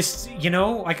 you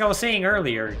know, like I was saying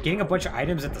earlier, getting a bunch of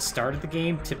items at the start of the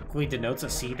game typically denotes a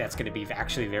seed that's going to be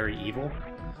actually very evil.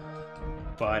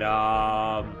 But,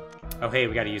 oh hey,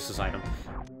 we got a useless item.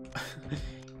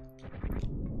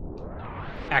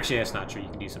 Actually, that's not true. You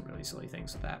can do some really silly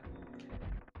things with that.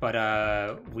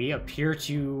 But, we appear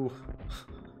to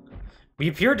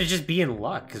just be in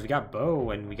luck, because we got Bow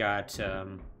and we got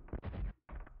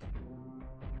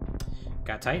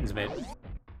Titan's mitt.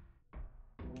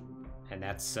 And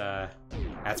that's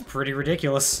pretty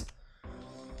ridiculous.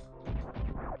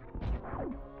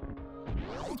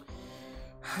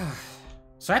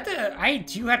 So I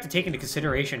do have to take into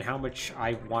consideration how much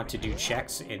I want to do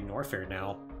checks in Norfair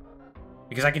now.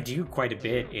 Because I can do quite a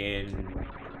bit in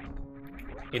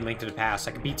Link to the Past.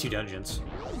 I can beat 2 dungeons.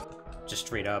 Just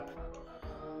straight up.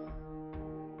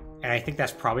 And I think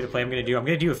that's probably the play I'm going to do. I'm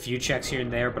going to do a few checks here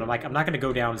and there, but I'm not going to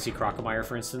go down and see Crocomire,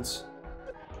 for instance.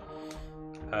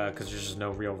 Because there's just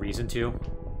no real reason to.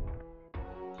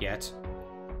 Yet.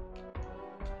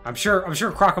 I'm sure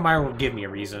Crocomire will give me a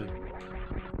reason.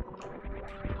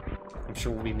 I'm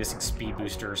sure we'll be missing Speed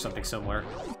Booster or something similar.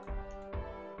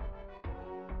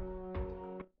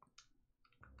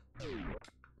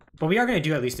 But we are going to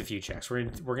do at least a few checks. We're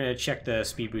going to check the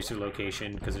Speed Booster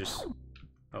location, because there's...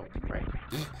 Oh, right.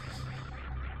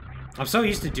 I'm so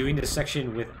used to doing this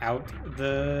section without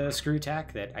the screw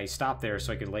attack that I stopped there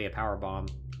so I could lay a power bomb.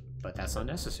 But that's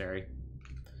unnecessary.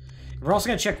 We're also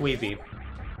going to check Wave Beam,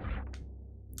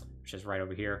 which is right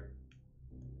over here.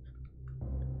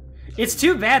 It's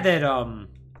too bad that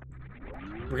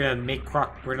we're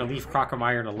gonna leave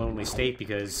Crocomire in a lonely state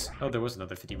because there was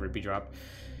another 50 rupee drop.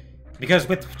 Because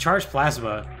with Charged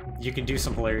Plasma, you can do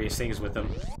some hilarious things with him.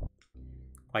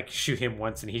 Like shoot him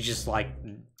once and he just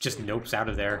nopes out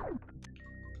of there.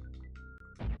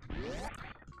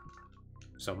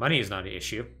 So money is not an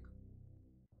issue.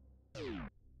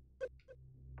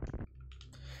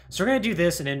 So we're going to do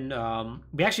this, and then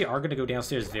we actually are going to go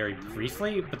downstairs very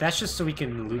briefly, but that's just so we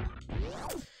can loot.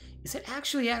 Is it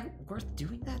actually worth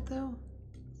doing that, though?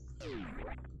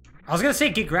 I was going to say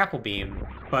get Grapple Beam,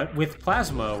 but with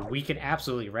Plasma, we can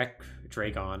absolutely wreck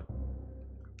Dragon.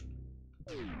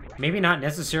 Maybe not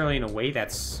necessarily in a way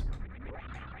that's...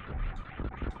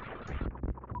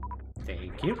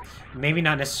 Thank you. Maybe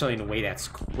not necessarily in a way that's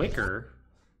quicker,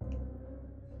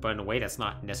 but in a way that's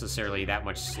not necessarily that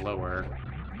much slower.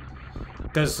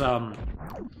 Because,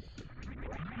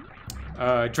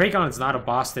 Dragon is not a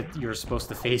boss that you're supposed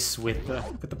to face with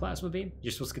the Plasma Beam.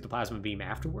 You're supposed to get the Plasma Beam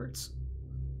afterwards.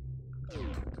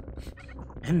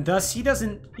 And thus, he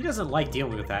doesn't like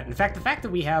dealing with that. In fact, the fact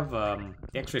that we have, the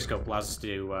X-ray scope allows us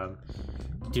to,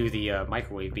 do the,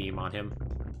 microwave beam on him.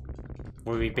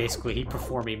 Where we basically, he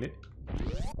perform a...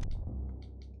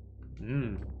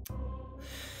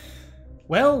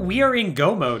 Well, we are in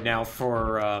go mode now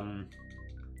for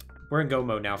We're in go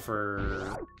mode now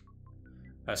for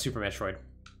Super Metroid.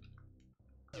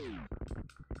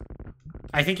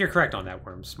 I think you're correct on that,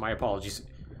 Worms. My apologies.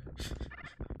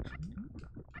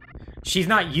 She's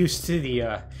not used to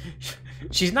the,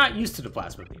 she's not used to the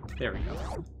plasma beam. There we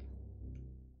go.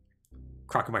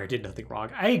 Crocomire did nothing wrong.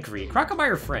 I agree.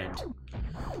 Crocomire friend.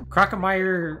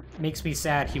 Crocomire makes me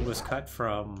sad he was cut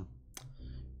from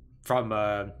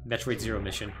Metroid Zero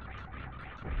mission.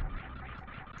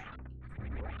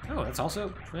 Oh, that's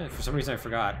also... for some reason I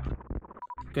forgot.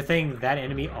 Good thing that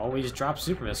enemy always drops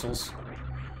super missiles.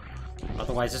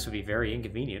 Otherwise this would be very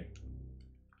inconvenient.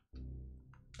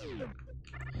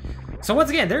 So once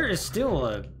again, there is still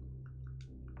a...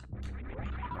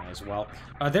 as well.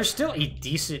 There's still a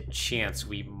decent chance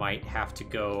we might have to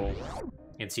go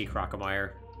and see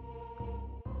Crocomire.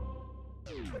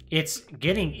 It's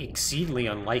getting exceedingly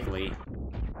unlikely.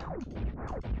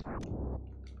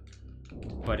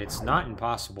 But it's not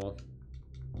impossible.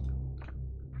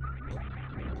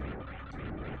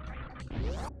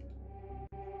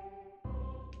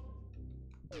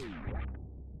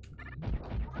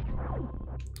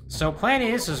 So plan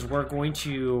is we're going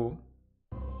to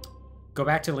go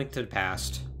back to Link to the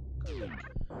Past.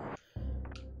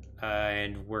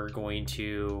 And we're going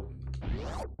to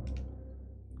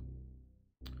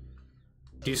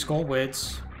do Skull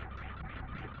Woods.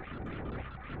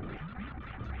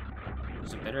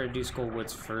 Is it better to do Skull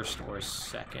Woods first or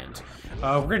second?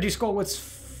 We're gonna do Skull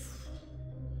Woods.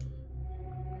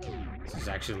 This is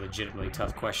actually a legitimately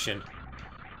tough question.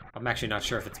 I'm actually not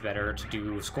sure if it's better to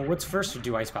do Skull Woods first or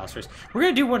do Ice Palace first. We're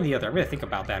gonna do one or the other. I'm gonna think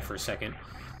about that for a second.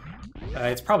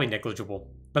 It's probably negligible.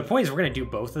 But the point is we're gonna do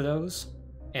both of those,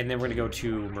 and then we're gonna go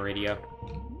to Meridia.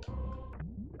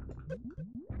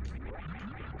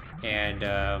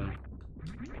 And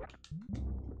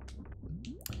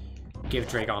give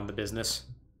Dragon the business.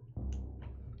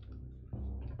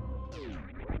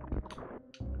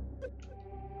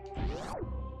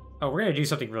 Oh, we're gonna do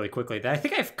something really quickly that I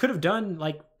think I could have done,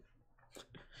 like,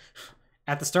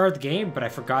 at the start of the game, but I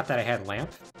forgot that I had Lamp.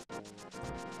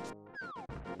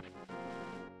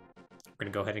 We're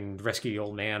gonna go ahead and rescue the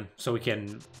old man so we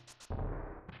can...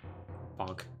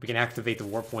 bonk. We can activate the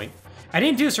war point. I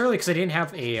didn't do this early because I didn't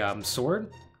have a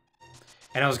sword.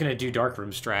 And I was gonna do Dark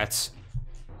Room strats,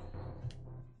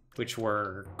 which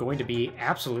were going to be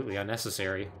absolutely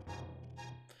unnecessary.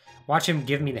 Watch him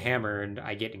give me the hammer and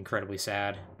I get incredibly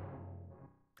sad.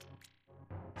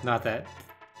 Not that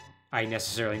I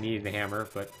necessarily needed the hammer,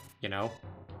 but, you know,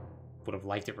 would have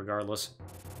liked it regardless.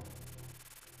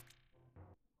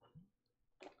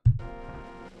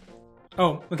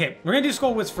 Oh, okay. We're gonna do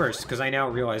Skull Woods first, because I now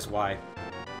realize why.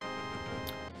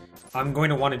 I'm going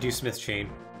to want to do Smith's Chain.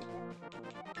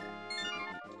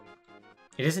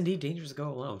 It is indeed dangerous to go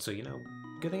alone, so, you know,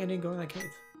 good thing I didn't go in that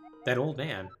cave. That old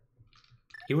man.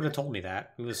 He would have told me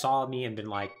that. He would have saw me and been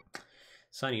like,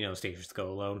 son, you know it's dangerous to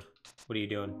go alone. What are you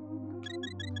doing?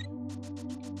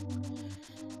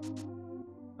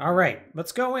 Alright,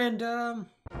 let's go and, oh.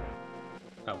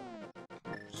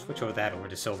 Switch over that over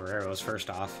to Silver Arrows first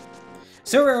off.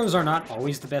 Silver Arrows are not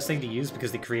always the best thing to use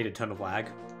because they create a ton of lag.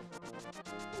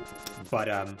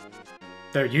 But,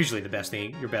 they're usually the best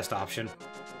thing, your best option.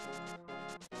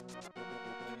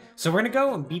 So we're gonna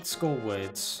go and beat Skull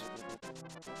Woods.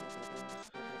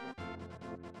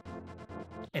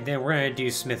 And then we're gonna do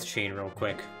Smith's Chain real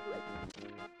quick.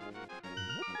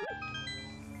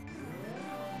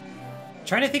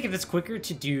 Trying to think if it's quicker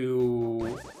to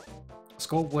do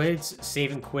Skull Woods,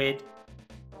 save and quit,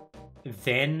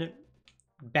 then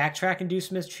backtrack and do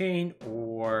Smith's Chain,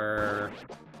 or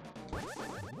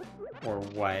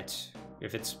what?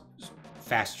 If it's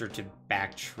faster to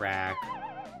backtrack.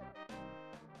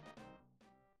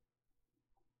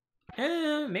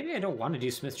 Maybe I don't want to do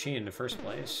Smith's Chain in the first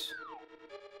place.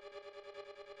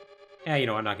 Yeah, you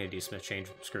know, I'm not going to do Smith's Chain.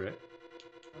 Screw it.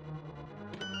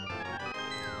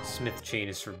 Smith's Chain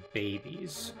is for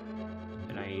babies.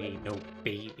 And I ain't no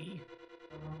baby.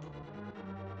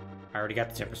 I already got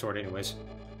the Temper Sword anyways.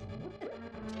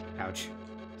 Ouch.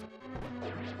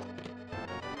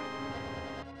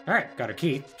 Alright, got our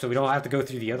key, so we don't have to go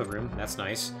through the other room. That's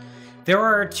nice. There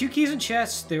are 2 keys and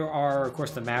chests. There are, of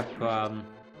course, the map,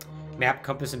 map,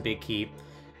 compass, and big key.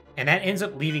 And that ends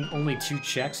up leaving only 2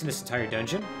 checks in this entire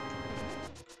dungeon.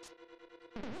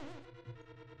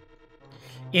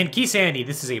 In Key Sandy,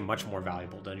 this is a much more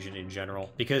valuable dungeon in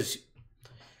general, because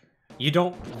you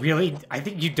don't really... I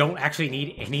think you don't actually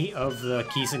need any of the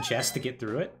keys and chests to get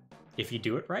through it, if you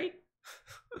do it right.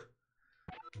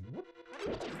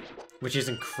 Which is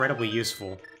incredibly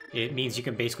useful. It means you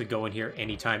can basically go in here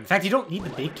anytime. In fact, you don't need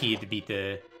the big key to beat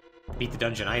the beat the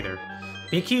dungeon either.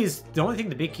 Big key is... The only thing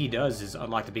the big key does is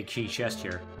unlock the big key chest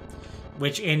here.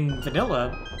 Which in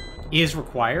vanilla is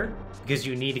required, because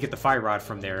you need to get the fire rod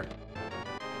from there.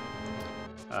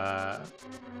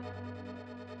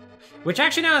 Which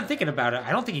actually, now I'm thinking about it,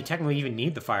 I don't think you technically even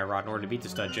need the fire rod in order to beat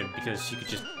this dungeon, because you could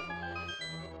just...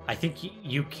 I think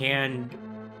you can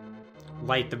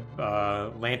light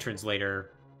the lanterns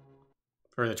later,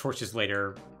 or the torches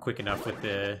later, quick enough with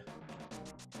the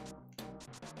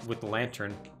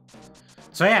lantern.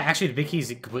 So yeah, actually the big key is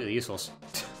completely useless.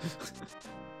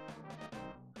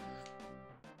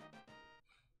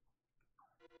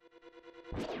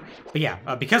 But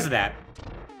yeah, because of that,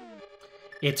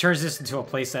 it turns this into a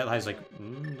place that I was like,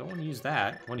 don't want to use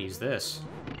that. I want to use this.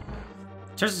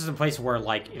 It turns this into a place where,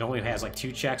 like, it only has, like,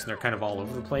 2 checks and they're kind of all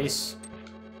over the place.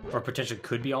 Or potentially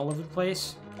could be all over the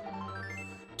place.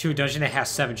 To a dungeon that has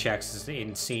 7 checks is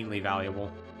insanely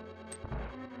valuable.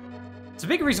 It's a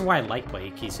big reason why I like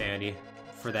playing Key Sanity.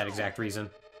 For that exact reason.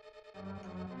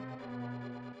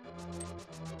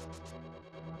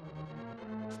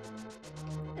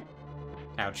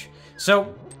 Ouch.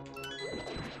 So,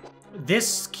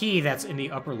 this key that's in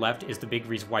the upper left is the big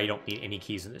reason why you don't need any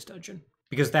keys in this dungeon.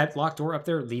 Because that locked door up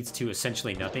there leads to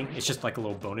essentially nothing. It's just like a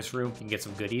little bonus room. You can get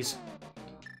some goodies.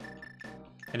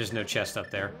 And there's no chest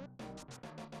up there.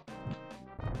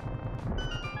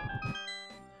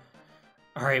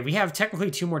 Alright, we have technically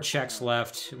 2 more checks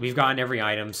left. We've gotten every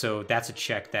item, so that's a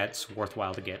check that's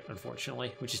worthwhile to get,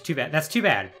 unfortunately. Which is too bad. That's too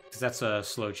bad, because that's a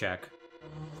slow check.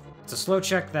 It's a slow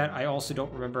check that I also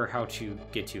don't remember how to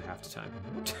get to half the time.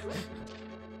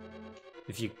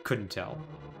 If you couldn't tell.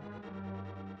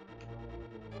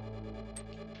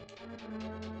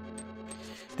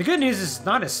 The good news is it's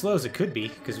not as slow as it could be,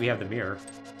 because we have the mirror.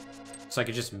 So I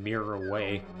could just mirror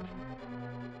away.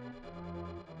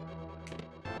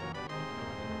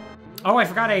 Oh, I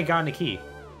forgot I had gotten a key.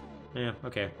 Yeah,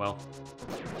 okay, well.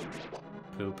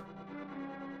 Poop.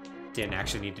 Didn't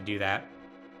actually need to do that.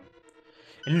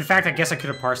 And in fact, I guess I could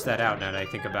have parsed that out now that I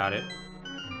think about it.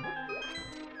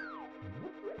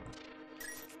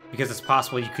 Because it's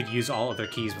possible you could use all other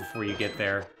keys before you get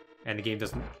there, and the game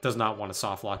does not want to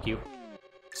soft lock you.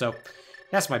 So,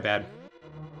 that's my bad.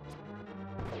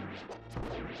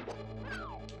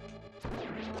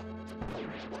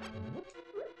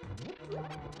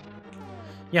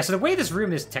 Yeah, so the way this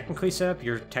room is technically set up,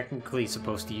 you're technically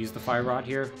supposed to use the fire rod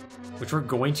here, which we're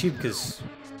going to because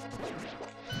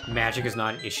magic is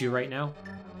not an issue right now.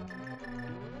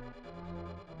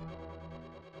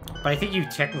 But I think you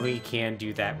technically can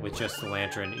do that with just the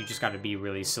lantern. You just gotta be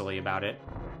really silly about it.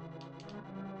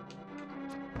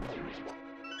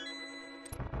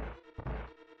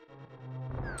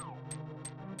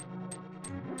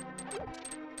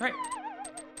 Alright.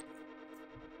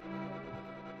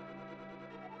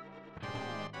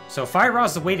 So fire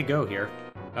rod's the way to go here.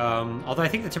 Although I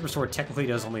think the Temper Sword technically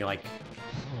does only like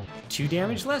 2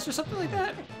 damage less or something like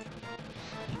that.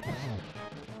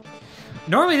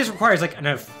 Normally this requires like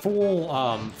a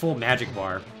full magic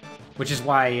bar, which is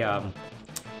why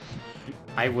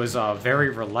I was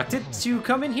very reluctant to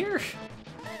come in here.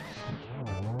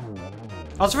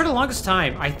 Also, for the longest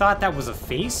time, I thought that was a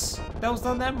face that was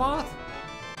on that moth.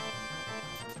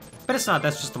 But it's not,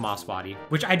 that's just a moth's body.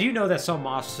 Which I do know that some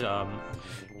moths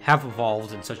have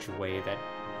evolved in such a way that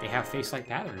they have face-like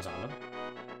patterns on them.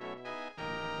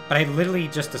 But I literally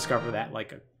just discovered that,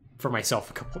 like, for myself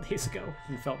a couple days ago,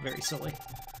 and felt very silly.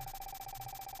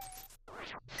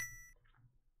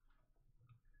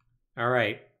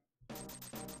 Alright.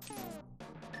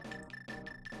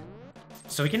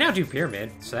 So we can now do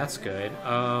Pyramid, so that's good. Do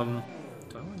I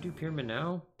want to do Pyramid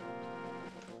now?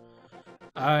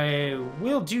 I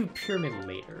will do Pyramid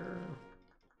later.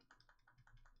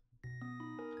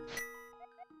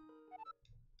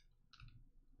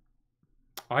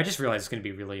 Oh, I just realized it's going to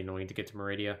be really annoying to get to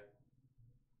Meridia.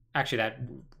 Actually, that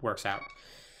works out.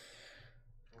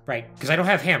 Right, because I don't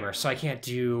have hammer, so I can't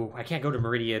go to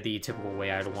Meridia the typical way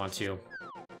I'd want to.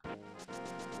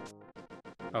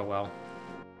 Oh well.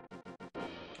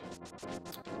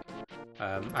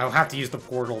 I'll have to use the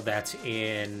portal that's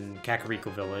in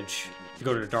Kakariko Village to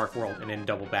go to the Dark World and then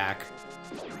double back.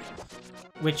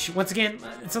 Which, once again,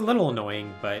 it's a little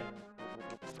annoying, but...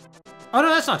 Oh no,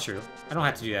 that's not true. I don't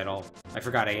have to do that at all. I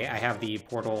forgot, I have the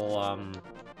portal,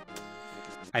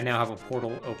 I now have a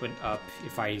portal open up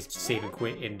if I save and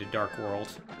quit into Dark World.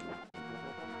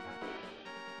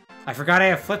 I forgot I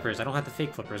have flippers. I don't have the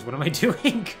fake flippers. What am I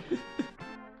doing?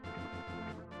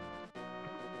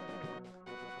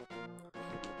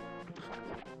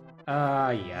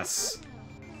 Yes.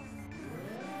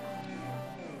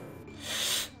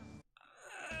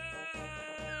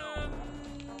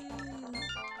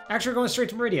 Actually, we're going straight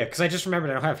to Meridia, because I just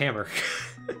remembered I don't have hammer.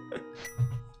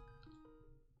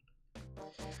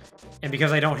 And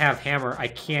because I don't have hammer, I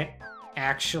can't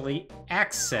actually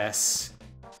access...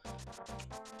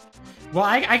 Well,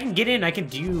 I can get in, I can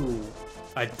do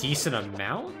a decent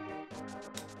amount,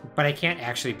 but I can't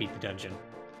actually beat the dungeon.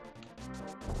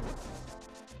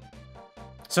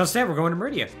 So instead, we're going to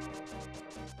Meridia.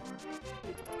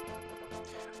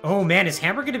 Oh man, is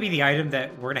hammer going to be the item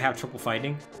that we're going to have trouble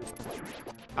finding?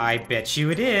 I bet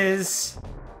you it is.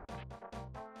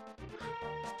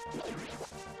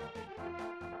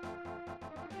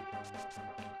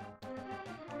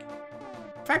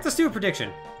 In fact, let's do a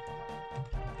prediction.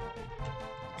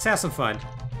 Let's have some fun.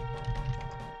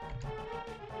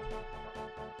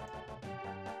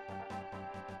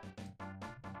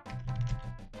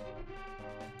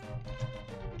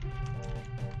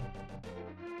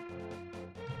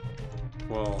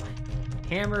 Will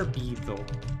hammer be the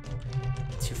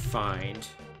to find?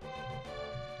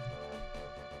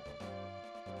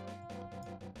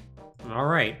 All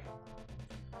right.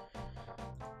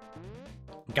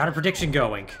 Got a prediction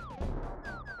going.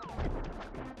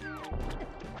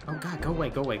 Oh god, go away,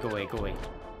 go away, go away, go away.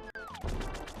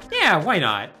 Yeah, why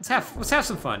not? Let's have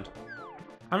some fun.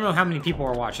 I don't know how many people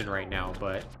are watching right now,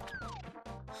 but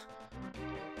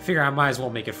I figure I might as well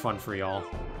make it fun for y'all.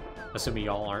 Assuming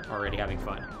y'all aren't already having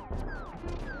fun.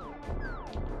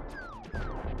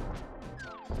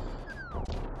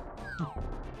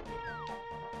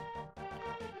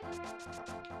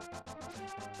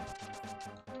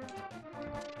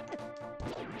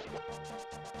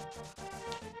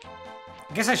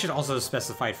 I guess I should also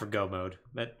specify it for go mode,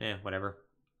 but whatever.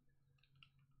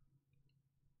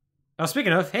 Oh,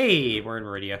 speaking of, hey, we're in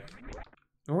Meridia.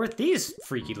 And we're at these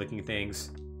freaky looking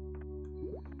things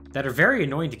that are very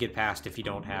annoying to get past if you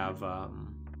don't have a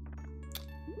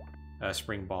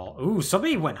spring ball. Ooh,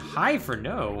 somebody went high for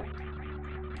no.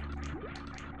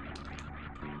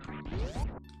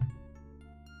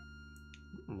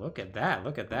 Look at that,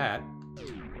 look at that.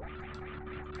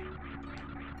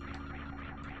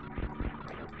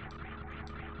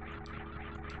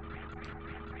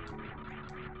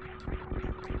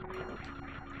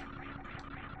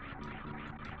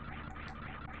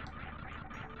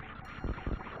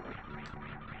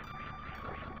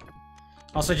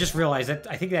 Also, I just realized that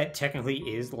I think that technically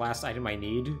is the last item I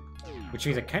need, which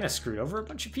means I kind of screwed over a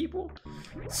bunch of people.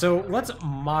 So let's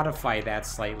modify that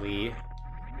slightly.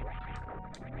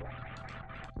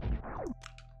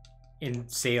 And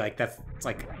say, like, that's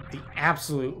like the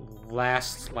absolute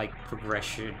last, like,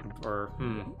 progression, or,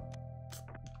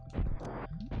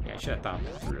 Yeah, I should have thought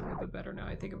that through a little bit better now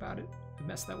I think about it. I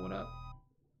messed that one up.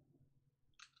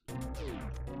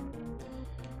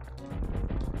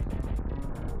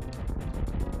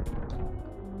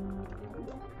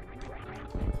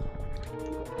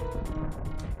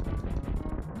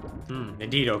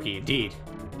 Indeed, Oki, indeed.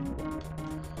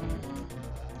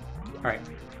 Alright.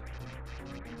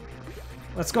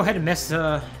 Let's go ahead and mess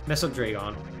up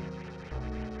Dragon.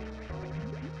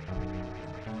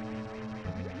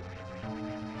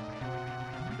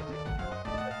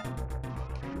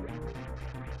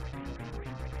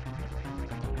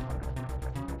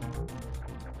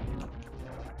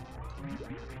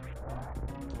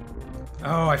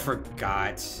 Oh, I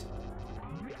forgot.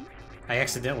 I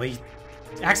accidentally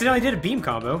did a beam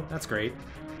combo. That's great.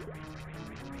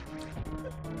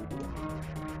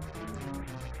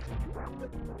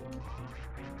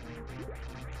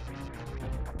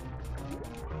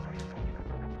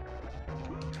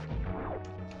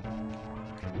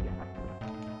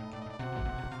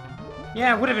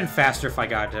 Yeah, it would have been faster if I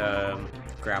got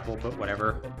grappled, but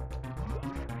whatever.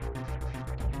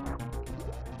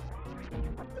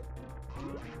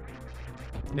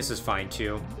 This is fine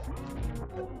too.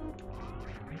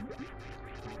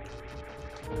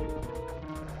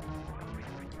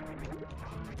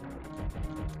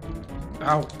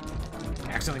 Oh,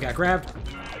 accidentally got grabbed.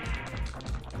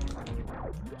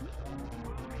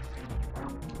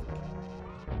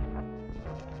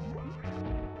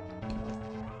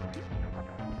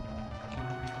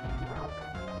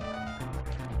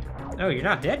 Oh, you're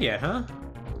not dead yet, huh?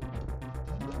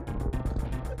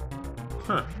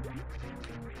 Huh.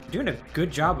 Doing a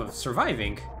good job of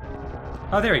surviving.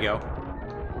 Oh, there we go.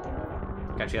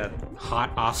 Got you that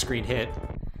hot off-screen hit.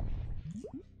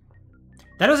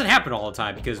 That doesn't happen all the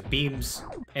time because beams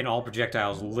and all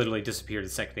projectiles literally disappear the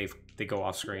second they go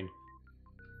off-screen.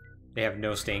 They have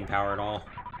no staying power at all.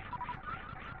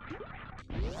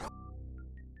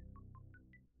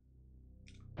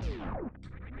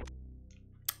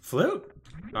 Flute.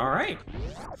 All right.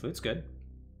 Flute's good.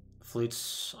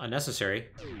 Flute's unnecessary,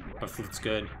 but Flute's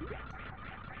good.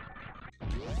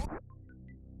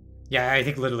 Yeah, I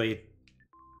think literally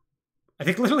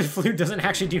Flute doesn't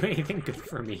actually do anything good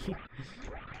for me.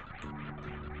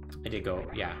 I did go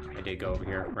over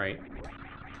here, right?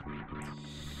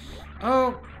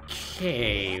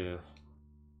 Okay.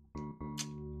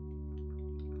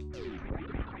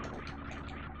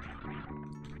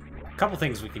 A couple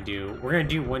things we can do. We're gonna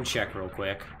do one check real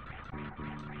quick.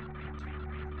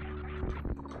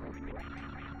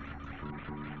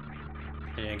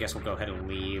 And I guess we'll go ahead and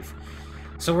leave.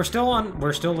 So we're still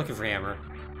looking for Hammer.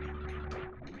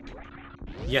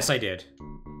 Yes, I did.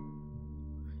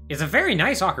 It's a very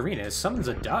nice ocarina. It summons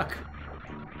a duck.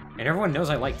 And everyone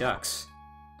knows I like ducks.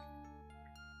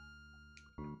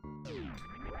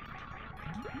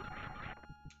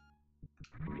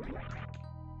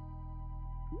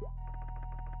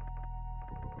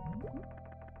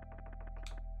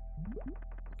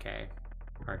 Okay.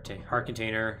 Heart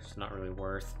container. It's not really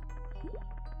worth.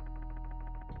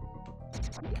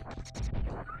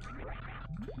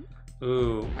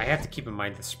 Ooh, I have to keep in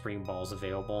mind the spring ball's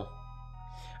available.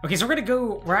 Okay, so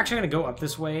we're actually gonna go up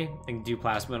this way and do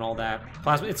plasma and all that.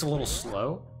 Plasma, it's a little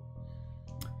slow.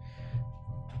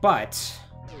 But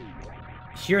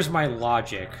here's my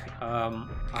logic.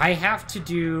 I have to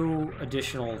do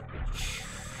additional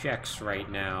checks right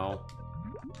now.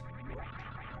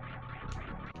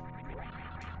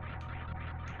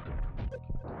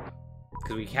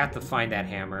 Because we have to find that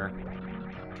hammer.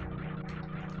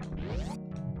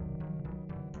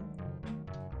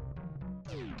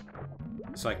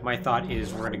 So, like, my thought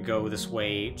is we're gonna go this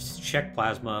way, just check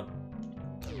plasma,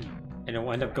 and it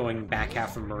will end up going back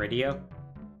half of Meridia.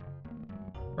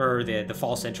 Or the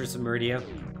false entrance of Meridia.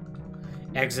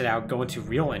 Exit out, go into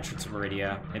real entrance of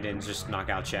Meridia, and then just knock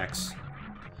out checks.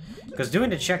 Because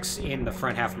doing the checks in the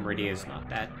front half of Meridia is not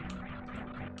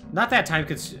that time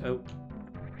consuming. Oh,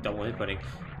 double inputting.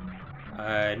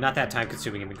 Not that time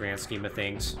consuming in the grand scheme of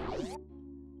things.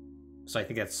 So I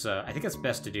think that's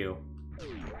best to do.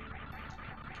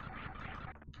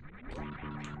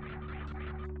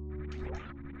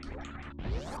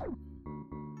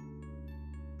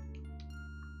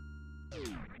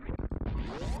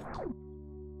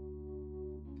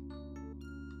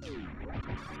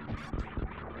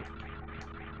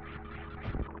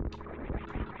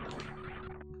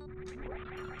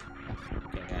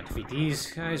 Defeat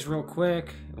these guys real quick.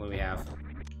 What do we have?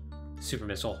 Super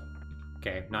missile.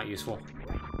 Okay, not useful.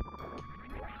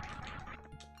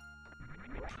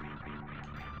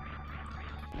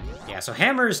 Yeah, so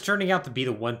hammer is turning out to be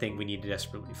the one thing we need to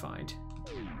desperately find.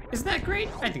 Isn't that great?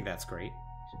 I think that's great.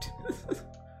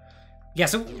 Yeah,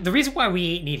 so the reason why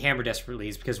we need hammer desperately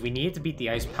is because we need to beat the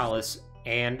Ice Palace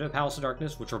and the Palace of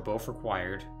Darkness, which are both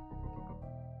required.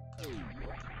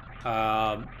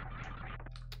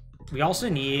 We also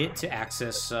need to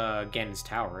access Ganon's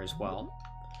Tower as well.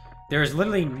 There is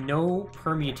literally no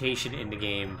permutation in the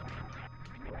game,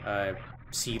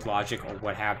 seed logic or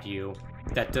what have you,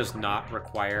 that does not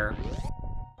require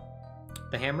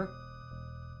the hammer.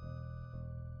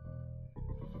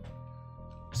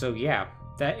 So yeah,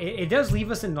 it does leave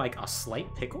us in like a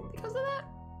slight pickle because of that.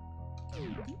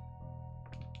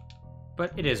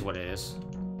 But it is what it is.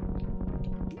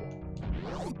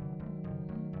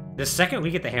 The second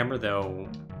we get the hammer, though,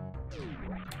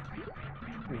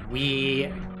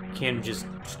 we can just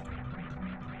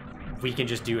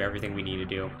do everything we need to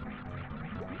do.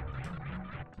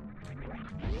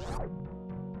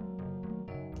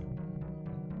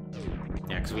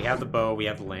 Yeah, because we have the bow, we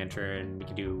have the lantern, we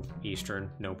can do Eastern,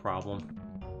 no problem.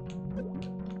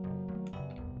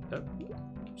 Oh,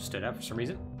 stood up for some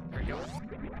reason. There we go.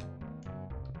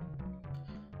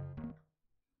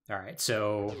 Alright,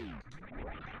 so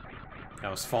that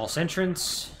was false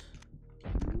entrance.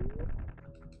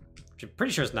 Which I'm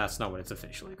pretty sure that's not what it's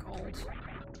officially called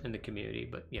in the community,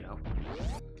 but you know.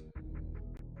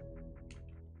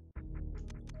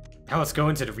 Now let's go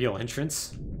into the real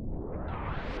entrance.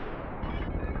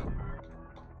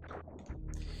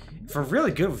 If we're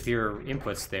really good with your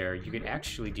inputs there, you can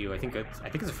actually do, I think it's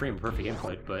a frame perfect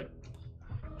input, but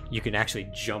you can actually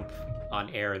jump on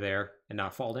air there and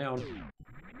not fall down.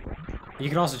 You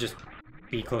can also just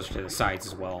be closer to the sides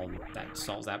as well, and that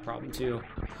solves that problem too.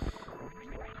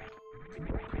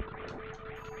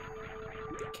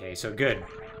 Okay, so good.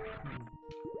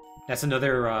 That's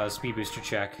another speed booster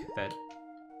check that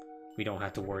we don't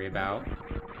have to worry about.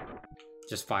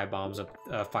 Just 5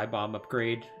 bomb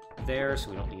upgrade there, so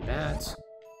we don't need that.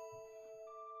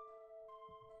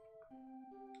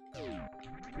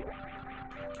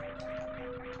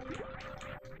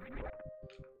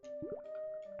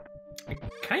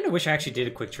 I kind of wish I actually did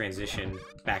a quick transition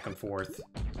back and forth.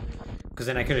 Because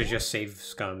then I could have just save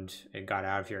scummed and got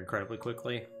out of here incredibly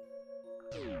quickly.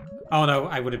 Oh no,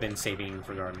 I would have been saving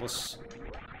regardless.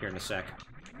 Here in a sec.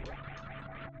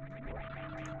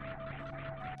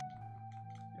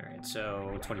 Alright,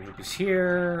 so 20 rupees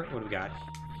here. What do we got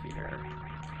here?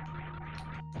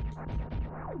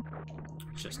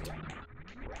 Just...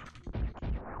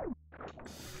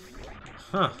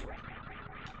 Huh.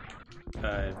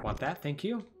 Want that? Thank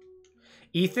you.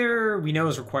 Ether, we know,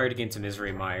 is required to get into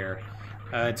Misery Mire.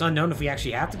 It's unknown if we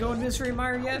actually have to go in Misery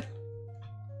Mire yet.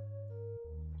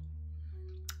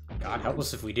 God help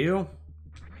us if we do.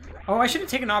 Oh, I should have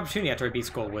taken an opportunity after I beat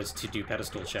Skull was to do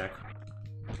pedestal check.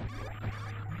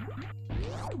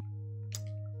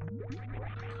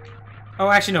 Oh,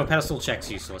 actually, no, pedestal check's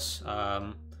useless.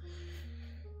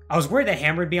 I was worried that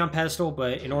Hammer would be on pedestal,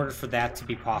 but in order for that to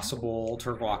be possible,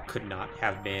 Turtlerock could not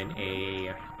have been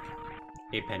a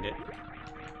pendant.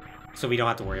 So we don't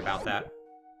have to worry about that.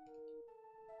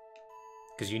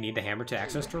 Because you need the hammer to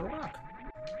access Turtlerock.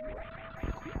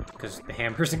 Because the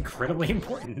hammer is incredibly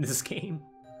important in this game.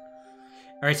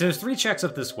 Alright, so there's 3 checks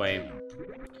up this way.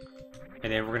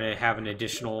 And then we're going to have an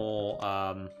additional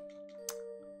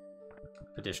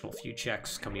few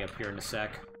checks coming up here in a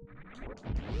sec.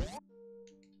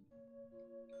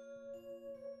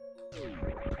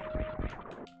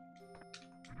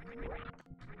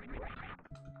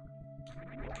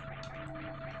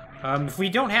 If we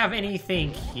don't have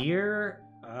anything here,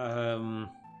 then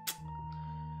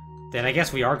I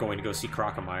guess we are going to go see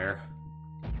Crocomire.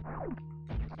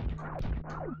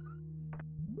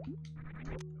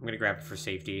 I'm gonna grab it for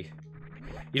safety.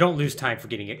 You don't lose time for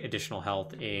getting additional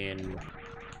health in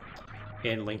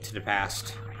Link to the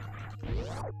Past,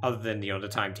 other than, you know, the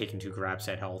time taken to grab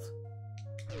said health.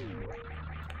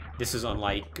 This is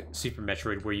unlike Super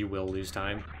Metroid, where you will lose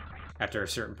time after a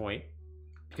certain point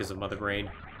because of Mother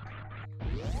Brain.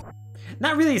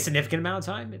 Not really a significant amount of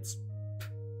time. It's...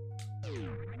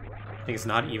 I think it's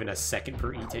not even a second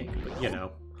per E-tank, but, you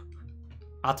know.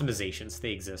 Optimizations,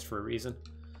 they exist for a reason.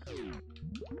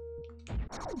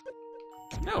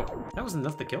 No, that wasn't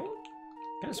enough to kill him?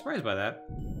 Kind of surprised by that.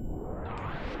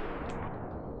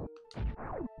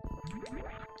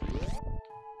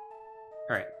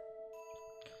 Alright.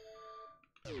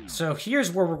 So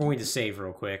here's where we're going to save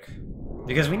real quick.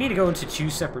 Because we need to go into 2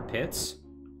 separate pits.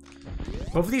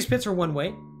 Both of these pits are one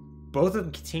way. Both of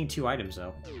them contain 2 items,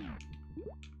 though.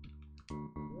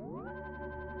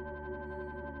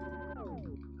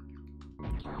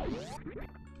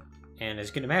 And as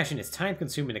you can imagine, it's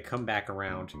time-consuming to come back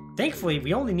around. Thankfully,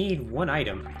 we only need 1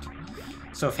 item.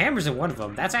 So if Hammer's in one of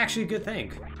them, that's actually a good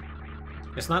thing.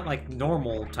 It's not like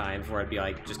normal times where I'd be,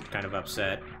 like, just kind of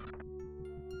upset.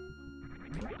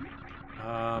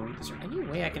 Is there any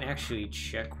way I can actually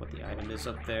check what the item is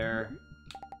up there?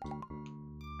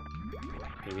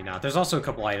 Maybe not. There's also a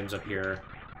couple items up here.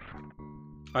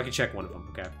 Oh, I can check one of them.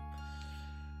 Okay.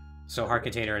 So, heart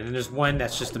container. And then there's one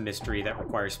that's just a mystery that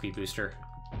requires speed booster.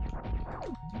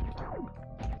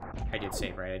 I did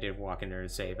save, right? I did walk in there and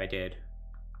save. I did.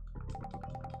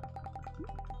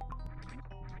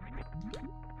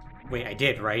 Wait, I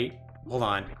did, right? Hold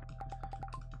on.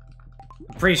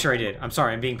 I'm pretty sure I did. I'm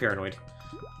sorry, I'm being paranoid.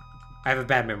 I have a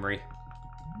bad memory.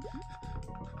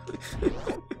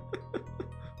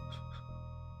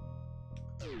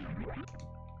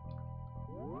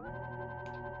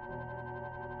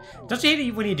 Don't you hate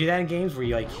it when you do that in games where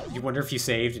you, like, you wonder if you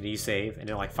saved and you save, and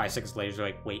then, like, 5 seconds later you're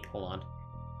like, wait, hold on.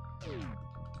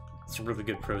 It's a really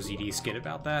good Pro ZD skit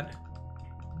about that.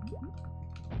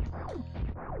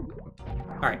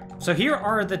 Alright, so here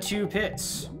are the 2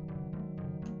 pits.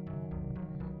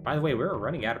 By the way, we're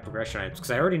running out of progression items,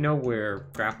 because I already know where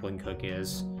Grappling Hook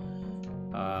is.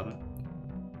 I'm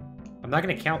not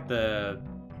going to count the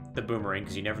boomerang,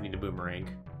 because you never need a boomerang.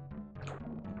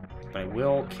 But I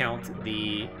will count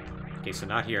the... Okay, so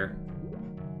not here.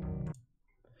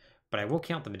 But I will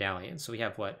count the medallion, so we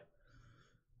have what?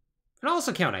 And I'll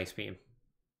also count Ice Beam.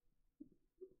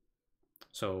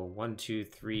 So 1, 2,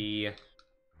 3,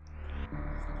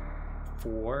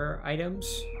 4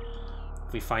 items.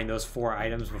 If we find those 4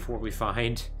 items before we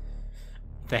find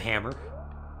the hammer,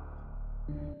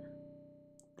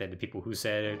 then the people who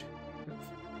said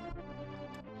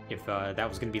if that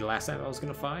was going to be the last time I was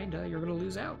going to find, you're going to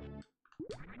lose out.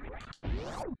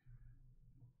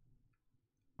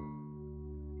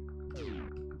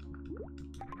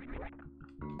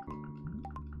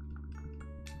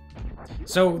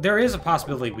 So there is a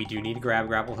possibility we do need to grab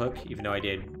Grapple Hook, even though I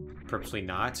did purposely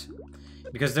not.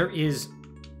 Because there is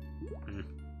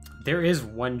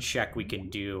one check we can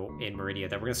do in Meridia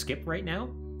that we're going to skip right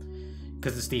now.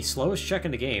 because it's the slowest check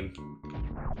in the game.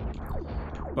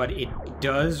 But it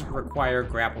does require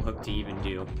grapple hook to even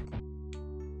do.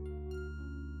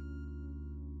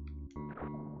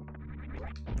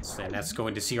 So that's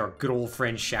going to see our good old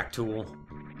friend Shack Tool.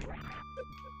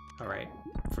 Alright,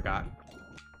 forgot.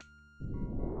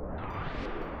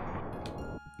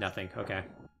 Nothing, okay.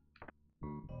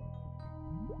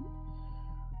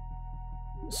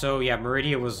 So yeah,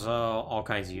 Meridia was all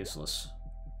kinds of useless.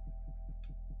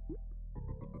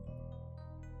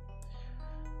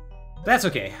 That's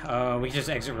okay. We can just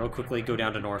exit real quickly, go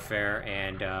down to Norfair,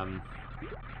 and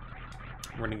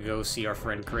we're gonna go see our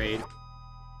friend Kraid.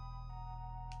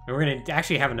 And we're gonna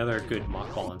actually have another good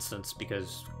mockball instance,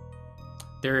 because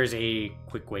there is a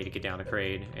quick way to get down to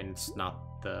Kraid, and it's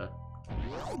not the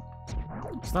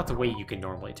way you can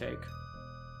normally take.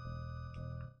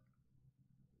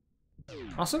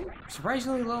 Also,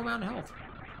 surprisingly low amount of health.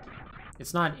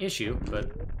 It's not an issue,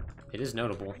 but it is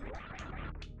notable.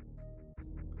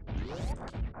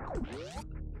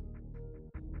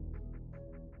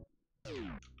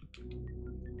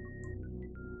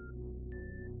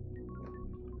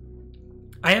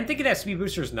 I am thinking that Speed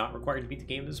Booster is not required to beat the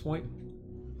game at this point.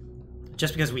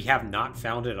 Just because we have not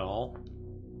found it at all.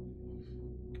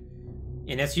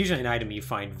 And that's usually an item you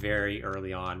find very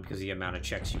early on because of the amount of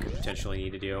checks you could potentially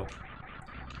need to do.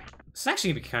 It's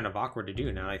actually going to be kind of awkward to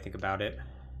do now that I think about it.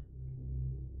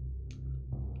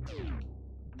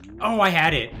 Oh, I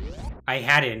had it! I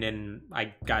had it and then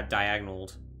I got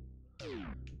diagonaled.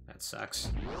 That sucks.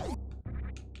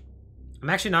 I'm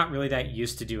actually not really that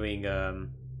used to doing,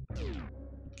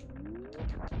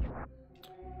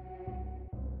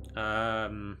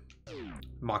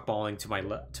 mockballing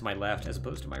to my left as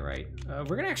opposed to my right.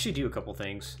 We're gonna actually do a couple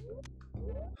things.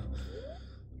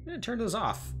 I'm gonna turn those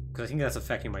off because I think that's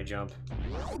affecting my jump.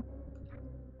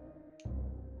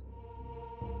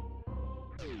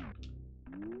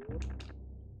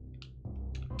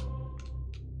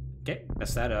 Okay,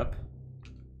 mess that up.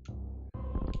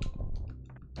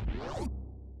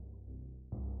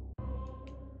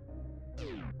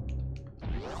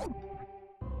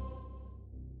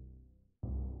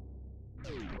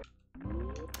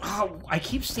 Oh, I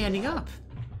keep standing up.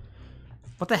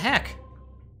 What the heck?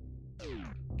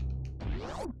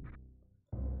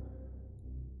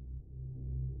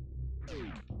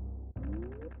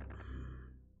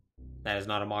 That is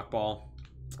not a mock ball.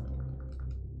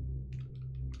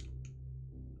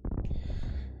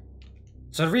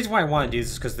 So the reason why I want to do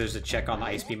this is because there's a check on the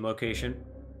ice beam location.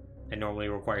 It normally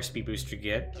requires speed booster to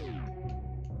get.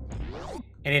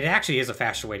 And it actually is a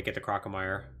faster way to get the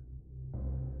Crocomire.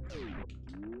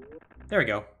 There we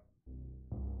go.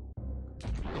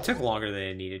 It took longer than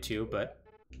it needed to, but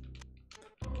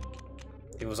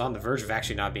it was on the verge of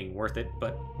actually not being worth it,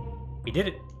 but we did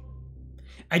it.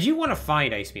 I do want to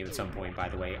find Ice Beam at some point, by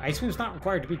the way. Ice Beam is not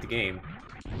required to beat the game,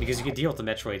 because you can deal with the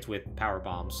Metroids with power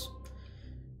bombs.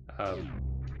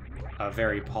 A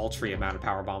very paltry amount of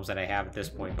power bombs that I have at this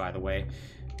point, by the way.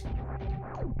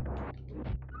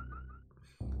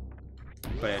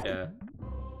 But,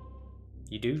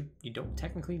 you don't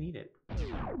technically need it.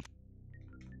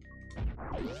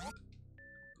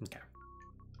 Okay.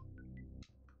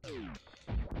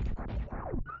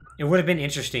 It would have been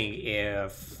interesting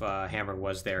if Hammer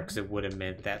was there, because it would have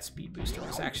meant that Speed Booster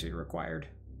was actually required.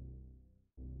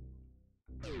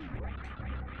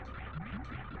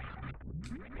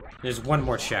 There's one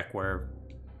more check where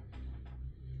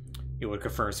it would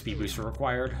confirm Speed Booster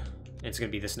required. And it's going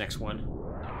to be this next one.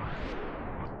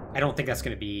 I don't think that's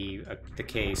going to be the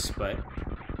case, but...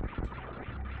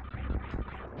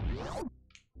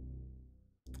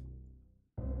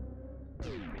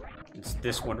 It's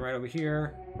this one right over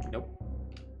here. Nope.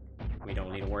 We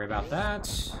don't need to worry about that,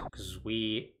 because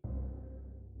we...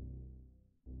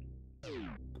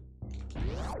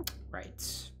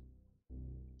 Right.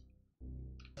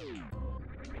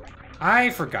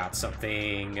 I forgot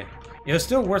something. It was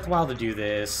still worthwhile to do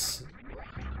this.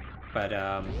 But,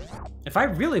 if I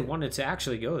really wanted to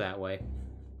actually go that way,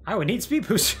 I would need Speed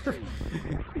Booster.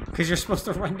 Because you're supposed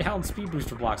to run down Speed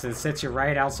Booster blocks, and it sets you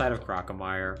right outside of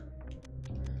Crocomire.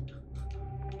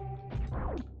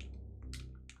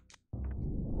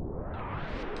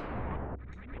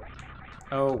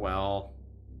 Oh, well.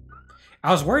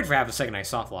 I was worried for half a second I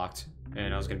soft-locked,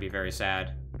 and I was going to be very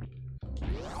sad.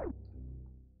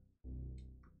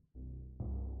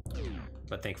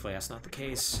 But thankfully that's not the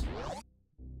case.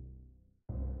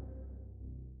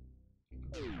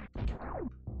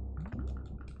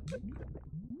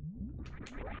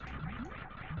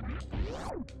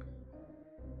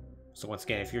 So once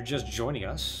again, if you're just joining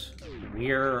us,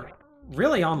 we're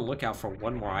really on the lookout for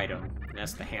one more item, and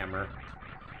that's the hammer.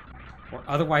 Or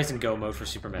otherwise in go mode for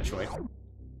Super Metroid.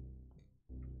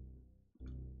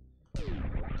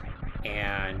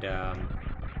 And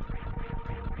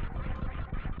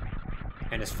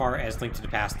as far as Link to the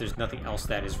Past, there's nothing else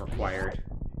that is required.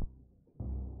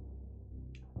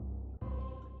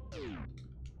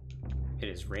 It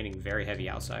is raining very heavy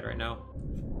outside right now.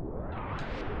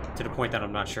 To the point that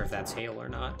I'm not sure if that's hail or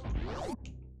not.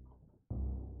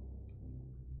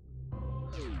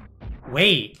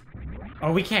 Wait!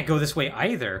 Oh, we can't go this way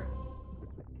either.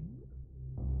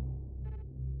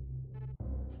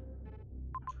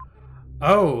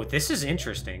 Oh, this is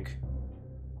interesting.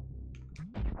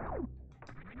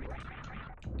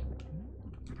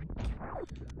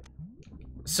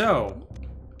 So...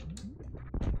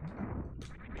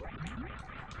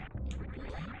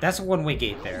 that's a one-way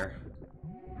gate there.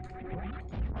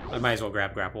 I might as well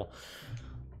grab grapple.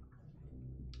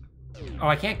 Oh,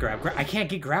 I can't I can't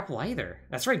get grapple either.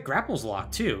 That's right, grapple's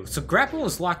locked too. So grapple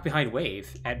is locked behind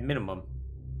wave, at minimum.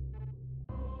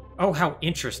 Oh, how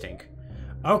interesting.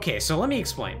 Okay, so let me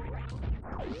explain.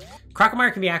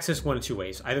 Crocomire can be accessed one of two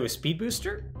ways. Either with Speed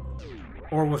Booster,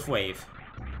 or with Wave.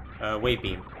 Wave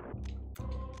Beam.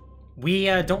 We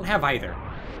don't have either.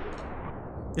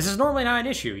 This is normally not an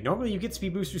issue. Normally you get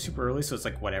Speed Booster super early, so it's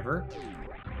like, whatever.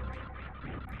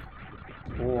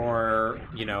 Or,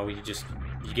 you know, you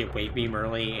get Wave Beam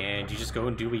early, and you just go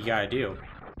and do what you gotta do.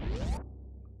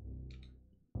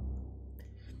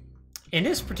 In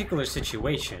this particular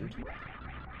situation,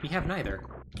 we have neither.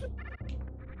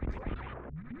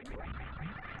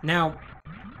 Now,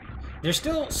 there's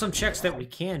still some checks that we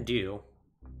can do.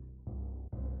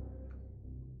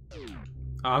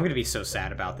 Oh, I'm gonna be so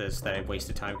sad about this that I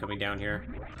wasted time coming down here.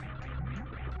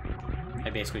 I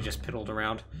basically just piddled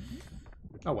around.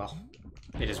 Oh well.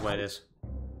 It is what it is.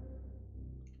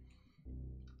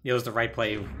 It was the right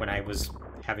play when I was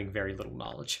having very little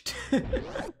knowledge.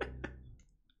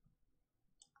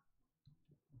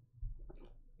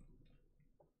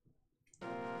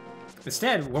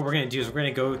 Instead, what we're going to do is we're going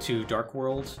to go to Dark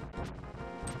World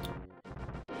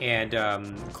and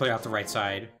clear out the right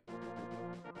side,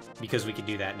 because we can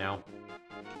do that now.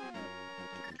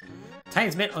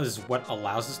 Titan's Mint is what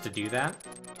allows us to do that.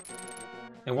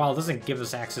 And while it doesn't give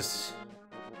us access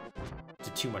to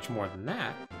too much more than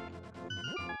that,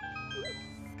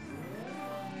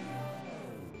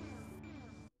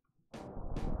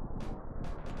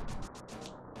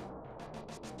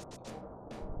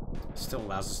 still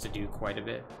allows us to do quite a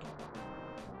bit.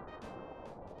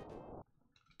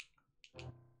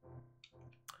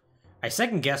 I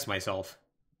second-guessed myself.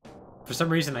 For some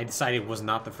reason, I decided it was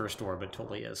not the first door, but it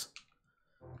totally is.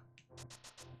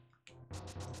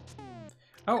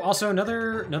 Oh, also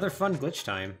another fun glitch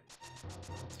time.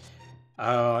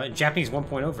 In Japanese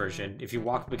 1.0 version, if you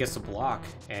walk up against a block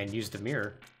and use the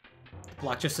mirror, the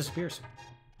block just disappears.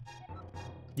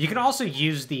 You can also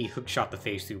use the hookshot the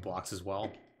face through blocks as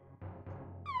well.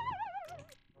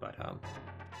 But,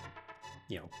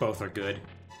 you know, both are good.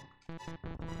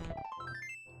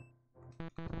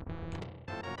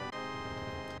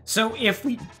 So if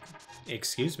we...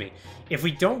 excuse me. If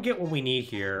we don't get what we need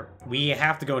here, we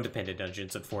have to go into Pendant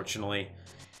Dungeons, unfortunately.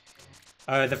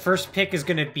 The first pick is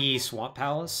going to be Swamp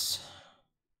Palace.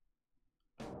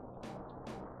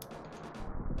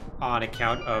 On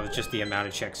account of just the amount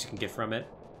of checks you can get from it.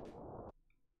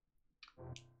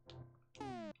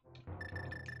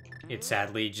 It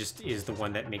sadly just is the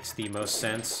one that makes the most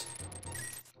sense.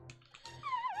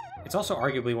 It's also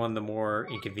arguably one of the more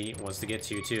inconvenient ones to get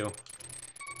to, too.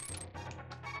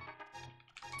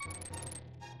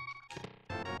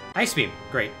 Ice Beam!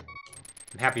 Great.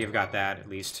 I'm happy I've got that, at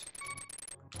least.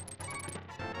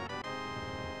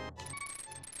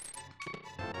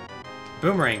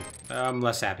 Boomerang. I'm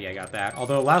less happy I got that.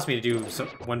 Although it allows me to do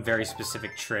one very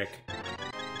specific trick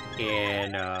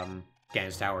in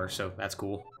Ganon's Tower, so that's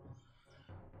cool.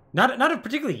 Not a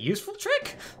particularly useful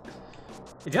trick.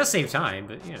 It does save time,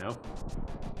 but, you know,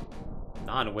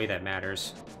 not in a way that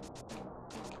matters.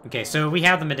 Okay, so we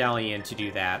have the medallion to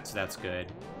do that, so that's good.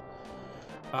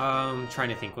 Trying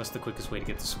to think, what's the quickest way to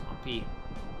get to Swampy?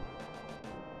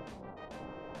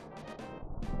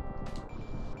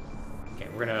 Okay,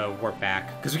 we're gonna warp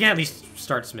back, because we can at least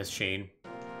start Smith's Chain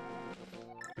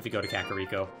if we go to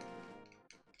Kakariko.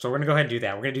 So we're gonna go ahead and do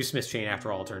that. We're gonna do Smith's Chain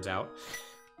after all, it turns out.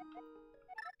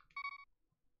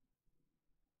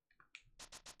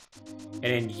 And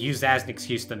then use that as an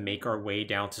excuse to make our way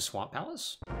down to Swamp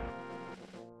Palace.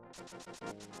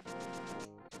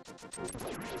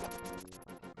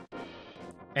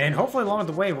 And hopefully along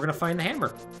the way, we're going to find the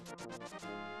hammer.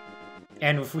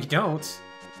 And if we don't,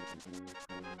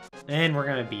 And we're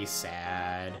gonna be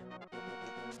sad.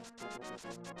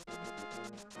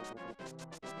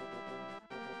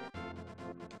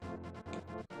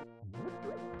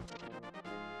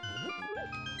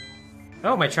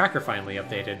 Oh, my tracker finally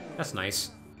updated. That's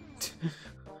nice.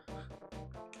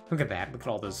 Look at that. Look at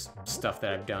all this stuff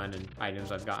that I've done and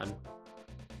items I've gotten.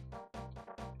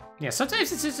 Yeah,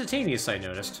 sometimes it's instantaneous, I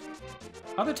noticed.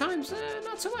 Other times,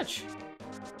 not so much.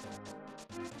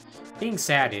 Being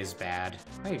sad is bad.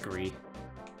 I agree.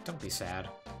 Don't be sad.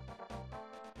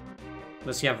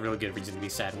 Unless you have a really good reason to be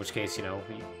sad, in which case, you know,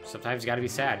 sometimes you gotta be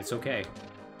sad. It's okay.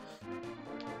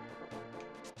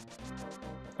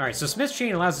 Alright, so Smith's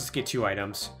Chain allows us to get 2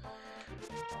 items.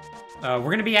 We're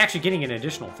going to be actually getting an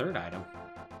additional 3rd item.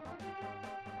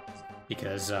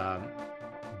 Because of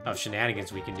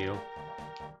shenanigans we can do.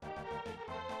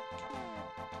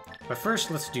 But first,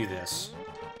 let's do this.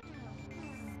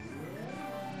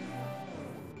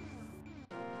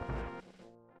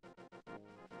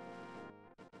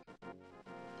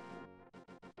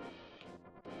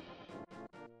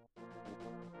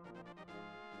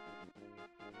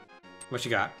 What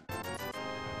you got?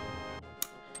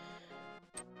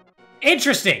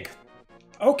 Interesting!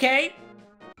 Okay.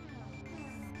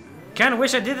 Kinda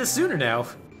wish I did this sooner now.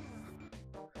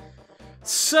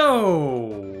 So...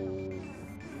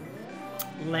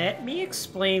 let me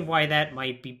explain why that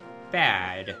might be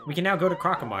bad. We can now go to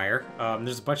Crocomire.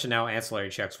 There's a bunch of now ancillary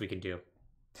checks we can do.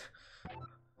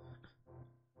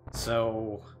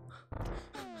 So...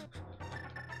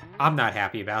 I'm not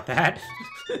happy about that.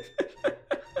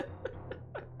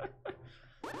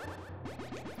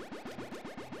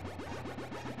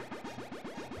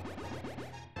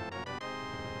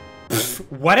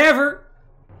 Whatever!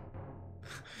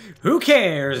 Who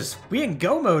cares? We in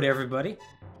go mode, everybody.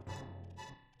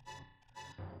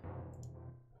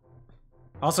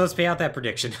 Also, let's pay out that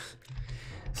prediction.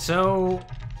 So,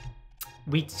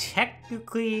 we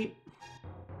technically...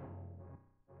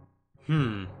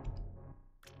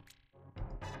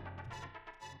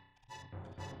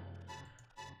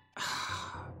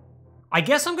 I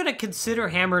guess I'm gonna consider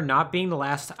Hammer not being the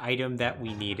last item that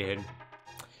we needed.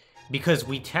 Because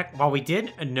while we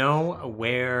did know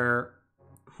where...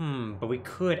 but we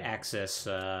could access...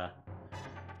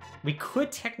 we could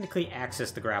technically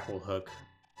access the grapple hook.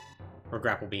 Or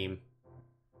grapple beam.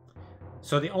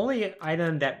 So the only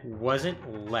item that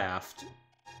wasn't left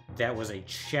that was a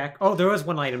check... Oh, there was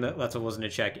one item that wasn't a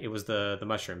check. It was the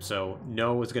mushroom. So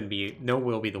No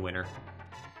will be the winner.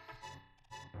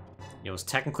 It was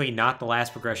technically not the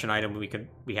last progression item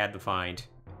we had to find.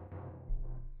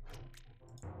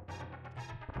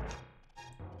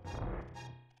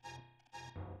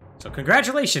 So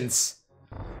congratulations!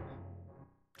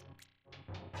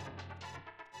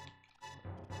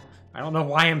 I don't know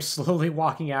why I'm slowly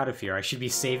walking out of here. I should be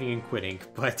saving and quitting,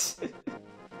 but...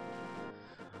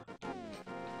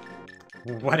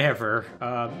 whatever.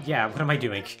 Yeah, what am I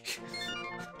doing?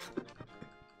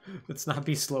 Let's not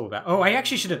be slow about... Oh, I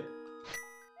actually should have...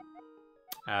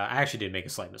 I actually did make a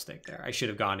slight mistake there. I should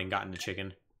have gone and gotten the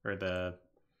chicken. Or the...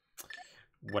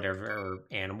 whatever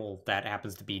animal that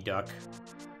happens to be duck.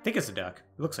 I think it's a duck.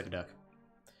 It looks like a duck.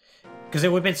 Because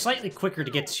it would have been slightly quicker to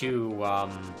get to,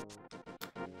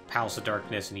 Palace of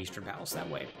Darkness and Eastern Palace that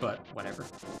way, but whatever.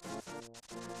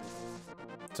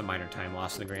 It's a minor time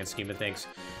loss in the grand scheme of things.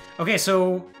 Okay,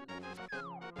 so...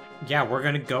 yeah, we're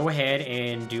gonna go ahead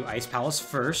and do Ice Palace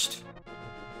first.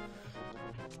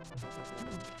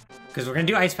 Because we're gonna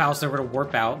do Ice Palace, then we're gonna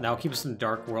warp out, and that'll keep us in the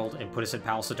Dark World and put us in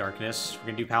Palace of Darkness. We're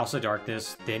gonna do Palace of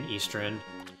Darkness, then Eastern.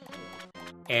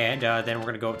 And then we're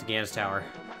gonna go up to Ganon's Tower.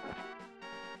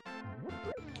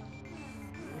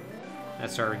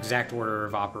 That's our exact order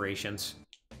of operations.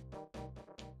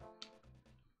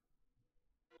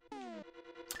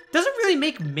 Doesn't really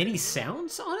make many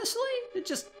sounds, honestly. It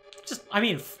just I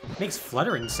mean, makes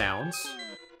fluttering sounds.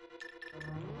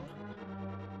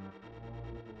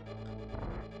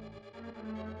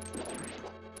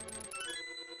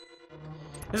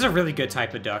 This is a really good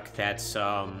type of duck that's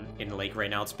in the lake right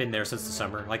now. It's been there since the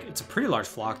summer. Like, it's a pretty large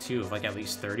flock, too, of like at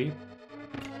least 30.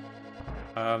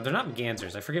 They're not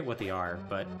Gansers. I forget what they are,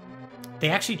 but they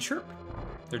actually chirp.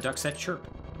 They're ducks that chirp.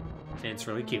 And it's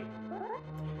really cute.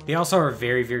 They also are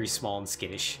very, very small and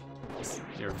skittish.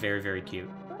 They're very, very cute.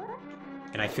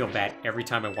 And I feel bad every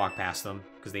time I walk past them,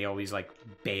 because they always, like,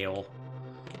 bail.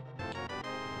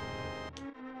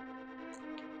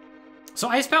 So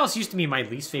Ice Palace used to be my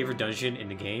least favorite dungeon in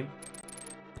the game.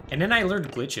 And then I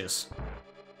learned glitches.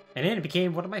 And then it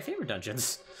became one of my favorite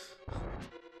dungeons.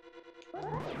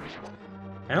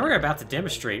 And we're about to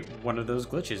demonstrate one of those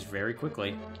glitches very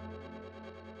quickly.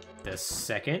 the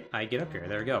second I get up here.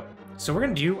 There we go. So we're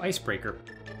gonna do Icebreaker.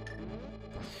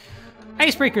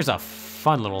 Icebreaker's a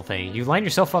fun little thing. You line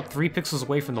yourself up 3 pixels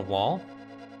away from the wall.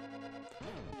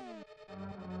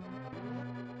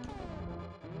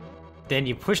 Then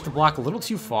you push the block a little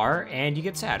too far, and you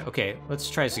get sad. Okay, let's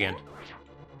try this again.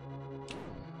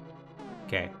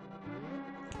 Okay.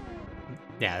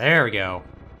 Yeah, there we go.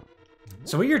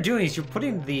 So what you're doing is you're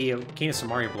putting the Canis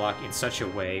Mario block in such a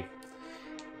way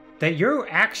that you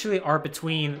actually are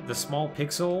between the small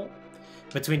pixel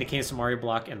between the Canis Mario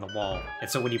block and the wall. And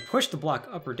so when you push the block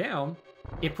up or down,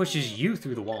 it pushes you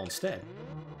through the wall instead.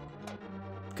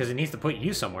 Because it needs to put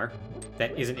you somewhere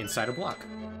that isn't inside a block.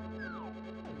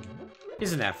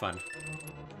 Isn't that fun?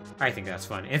 I think that's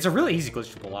fun. And it's a really easy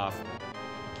glitch to pull off.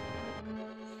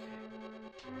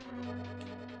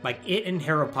 Like, it and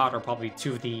Harrow Pot are probably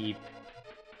 2 of the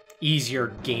easier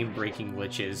game-breaking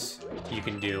glitches you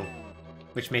can do.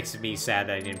 Which makes me sad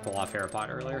that I didn't pull off Harrow Pot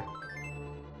earlier.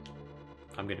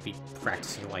 I'm gonna be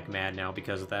practicing like mad now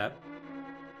because of that.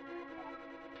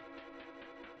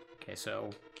 Okay, so...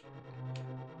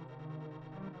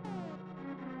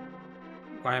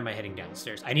 why am I heading down the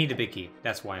stairs? I need the big key.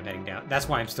 That's why I'm heading down. That's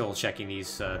why I'm still checking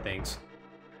these things.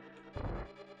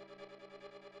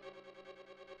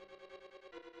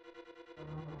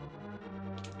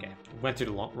 Okay, went through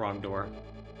the wrong door.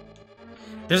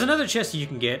 There's another chest you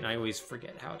can get, and I always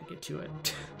forget how to get to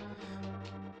it.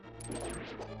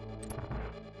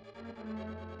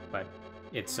 But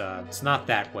it's not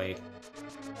that way.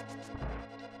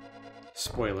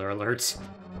 Spoiler alerts.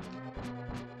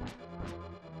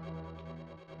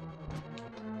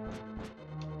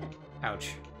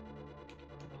 Ouch.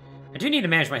 I do need to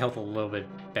manage my health a little bit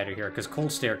better here, because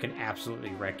Cold Stare can absolutely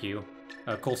wreck you.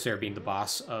 Cold Stare being the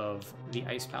boss of the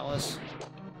Ice Palace.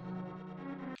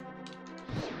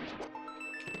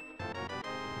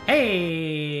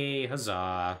 Hey!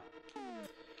 Huzzah!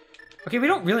 Okay, we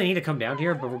don't really need to come down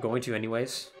here, but we're going to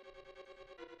anyways.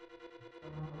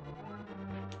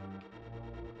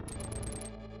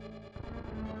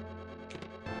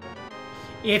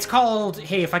 It's called,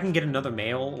 hey, if I can get another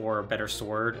mail or a better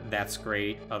sword, that's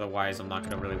great. Otherwise, I'm not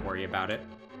going to really worry about it.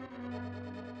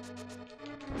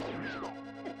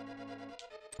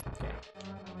 Okay.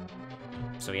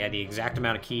 So yeah, the exact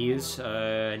amount of keys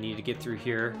I need to get through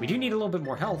here. We do need a little bit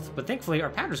more health, but thankfully our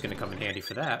powder's going to come in handy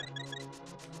for that.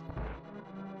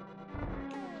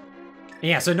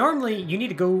 Yeah, so normally you need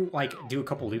to go, like, do a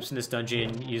couple loops in this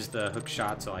dungeon, use the hook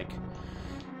shot to, like,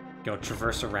 you know,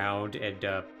 traverse around and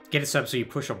get it set up so you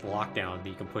push a block down that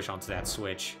you can push onto that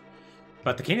switch.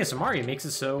 But the Canis Mario makes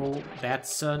it so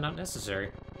that's not necessary.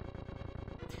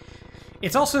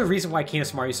 It's also the reason why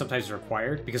Canis Mario sometimes is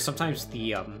required, because sometimes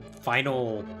the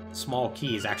final small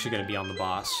key is actually going to be on the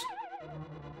boss.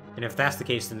 And if that's the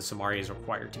case, then Samaria is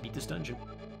required to beat this dungeon.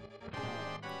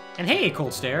 And hey,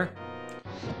 Cold Stare!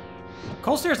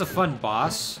 Cold Stare is a fun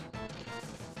boss.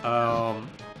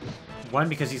 One,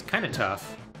 because he's kind of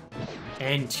tough.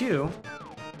 And 2,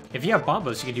 if you have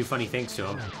bombos, you can do funny things to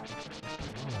him.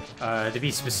 To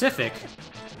be specific,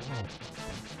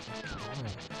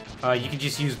 you can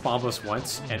just use bombos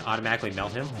once and automatically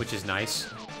melt him, which is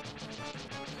nice.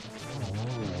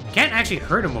 Can't actually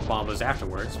hurt him with bombos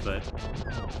afterwards, but...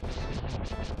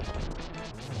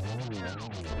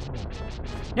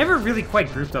 never really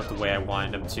quite grouped up the way I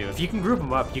wanted him to. If you can group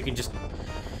them up, you can just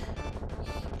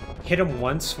hit him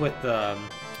once with the...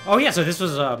 oh yeah, so this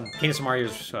was Canis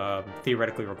Mario's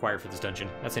theoretically required for this dungeon.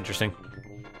 That's interesting.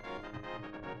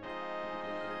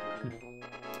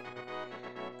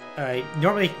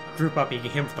 Normally group up, you can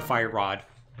hit him with the Fire Rod.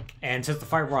 And since the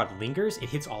Fire Rod lingers, it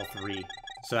hits all 3.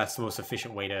 So that's the most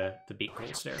efficient way to beat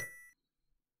Cold Stare.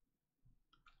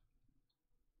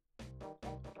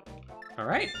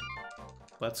 Alright.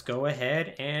 Let's go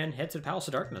ahead and head to the Palace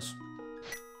of Darkness.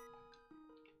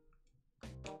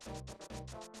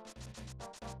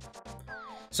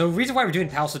 So the reason why we're doing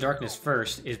Palace of Darkness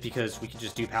first is because we can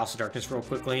just do Palace of Darkness real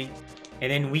quickly,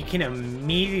 and then we can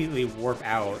immediately warp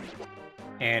out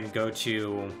and go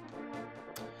to...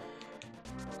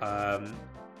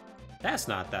 that's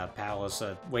not the Palace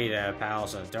of... way to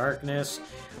Palace of Darkness.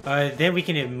 Then we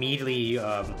can immediately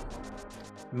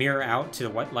mirror out to the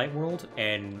White Light World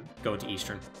and go to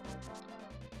Eastern.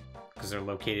 Because they're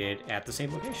located at the same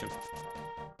location.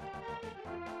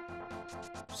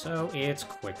 So it's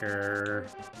quicker.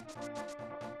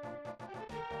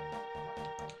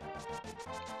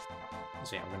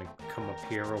 So yeah, I'm gonna come up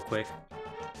here real quick.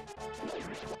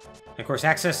 And of course,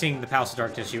 accessing the Palace of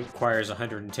Darkness requires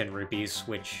 110 rupees,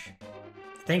 which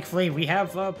thankfully we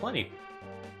have plenty.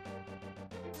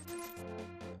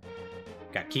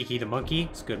 Got Kiki the monkey.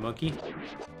 It's a good monkey.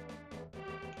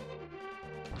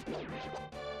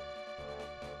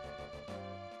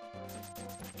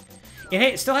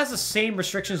 It still has the same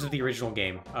restrictions of the original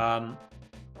game.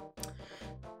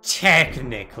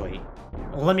 Technically.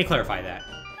 Well, let me clarify that.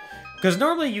 Because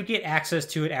normally you get access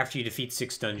to it after you defeat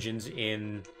 6 dungeons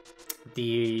in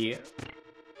the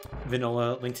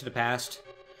vanilla Link to the Past.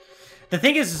 The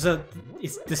thing is the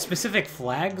specific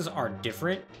flags are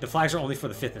different. The flags are only for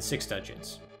the 5th and 6th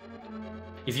dungeons.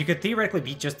 If you could theoretically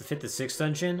beat just the 5th and 6th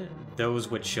dungeon, those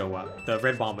would show up. The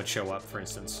red bomb would show up, for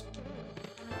instance.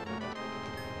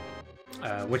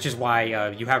 Which is why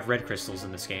you have red crystals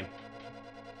in this game.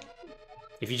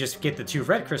 If you just get the 2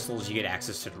 red crystals, you get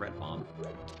access to the red bomb.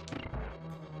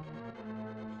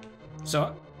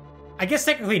 So, I guess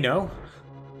technically no.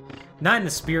 Not in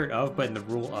the spirit of, but in the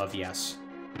rule of yes.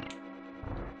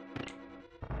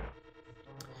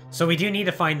 So we do need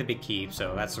to find the big key,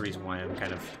 so that's the reason why I'm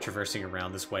kind of traversing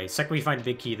around this way. Second we find the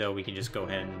big key, though, we can just go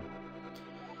ahead and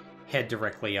head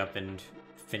directly up and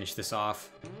finish this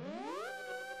off.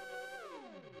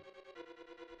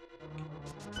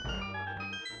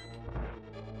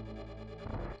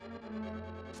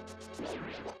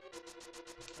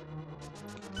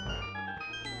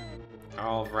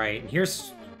 Alright,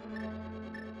 here's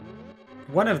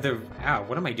one of the... Ow,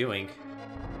 what am I doing?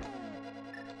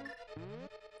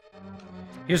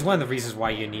 Here's one of the reasons why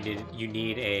you need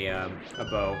a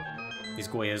bow. These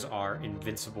Goyas are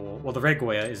invincible. Well, the red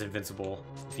Goya is invincible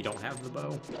if you don't have the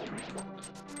bow.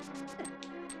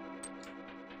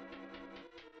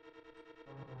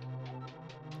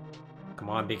 Come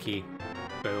on, big key.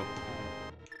 Boo.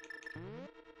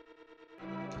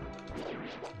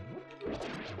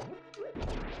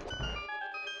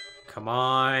 Come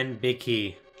on, big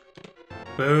key.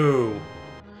 Boo.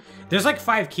 There's like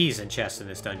 5 keys and chests in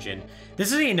this dungeon.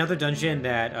 This is another dungeon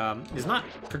that is not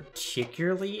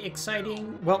particularly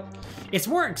exciting. Well, it's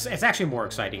actually more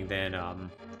exciting than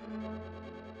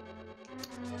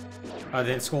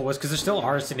Skull was, because there still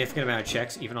are a significant amount of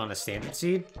checks even on a standard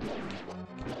seed.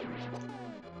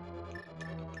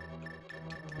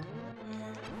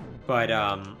 But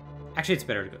actually, it's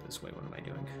better to go this way. What am I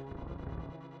doing?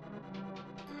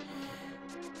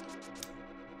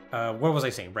 What was I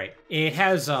saying? Right. It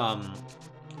has,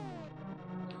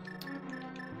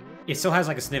 it still has,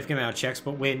 like, a significant amount of checks,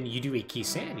 but when you do a key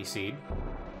sanity seed,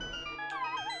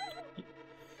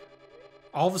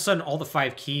 all of a sudden, all the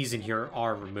 5 keys in here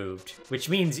are removed, which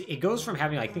means it goes from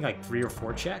having, I think, like, 3 or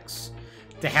 4 checks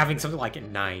to having something like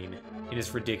 9. It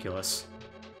is ridiculous.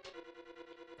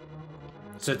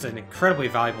 So it's an incredibly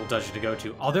valuable dungeon to go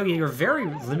to, although you're very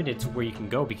limited to where you can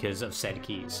go because of said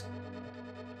keys.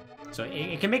 So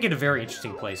it can make it a very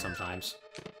interesting play sometimes.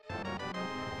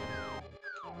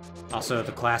 Also,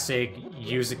 the classic,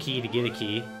 use a key to get a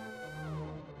key.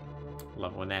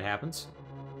 Love when that happens.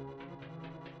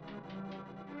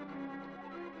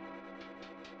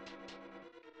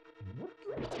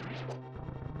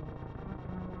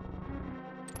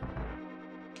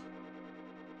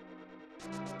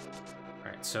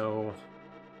 Alright, so...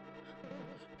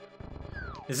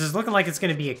 This is looking like it's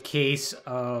going to be a case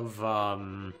of,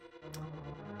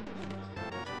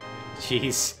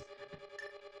 Jeez.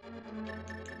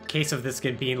 Case of this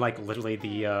game being, like, literally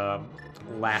the,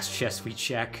 last chest we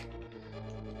check.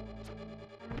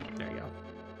 There you go.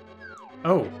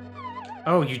 Oh!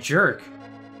 Oh, you jerk!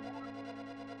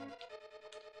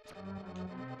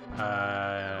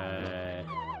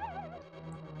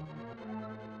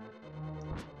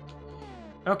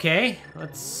 Okay,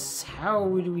 how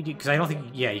do we do... Because I don't think...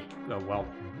 Yeah, oh, well.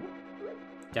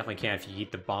 Definitely can if you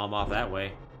eat the bomb off that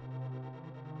way.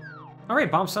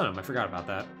 Alright, bomb stun him. I forgot about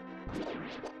that.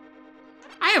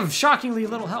 I have shockingly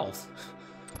little health.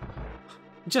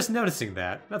 Just noticing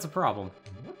that. That's a problem.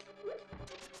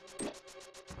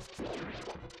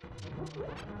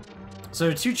 So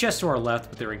there are 2 chests to our left,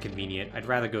 but they're inconvenient. I'd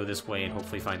rather go this way and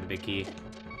hopefully find the big key.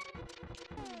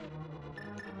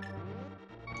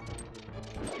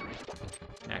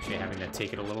 Actually having to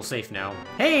take it a little safe now.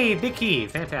 Hey, big key!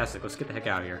 Fantastic. Let's get the heck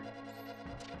out of here.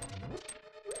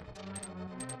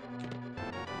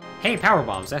 Hey, power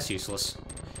bombs. That's useless.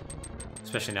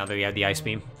 Especially now that we have the ice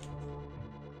beam.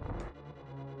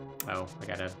 Oh, I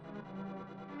gotta...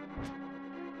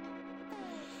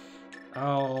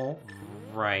 Oh,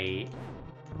 right.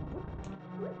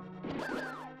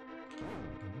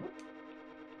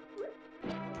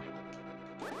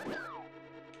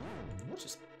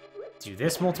 Just do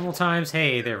this multiple times.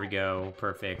 Hey, there we go.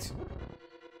 Perfect.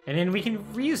 And then we can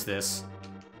reuse this.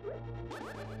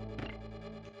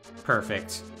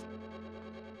 Perfect.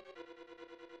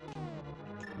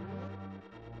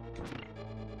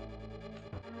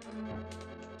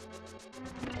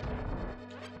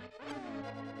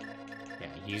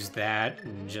 Use that,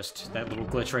 and just that little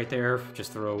glitch right there.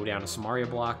 Just throw down a Samaria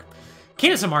block.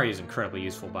 Can of Samaria is incredibly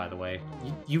useful, by the way.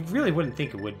 You really wouldn't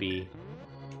think it would be.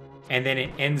 And then it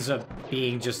ends up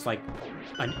being just, like,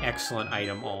 an excellent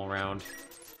item all around.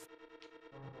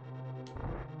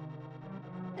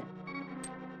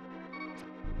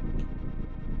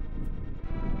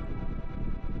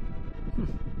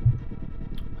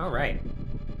 Alright.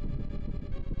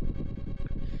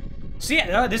 So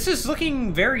yeah, this is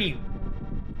looking very...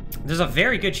 There's a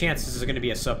very good chance this is going to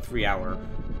be a sub 3 hour.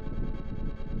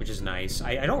 Which is nice.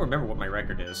 I don't remember what my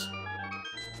record is.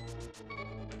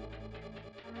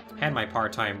 Had my par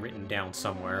time written down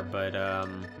somewhere, but,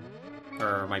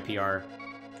 or my PR.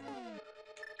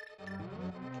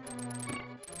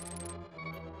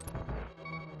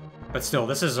 But still,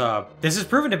 this is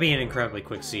proven to be an incredibly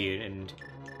quick seed, and...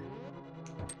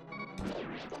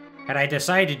 Had I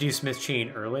decided to do Smith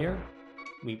Chain earlier,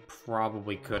 we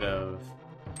probably could have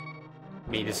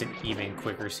made this an even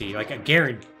quicker seed. Like a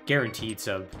guaranteed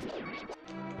sub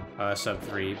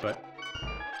 3, but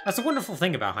that's a wonderful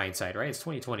thing about hindsight, right? It's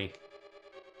 2020.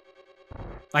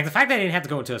 Like, the fact that I didn't have to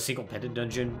go into a single pendant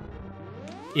dungeon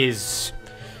is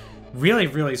really,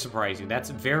 really surprising.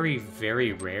 That's very,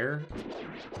 very rare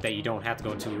that you don't have to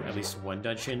go into at least one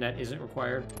dungeon that isn't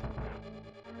required.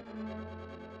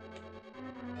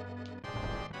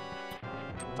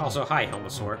 Also, hi,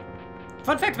 Helmosaur.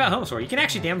 Fun fact about Helmosaur, you can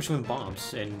actually damage him with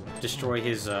bombs and destroy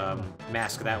his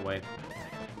mask that way.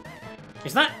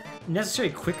 It's not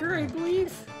necessarily quicker, I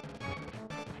believe.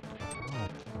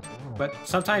 But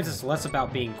sometimes it's less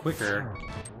about being quicker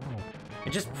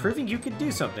and just proving you could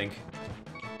do something.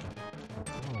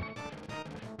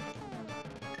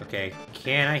 Okay,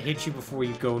 can I hit you before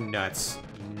you go nuts?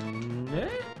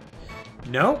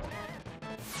 No?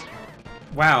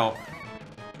 Wow.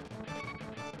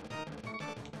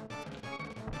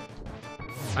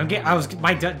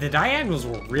 The diagonals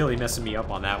were really messing me up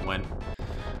on that one.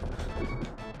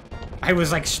 I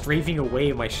was like strafing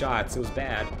away my shots. It was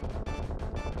bad.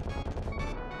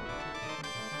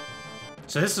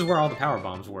 So this is where all the power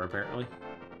bombs were, apparently.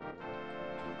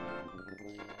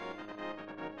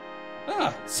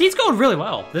 Seed's going really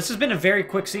well. This has been a very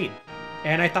quick seed.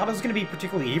 And I thought it was going to be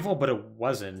particularly evil, but it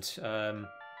wasn't.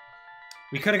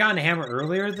 We could have gotten a hammer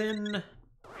earlier than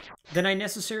I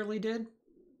necessarily did.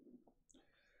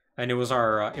 And it was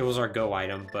our go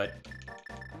item, but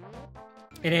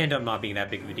it ended up not being that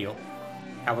big of a deal.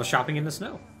 How was shopping in the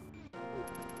snow?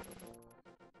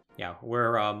 Yeah,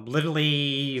 we're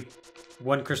literally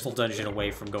one crystal dungeon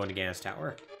away from going to Ganon's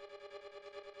Tower.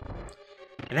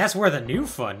 And that's where the new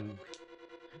fun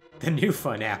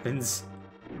happens.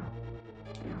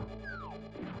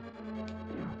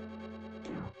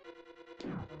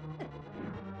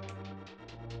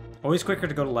 Always quicker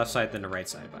to go to the left side than the right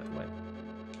side, by the way.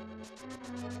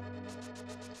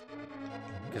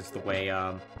 Because the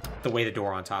way the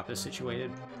door on top is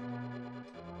situated.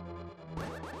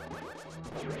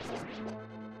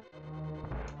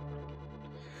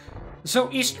 So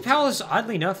Eastern Palace,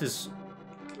 oddly enough, is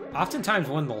oftentimes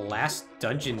one of the last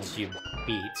dungeons you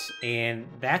beat, and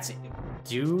that's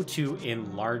due to,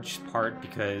 in large part,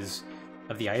 because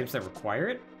of the items that require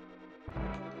it.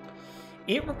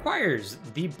 It requires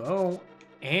the bow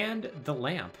and the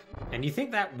lamp, and you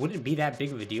think that wouldn't be that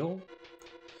big of a deal?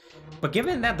 But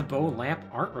given that the bow and lamp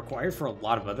aren't required for a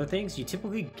lot of other things, you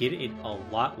typically get it a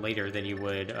lot later than you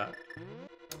would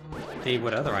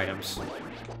other items.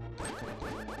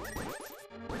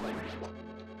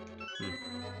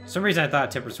 For some reason I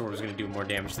thought Tempered Sword was going to do more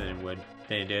damage than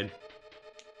it did.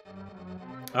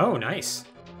 Oh, nice.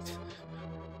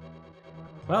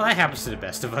 Well, that happens to the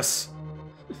best of us.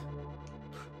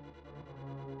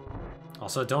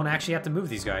 Also, don't actually have to move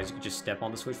these guys. You can just step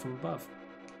on the switch from above.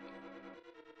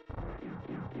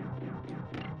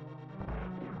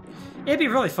 It'd be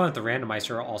really fun if the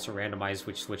randomizer also randomized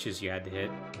which switches you had to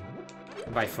hit.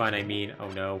 And by fun, I mean, oh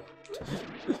no.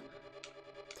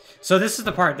 So this is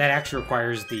the part that actually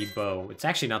requires the bow. It's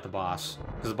actually not the boss,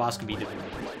 because the boss can be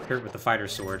hurt with the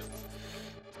fighter's sword.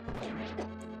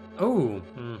 Oh,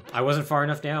 I wasn't far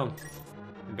enough down.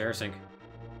 Embarrassing.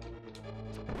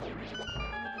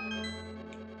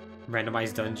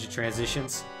 Randomized dungeon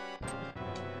transitions.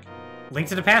 Link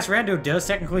to the Past Rando does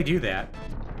technically do that.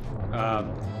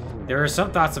 There are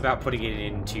some thoughts about putting it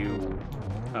into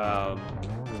the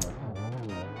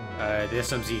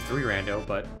SMZ3 Rando,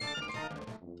 but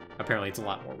apparently it's a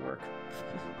lot more work.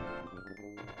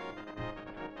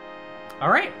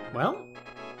 Alright, well.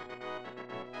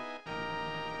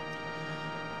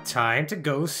 Time to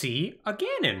go see a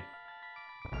Ganon.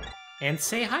 And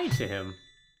say hi to him.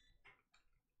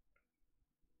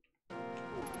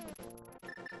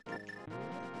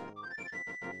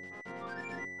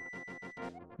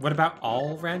 What about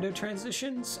all rando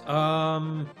transitions?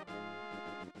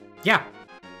 Yeah.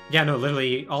 Yeah, no,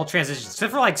 literally all transitions,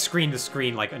 except for like screen to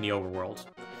screen, like in the overworld.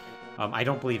 I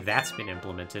don't believe that's been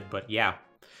implemented, but yeah.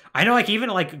 I know, like, even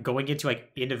like going into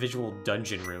like individual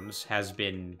dungeon rooms has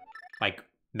been like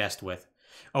messed with.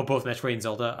 Oh, both Metroid and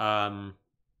Zelda.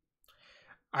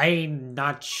 I'm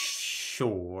not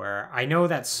sure. I know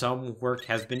that some work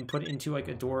has been put into like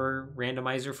a door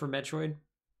randomizer for Metroid,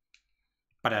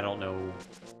 but I don't know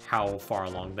how far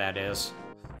along that is.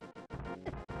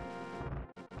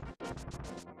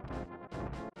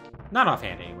 Not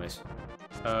offhand, anyways.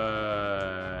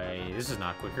 This is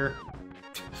not quicker.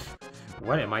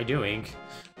 What am I doing?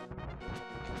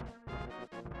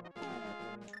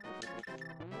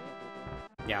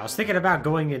 Yeah, I was thinking about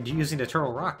going and using the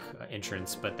Turtle Rock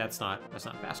entrance, but that's not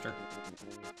faster.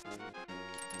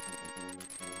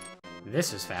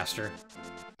 This is faster.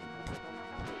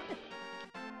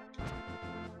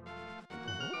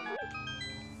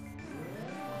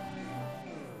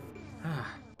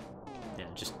 Yeah,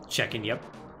 just checking, yep.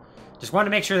 Just wanted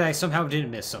to make sure that I somehow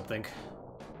didn't miss something.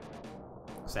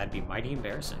 Because that'd be mighty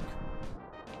embarrassing.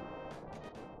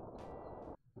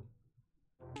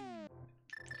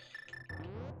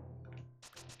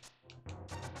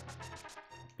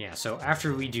 Yeah, so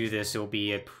after we do this, it'll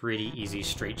be a pretty easy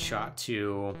straight shot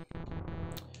to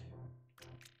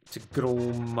good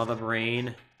old Mother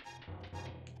Brain.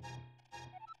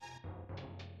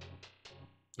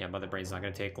 Yeah, Mother Brain's not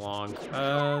gonna take long.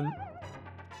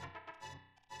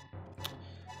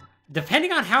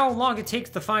 Depending on how long it takes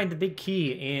to find the big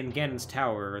key in Ganon's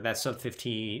tower, that sub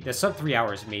 3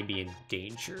 hours may be in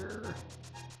danger.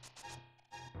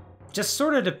 Just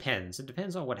sort of depends. It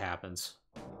depends on what happens.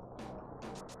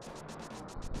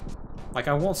 Like,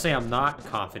 I won't say I'm not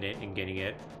confident in getting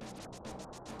it,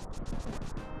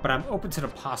 but I'm open to the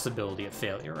possibility of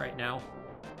failure right now.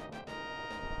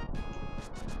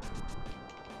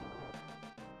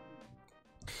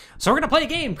 So we're gonna play a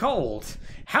game called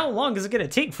How Long Is It Gonna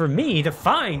Take For Me to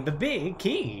Find the Big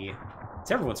Key?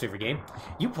 It's everyone's favorite game.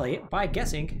 You play it by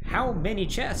guessing how many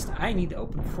chests I need to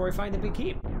open before I find the big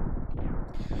key.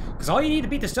 Because all you need to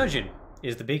beat this dungeon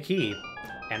is the big key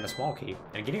and the small key.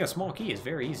 And getting a small key is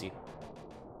very easy.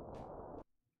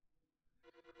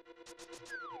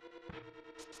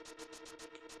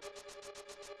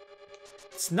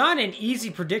 It's not an easy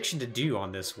prediction to do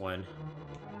on this one.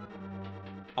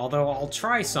 Although I'll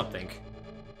try something.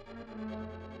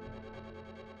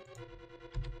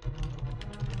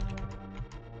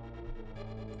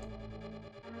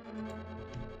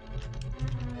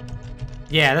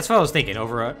 Yeah, that's what I was thinking.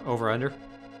 Over under.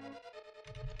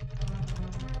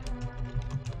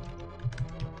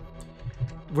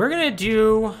 We're gonna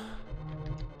do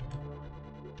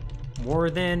more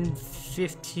than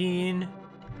 15,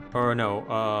 or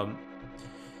no,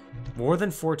 more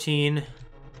than 14,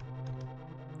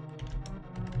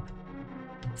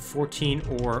 14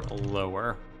 or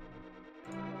lower.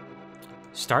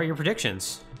 Start your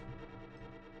predictions.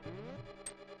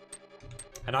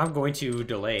 And I'm going to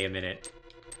delay a minute,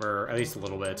 or at least a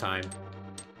little bit of time.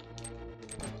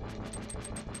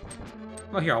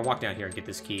 Well, here, I'll walk down here and get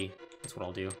this key. That's what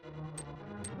I'll do.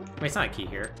 Wait, it's not a key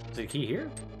here. Is it a key here?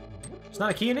 It's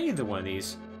not a key in either one of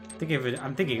these.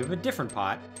 I'm thinking of a different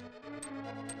pot.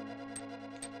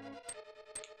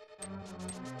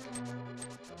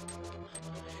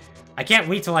 I can't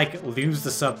wait to, like, lose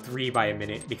the sub 3 by a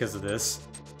minute because of this.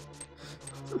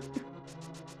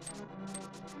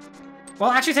 Well,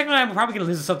 actually, technically, I'm probably going to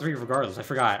lose the sub 3 regardless. I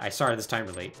forgot. I started this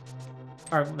timer late.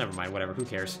 Alright, well, never mind. Whatever. Who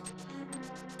cares?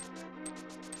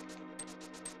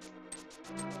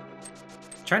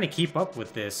 Trying to keep up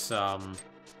with this,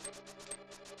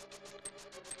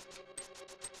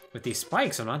 with these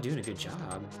spikes, I'm not doing a good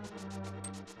job.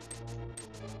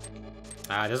 It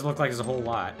doesn't look like there's a whole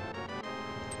lot.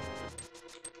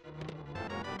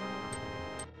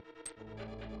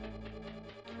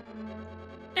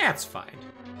 That's fine.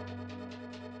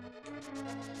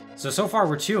 So far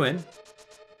we're 2 in.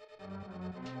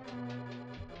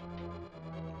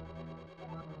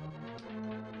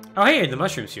 Oh, hey, the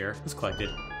mushroom's here. Let's collect it.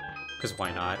 Because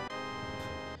why not?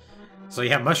 So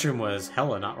yeah, mushroom was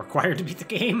hella not required to beat the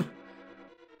game.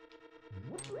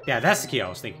 Yeah, that's the key I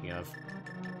was thinking of.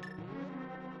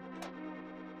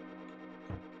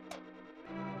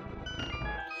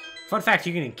 Fun fact,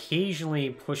 you can occasionally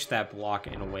push that block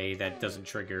in a way that doesn't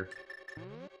trigger.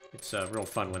 It's real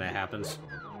fun when that happens.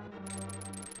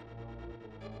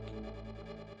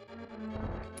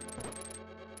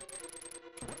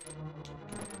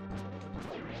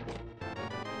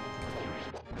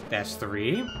 That's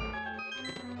 3.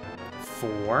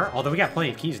 4. Although we got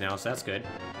plenty of keys now, so that's good.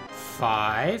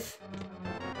 5.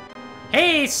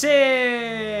 Hey,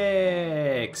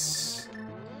 6!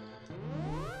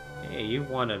 Hey, you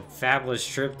won a fabulous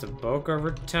trip to Boca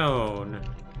Raton.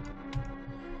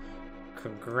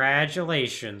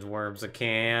 Congratulations,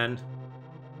 Wormsacan.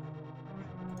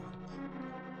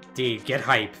 Dude, get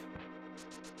hype.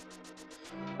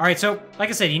 Alright, so, like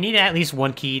I said, you need at least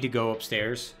 1 key to go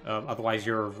upstairs. Otherwise,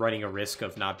 you're running a risk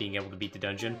of not being able to beat the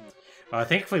dungeon.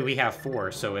 Thankfully, we have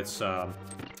 4, so it's a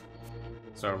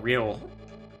real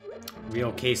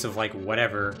case of, like,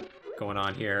 whatever going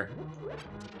on here.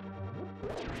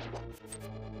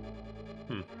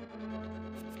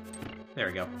 There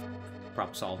we go.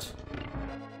 Problem solved.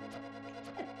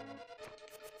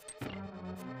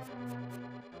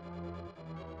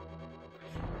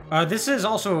 This is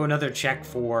also another check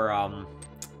for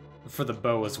the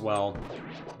bow as well,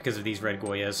 because of these red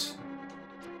Goyas.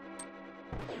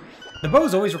 The bow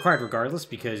is always required regardless,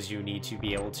 because you need to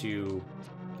be able to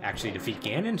actually defeat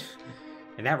Ganon,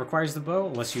 and that requires the bow,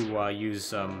 unless you use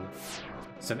some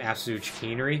absolute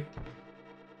chicanery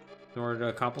in order to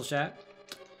accomplish that.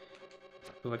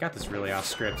 Oh, I got this really off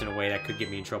script in a way that could get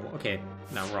me in trouble. Okay,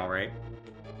 now we're alright.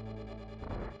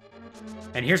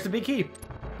 And here's the big key!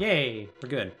 Yay! We're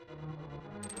good.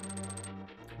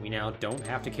 We now don't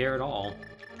have to care at all.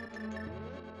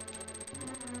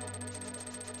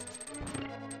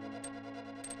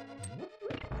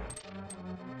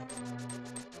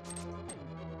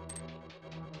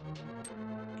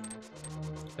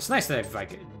 It's nice that I've,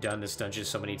 like, done this dungeon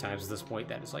so many times at this point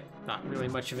that it's, like, not really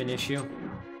much of an issue.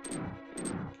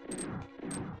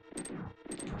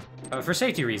 For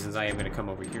safety reasons, I am going to come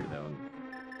over here, though.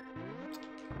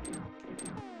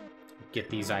 Get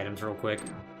these items real quick.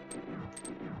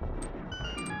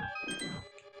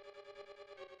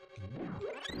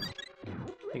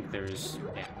 I think there's...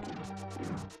 yeah.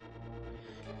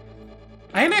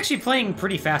 I am actually playing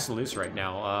pretty fast and loose right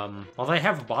now. Although I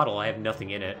have a bottle, I have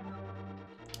nothing in it.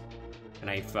 And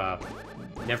I've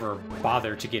never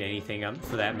bothered to get anything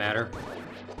for that matter.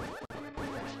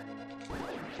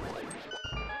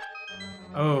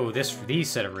 Oh, these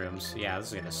set of rooms. Yeah,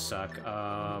 this is gonna suck.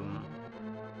 Kind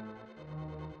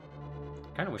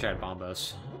of wish I had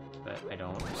bombos, but I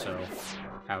don't, so...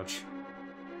 ouch.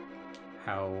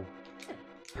 How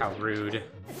rude.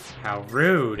 How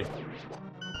rude!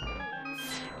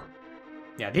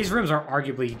 Yeah, these rooms are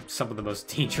arguably some of the most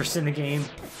dangerous in the game.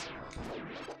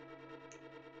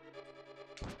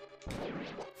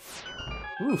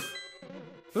 Oof.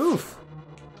 Oof!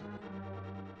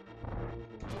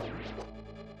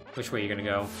 Which way are you gonna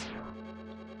go?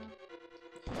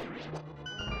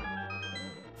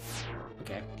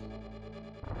 Okay.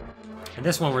 And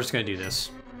this one, we're just gonna do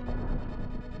this.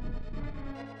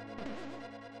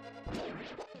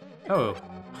 Oh.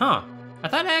 Huh. I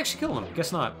thought I actually killed him.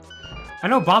 Guess not. I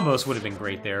know Bombos would have been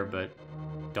great there, but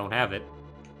don't have it.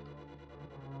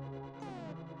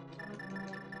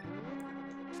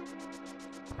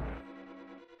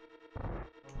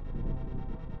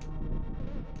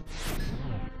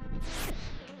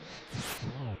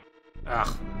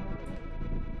 Ugh.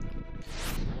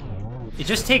 It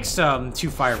just takes 2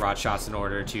 fire rod shots in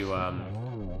order to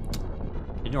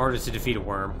defeat a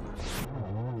worm.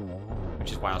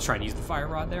 Which is why I was trying to use the fire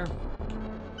rod there.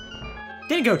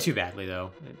 Didn't go too badly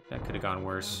though. That could have gone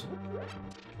worse.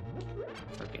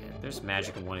 Forget it. There's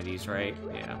magic in one of these, right?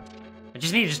 Yeah. I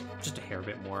just need just a hair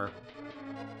bit more.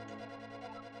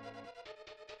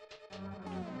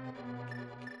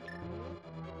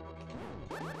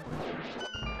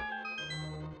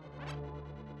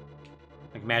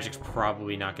 Like, magic's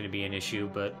probably not going to be an issue,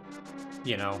 but,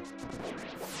 you know,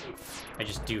 I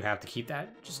just do have to keep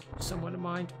that just somewhat in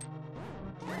mind.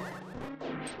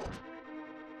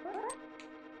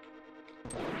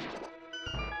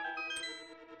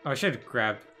 Oh, I should have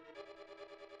grabbed...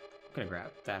 I'm gonna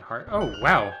grab that heart. Oh,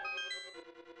 wow!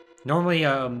 Normally,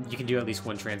 you can do at least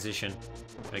 1 transition,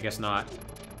 but I guess not.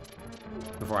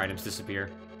 Before items disappear.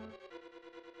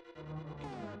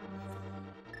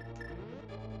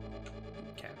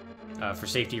 For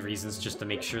safety reasons, just to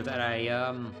make sure that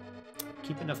I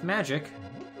keep enough magic.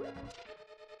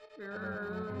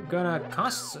 We're gonna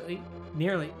constantly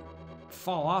nearly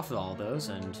fall off with all those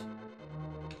and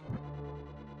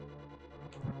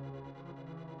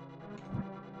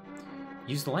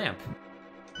use the lamp.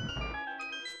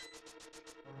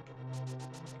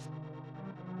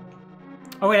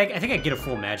 Oh wait, I think I get a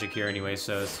full magic here anyway,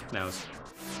 so no, it's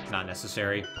not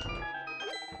necessary.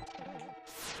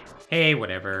 Hey,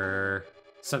 whatever.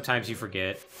 Sometimes you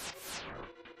forget.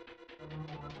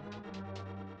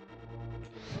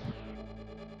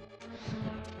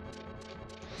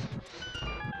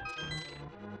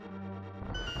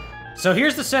 So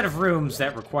here's the set of rooms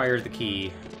that require the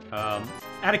key. Out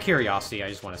of curiosity, I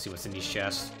just want to see what's in these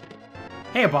chests.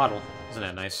 Hey, a bottle. Isn't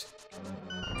that nice?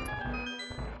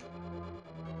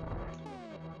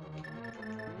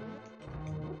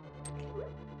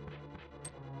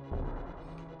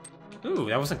 Ooh,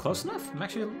 that wasn't close enough? I'm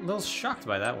actually a little shocked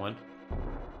by that one.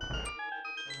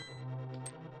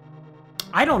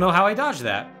 I don't know how I dodged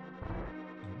that.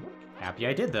 Happy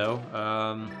I did, though.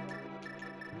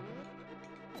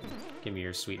 Give me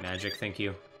your sweet magic, thank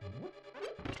you.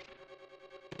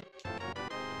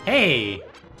 Hey!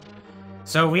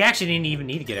 So we actually didn't even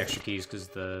need to get extra keys, because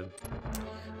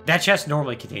that chest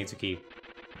normally contains a key.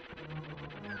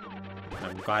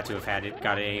 I'm glad to have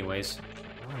got it anyways.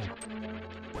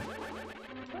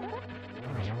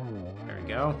 There we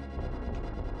go.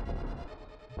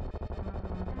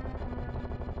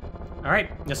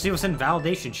 Alright, let's see what's in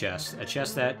Validation Chest. A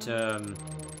chest that,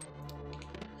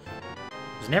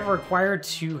 was never required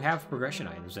to have progression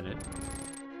items in it.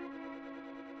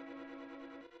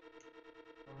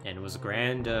 And it was a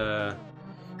grand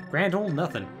old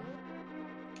nothing.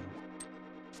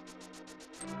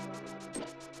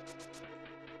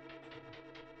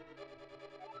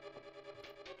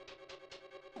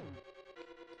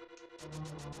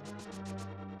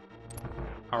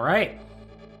 Alright.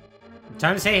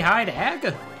 Time to say hi to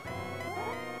Aga.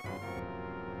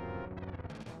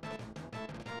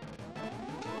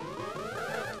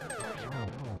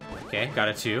 Okay, got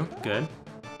it too. Good.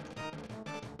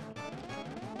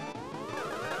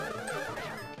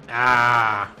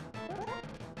 Ah!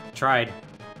 Tried.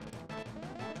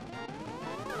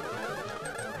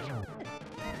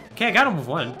 Okay, I got him with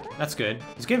one. That's good.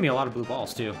 He's giving me a lot of blue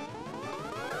balls, too.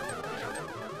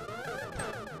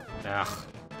 Ugh.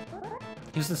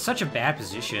 He was in such a bad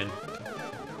position.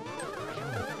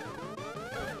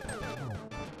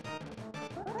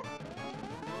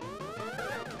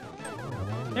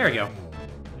 There we go.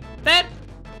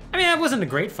 I mean, that wasn't a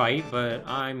great fight, but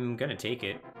I'm gonna take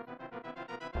it.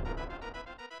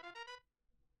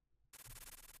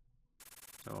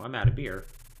 Oh, I'm out of beer.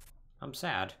 I'm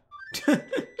sad.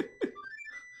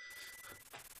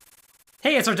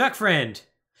 Hey, it's our duck friend!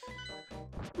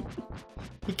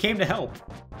 He came to help.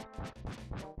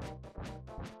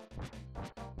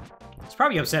 He's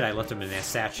probably upset I left him in that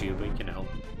statue, but you know,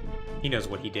 he knows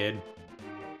what he did.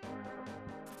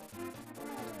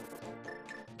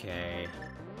 Okay.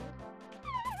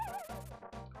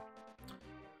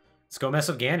 Let's go mess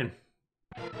with Ganon.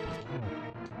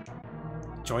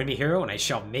 Join me, hero, and I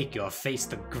shall make your face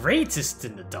the greatest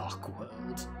in the Dark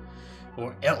World.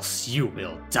 Or else you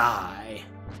will die.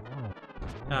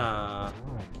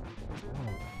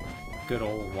 Good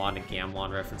old Wand and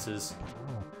Gamlon references.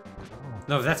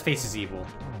 No, that's Face is Evil,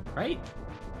 right?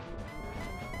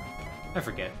 I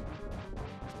forget.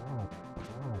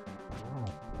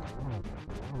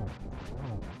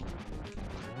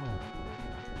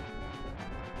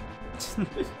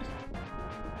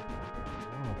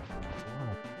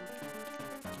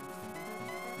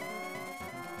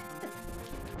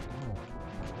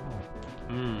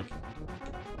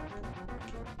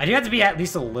 I do have to be at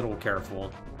least a little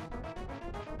careful.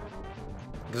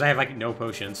 Because I have, like, no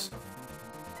potions.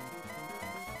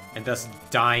 And thus,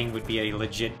 dying would be a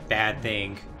legit bad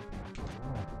thing.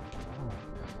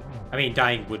 I mean,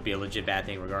 dying would be a legit bad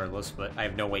thing regardless, but I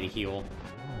have no way to heal.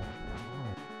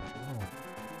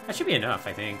 That should be enough,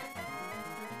 I think.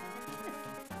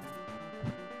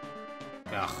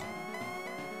 Ugh.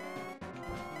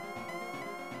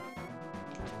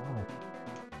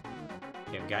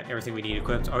 Okay, we got everything we need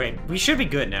equipped. Okay, we should be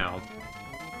good now.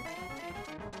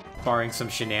 Barring some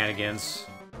shenanigans.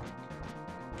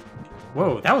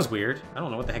 Whoa, that was weird. I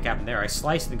don't know what the heck happened there. I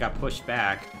sliced and got pushed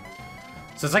back.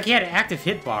 So it's like he had an active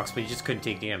hitbox, but he just couldn't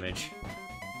take damage.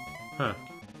 Huh.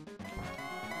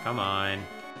 Come on.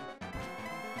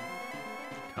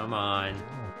 Come on.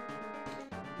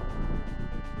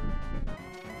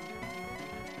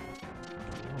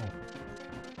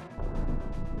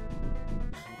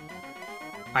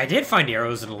 I did find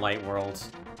arrows in the light world.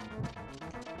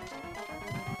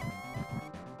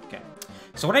 Okay.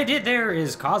 So what I did there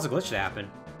is cause a glitch to happen.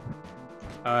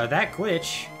 That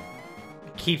glitch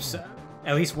keeps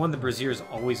at least one of the braziers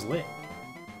always lit,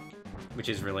 which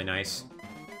is really nice.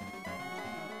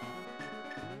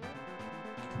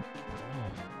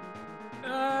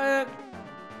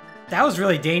 That was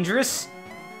really dangerous.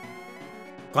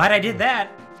 Glad I did that.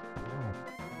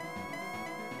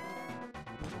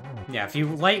 Yeah, if you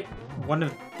light one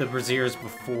of the braziers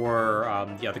before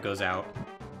the other goes out,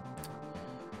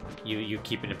 you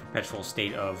keep in a perpetual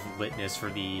state of litness for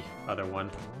the other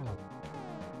one.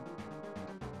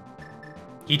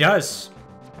 He does.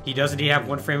 He does indeed have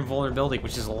 1 frame of vulnerability,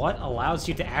 which is what allows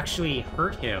you to actually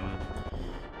hurt him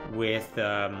with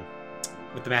the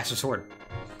Master Sword.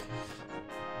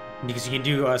 Because you can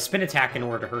do a spin attack in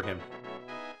order to hurt him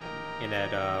in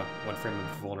that 1 frame of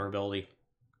vulnerability.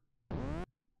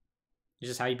 This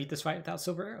is how you beat this fight without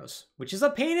silver arrows, which is a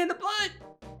pain in the butt.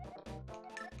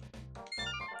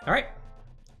 All right,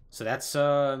 so that's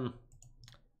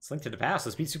Link to the Past.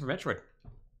 Let's beat Super Metroid.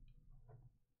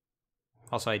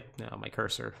 Also, no, my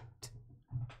cursor.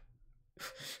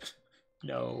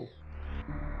 No.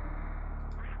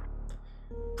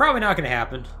 Probably not going to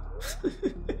happen.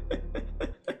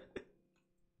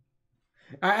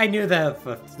 I knew that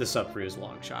the sub-3 was a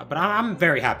long shot, but I'm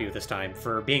very happy with this time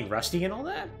for being rusty and all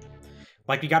that.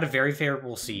 Like, we got a very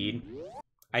favorable seed.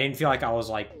 I didn't feel like I was,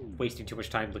 like, wasting too much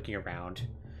time looking around.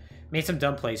 Made some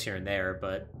dumb plays here and there,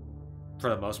 but for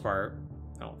the most part,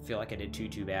 I don't feel like I did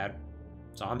too bad.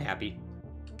 So I'm happy.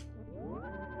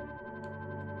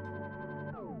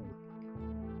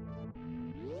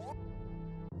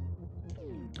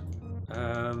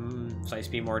 Ice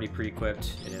Beam already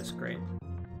pre-equipped. It is great.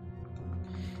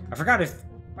 I forgot if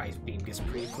Ice Beam gets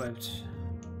pre-equipped.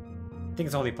 I think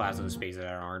it's only Plasma Space that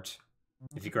aren't.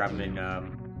 If you grab them in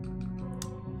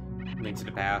Link to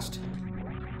the Past.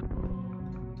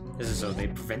 This is so they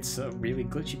prevent a really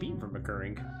glitchy beam from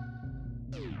occurring.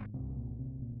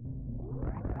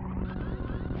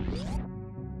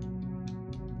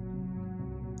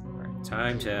 Alright,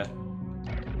 time to...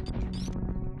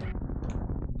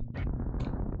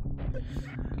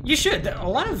 You should. A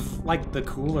lot of, like, the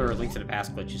cooler Link to the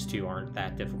Past glitches, too, aren't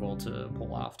that difficult to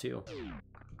pull off, too.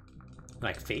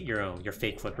 Like, your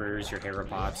fake flippers, your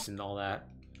Herapots, and all that.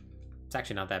 It's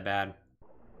actually not that bad.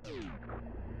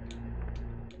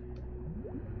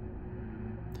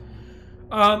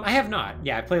 I have not.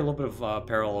 Yeah, I played a little bit of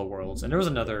Parallel Worlds, and there was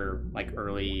another, like,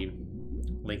 early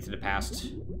Link to the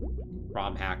Past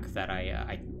ROM hack that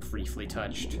I briefly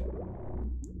touched.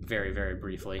 Very, very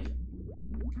briefly.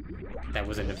 That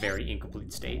was in a very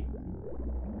incomplete state.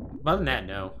 But other than that,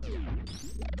 no.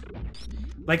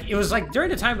 Like, it was like, during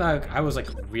the time I was, like,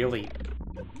 really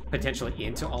potentially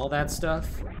into all that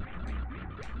stuff.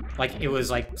 Like, it was,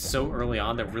 like, so early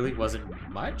on, there really wasn't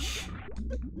much.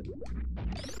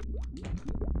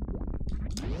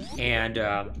 And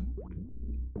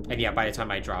yeah, by the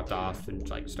time I dropped off and,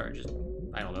 like, started just,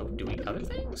 I don't know, doing other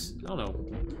things? I don't know.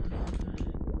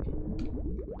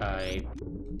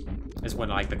 Is when,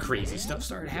 like, the crazy stuff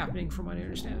started happening, from what I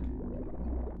understand.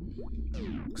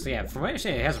 So yeah, from what I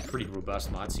understand, it has a pretty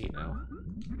robust mod scene now.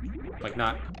 Like,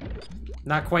 not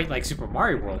quite like Super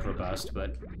Mario World robust,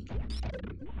 but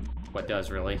what does,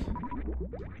 really.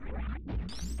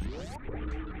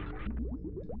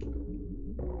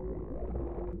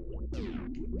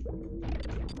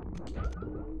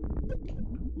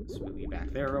 Let's move you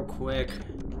back there real quick.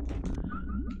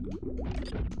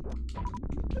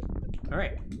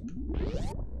 Alright.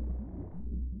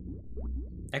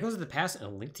 Echoes of the Past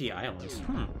and Link to the Islands.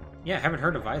 Yeah, I haven't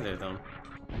heard of either of them.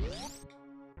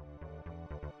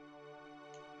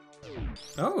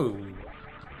 Oh.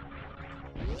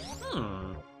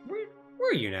 Where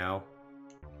are you now?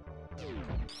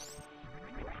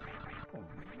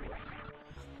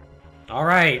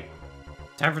 Alright.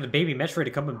 Time for the baby Metroid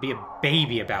to come and be a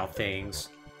baby about things.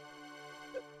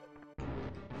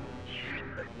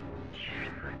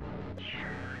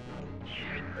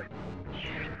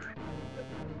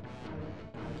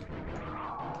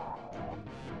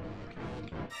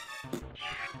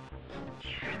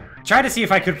 Try to see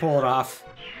if I could pull it off.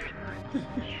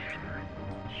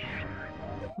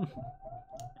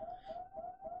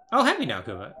 Oh, happy now,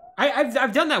 Kuma.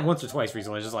 I've done that once or twice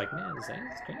recently. It's just like, man, there's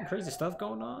getting crazy stuff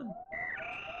going on.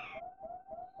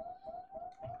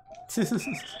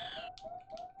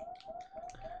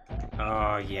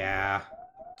 Oh yeah,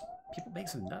 people make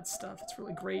some nuts stuff. It's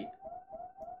really great.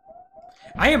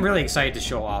 I am really excited to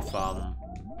show off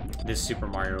this Super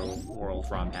Mario World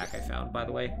ROM hack I found, by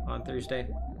the way, on Thursday.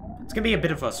 It's gonna be a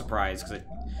bit of a surprise because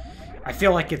I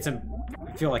feel like it's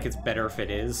better if it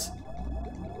is,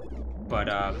 but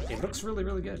it looks really,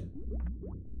 really good.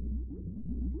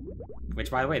 Which,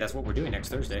 by the way, that's what we're doing next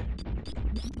Thursday.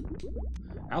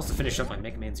 I also finished up my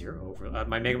Mega Man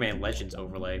my Mega Man Legends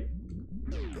overlay.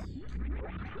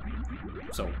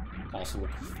 So, also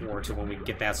look forward to when we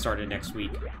get that started next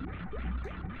week.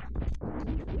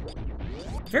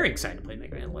 Very excited to play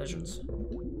Mega Man Legends.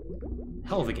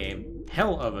 Hell of a game.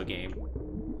 Hell of a game.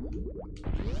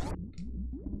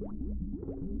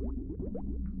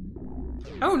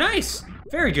 Oh, nice!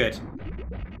 Very good.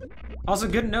 Also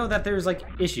good to know that there's, like,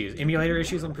 issues. Emulator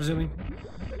issues, I'm presuming.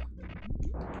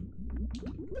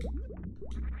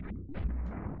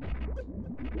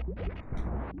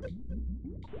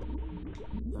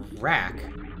 rack.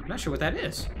 I'm not sure what that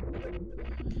is.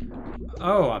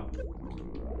 Oh,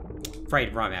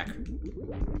 right, rack.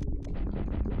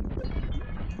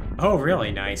 Oh,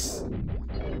 really nice.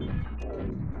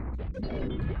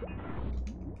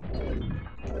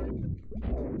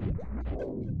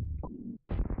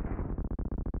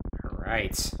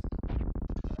 Alright.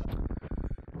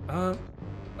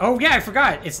 Oh yeah, I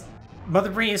forgot. It's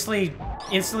Mother Brain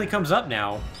instantly comes up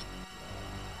now.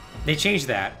 They changed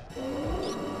that.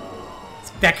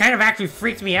 That kind of actually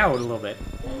freaked me out a little bit.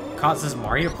 Causes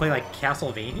Mario to play like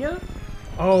Castlevania?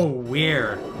 Oh,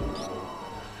 weird.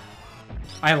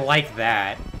 I like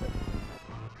that.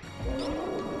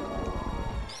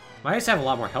 I just have a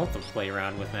lot more health to play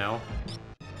around with now.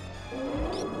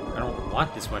 I don't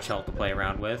want this much health to play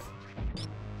around with.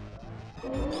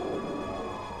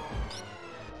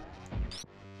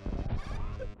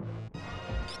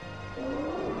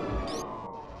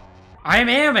 I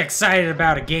am excited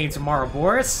about a game tomorrow,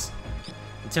 Boris.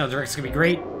 Nintendo Direct's gonna be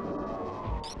great.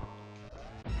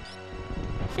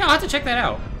 Yeah, I'll have to check that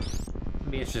out. I'll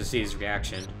be interested to see his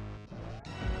reaction.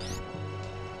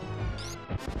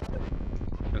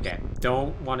 Okay,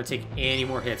 don't want to take any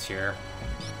more hits here.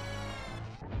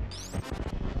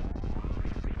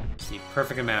 See,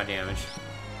 perfect amount of damage.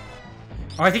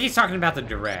 Oh, I think he's talking about the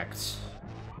Direct.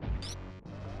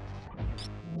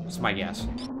 That's my guess.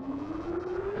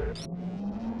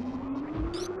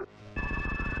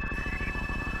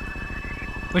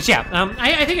 Which, yeah,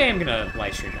 I think I am gonna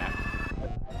live stream that.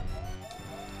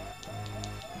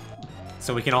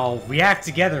 So we can all react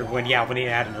together when he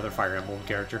add another Fire Emblem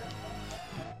character.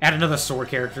 Add another sword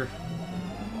character.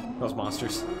 Those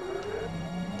monsters.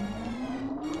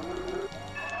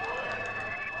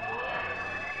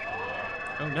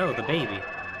 Oh no, the baby.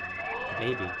 The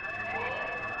baby.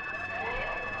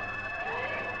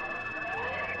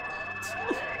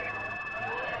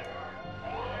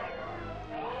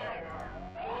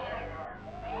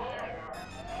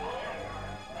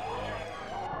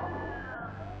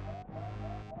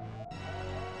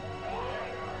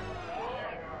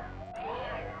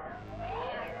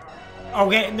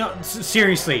 Okay, no,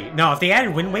 seriously. No, if they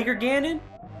added Wind Waker Ganon?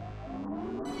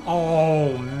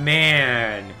 Oh,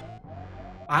 man.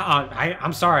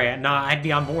 I'm sorry. Nah, I'd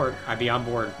be on board. I'd be on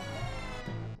board.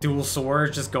 Dual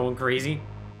swords just going crazy.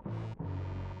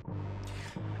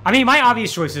 I mean, my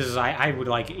obvious choices is I would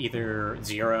like either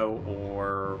Zero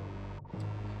or...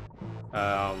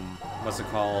 what's it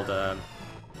called?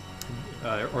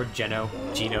 Or Geno,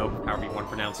 however you want to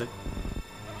pronounce it.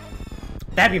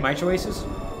 That'd be my choices.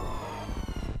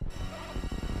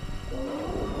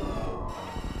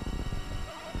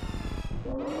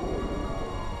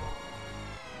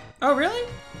 Oh, really?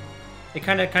 It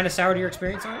kind of soured your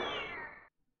experience on it?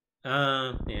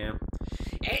 Yeah.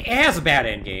 It has a bad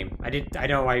end game. I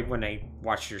know when I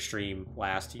watched your stream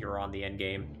last, you were on the end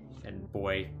game, and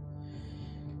boy,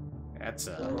 that's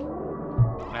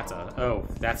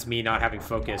me not having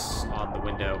focus on the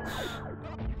window.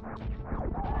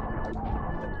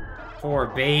 Poor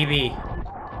baby.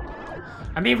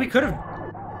 I mean, we could have...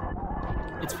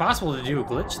 It's possible to do a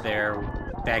glitch there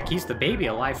that keeps the baby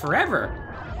alive forever.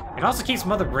 It also keeps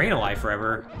Mother Brain alive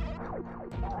forever.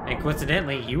 And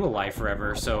coincidentally, you alive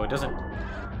forever, so it doesn't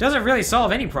really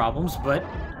solve any problems, but...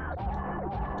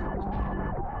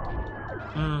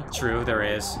 true, there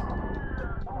is.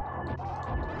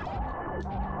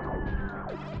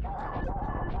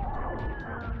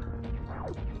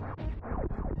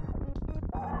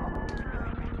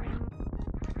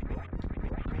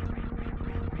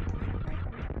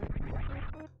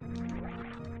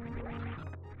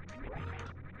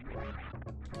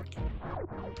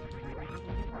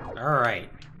 Alright.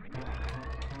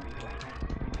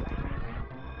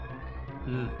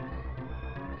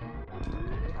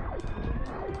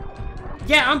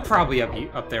 Yeah, I'm probably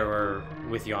up there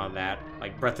with you on that.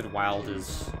 Like, Breath of the Wild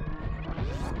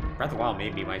may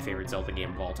be my favorite Zelda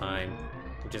game of all time,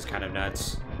 which is kind of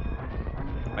nuts.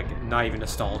 Like, not even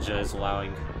nostalgia is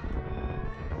allowing...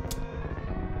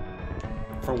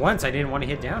 For once, I didn't want to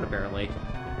hit down, apparently.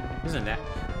 Isn't that...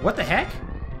 What the heck?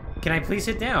 Can I please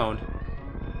hit down?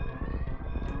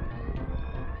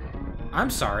 I'm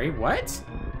sorry, what?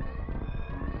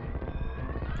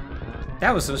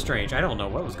 That was so strange. I don't know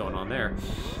what was going on there.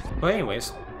 But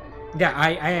anyways, yeah,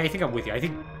 I think I'm with you. I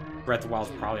think Breath of the Wild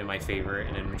is probably my favorite,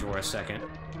 and then Majora's second.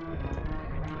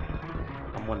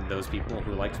 I'm one of those people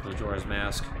who likes Majora's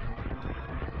Mask.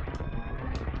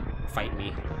 Fight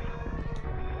me.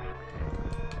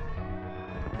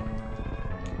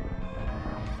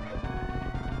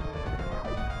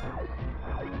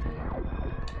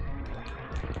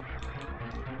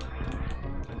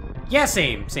 Yeah,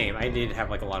 same. I did have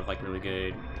like a lot of like really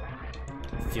good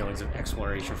feelings of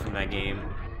exploration from that game.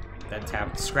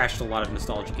 That scratched a lot of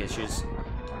nostalgic issues.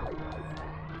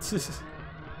 It's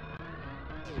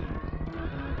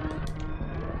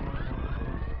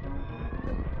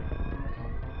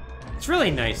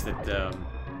really nice that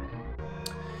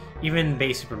even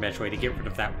base Super Metroid, they get rid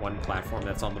of that one platform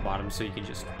that's on the bottom so you can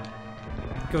just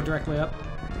go directly up.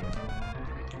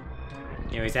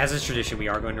 Anyways, as is tradition, we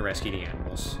are going to rescue the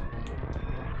animals.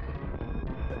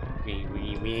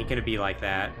 We ain't gonna be like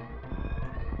that.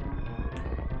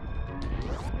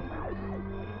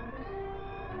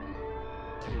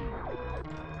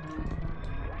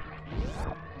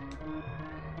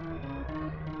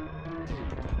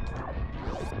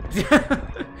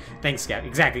 Thanks, Scabby.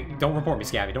 Exactly. Don't report me,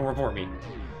 Scabby. Don't report me.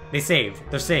 They saved.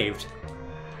 They're saved.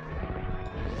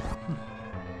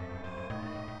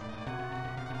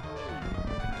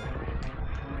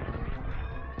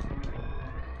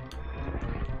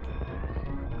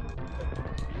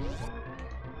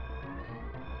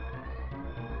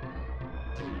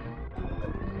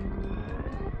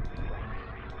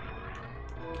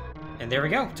 And there we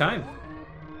go. Time.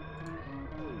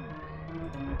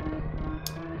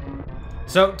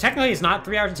 So, technically, it's not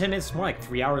 3 hours and 10 minutes. It's more like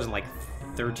 3 hours and, like,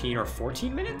 13 or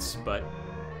 14 minutes, but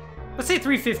let's say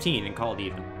 3:15 and call it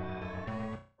even.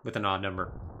 With an odd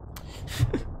number.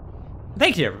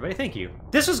 Thank you, everybody. Thank you.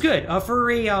 This was good. For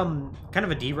a, kind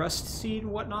of a D-Rust seed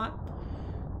and whatnot,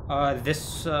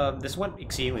 this went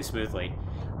exceedingly smoothly.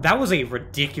 That was a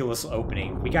ridiculous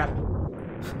opening. We got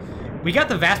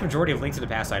the vast majority of Link to the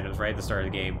Past items right at the start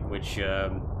of the game, which,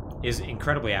 is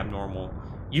incredibly abnormal.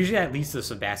 Usually that leads to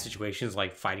some bad situations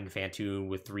like fighting Phantoon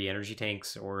with 3 energy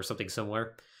tanks or something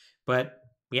similar. But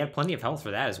we had plenty of health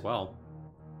for that as well.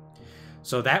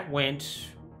 So that went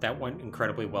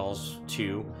incredibly well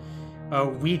too.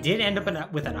 We did end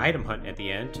up with an item hunt at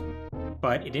the end,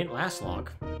 but it didn't last long.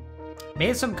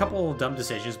 Made some couple dumb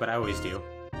decisions, but I always do.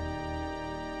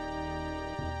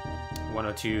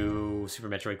 102 Super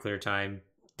Metroid clear time.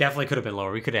 Definitely could have been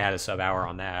lower. We could have had a sub-hour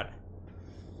on that.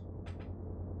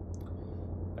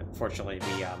 Unfortunately,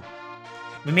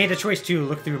 we made the choice to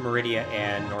look through Meridia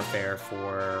and North Fair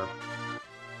for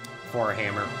a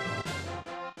hammer.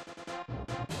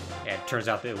 And it turns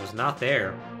out that it was not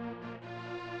there.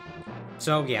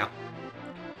 So yeah,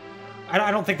 I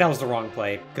don't think that was the wrong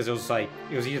play, because it was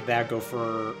either that, go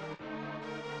for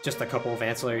just a couple of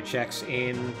ancillary checks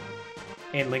in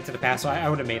Link to the Past. So I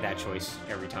would have made that choice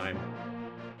every time.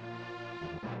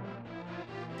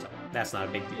 So that's not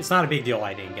a big. It's not a big deal.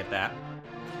 I didn't get that.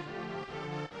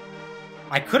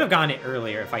 I could have gotten it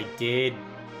earlier if I did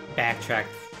backtrack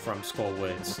from Skull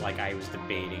Woods, like I was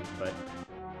debating, but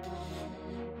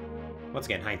once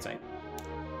again, hindsight.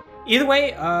 Either way,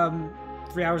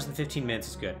 3 hours and 15 minutes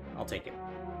is good. I'll take it.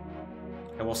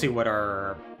 And we'll see what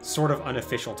our sort of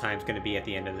unofficial time is going to be at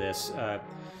the end of this.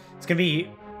 It's going to be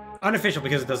unofficial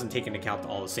because it doesn't take into account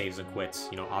all the saves and quits.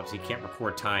 You know, obviously you can't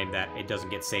record time that it doesn't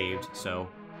get saved, so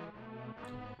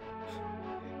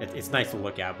it's nice to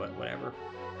look at, but whatever.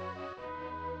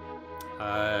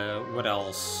 What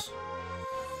else?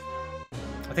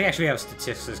 I think actually we have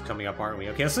statistics coming up, aren't we?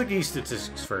 Okay, let's look at these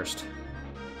statistics first.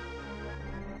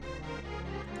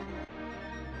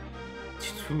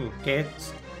 Okay,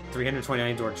 it's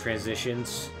 329 door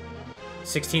transitions,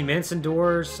 16 minutes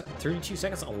indoors, 32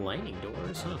 seconds aligning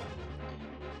doors, huh?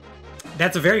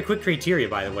 That's a very quick criteria,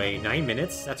 by the way. 9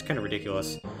 minutes? That's kind of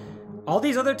ridiculous. All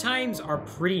these other times are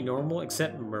pretty normal,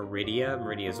 except Meridia.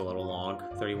 Meridia is a little long,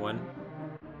 31.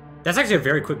 That's actually a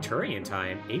very quick Turian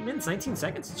time. 8 minutes, 19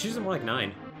 seconds? It's usually more like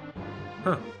 9.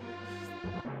 Huh.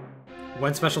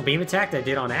 One special beam attack that I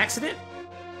did on accident?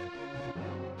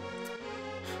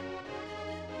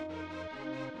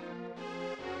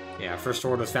 Yeah, first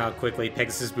sword was found quickly.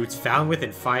 Pegasus boots found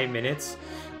within 5 minutes.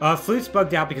 Flute's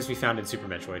bugged out because we found it in Super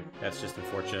Metroid. That's just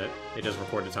unfortunate. It does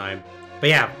record the time. But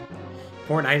yeah,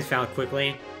 important items found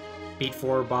quickly. Beat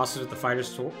 4 bosses with the fighter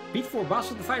sword. Beat 4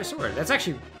 bosses with the fighter sword. That's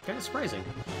actually kind of surprising.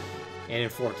 And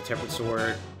informed the tempered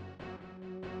sword.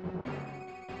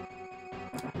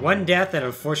 One death that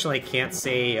unfortunately I can't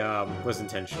say was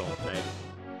intentional. Right?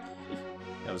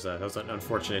 That was an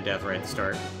unfortunate death right at the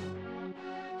start.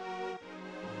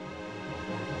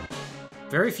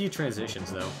 Very few transitions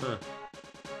though, huh?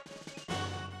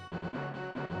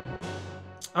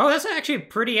 Oh, that's actually a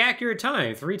pretty accurate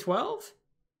time. 3:12?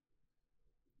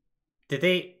 Did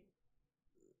they...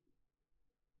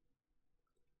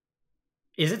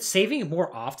 Is it saving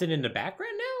more often in the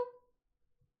background now?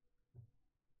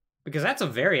 Because that's a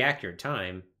very accurate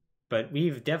time. But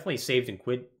we've definitely saved and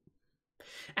quit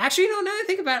Actually, now that I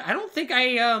think about it, I don't think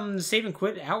I save and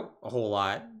quit out a whole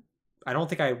lot. I don't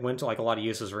think I went to like a lot of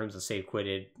useless rooms and save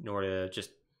quitted in order to just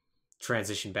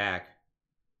transition back.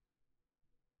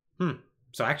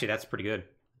 So actually, that's pretty good.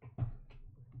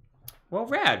 Well,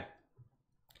 rad.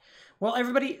 Well,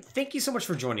 everybody, thank you so much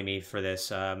for joining me for this.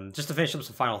 Just to finish up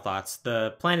some final thoughts,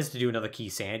 the plan is to do another Key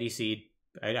Sandy Seed.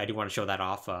 I do want to show that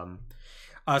off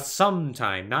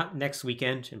sometime, not next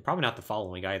weekend, and probably not the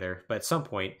following either, but at some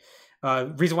point.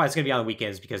 Reason why it's going to be on the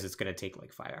weekends is because it's going to take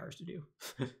like 5 hours to do.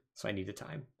 So I need the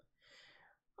time.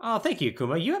 Oh, thank you,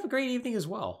 Kuma. You have a great evening as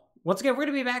well. Once again, we're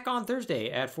going to be back on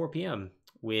Thursday at 4 p.m.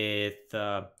 with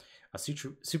a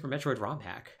Super Metroid ROM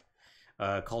hack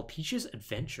called Peach's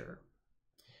Adventure.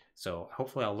 So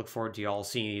hopefully I'll look forward to y'all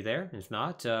seeing you there. If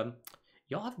not,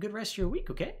 y'all have a good rest of your week,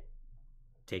 okay?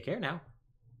 Take care now.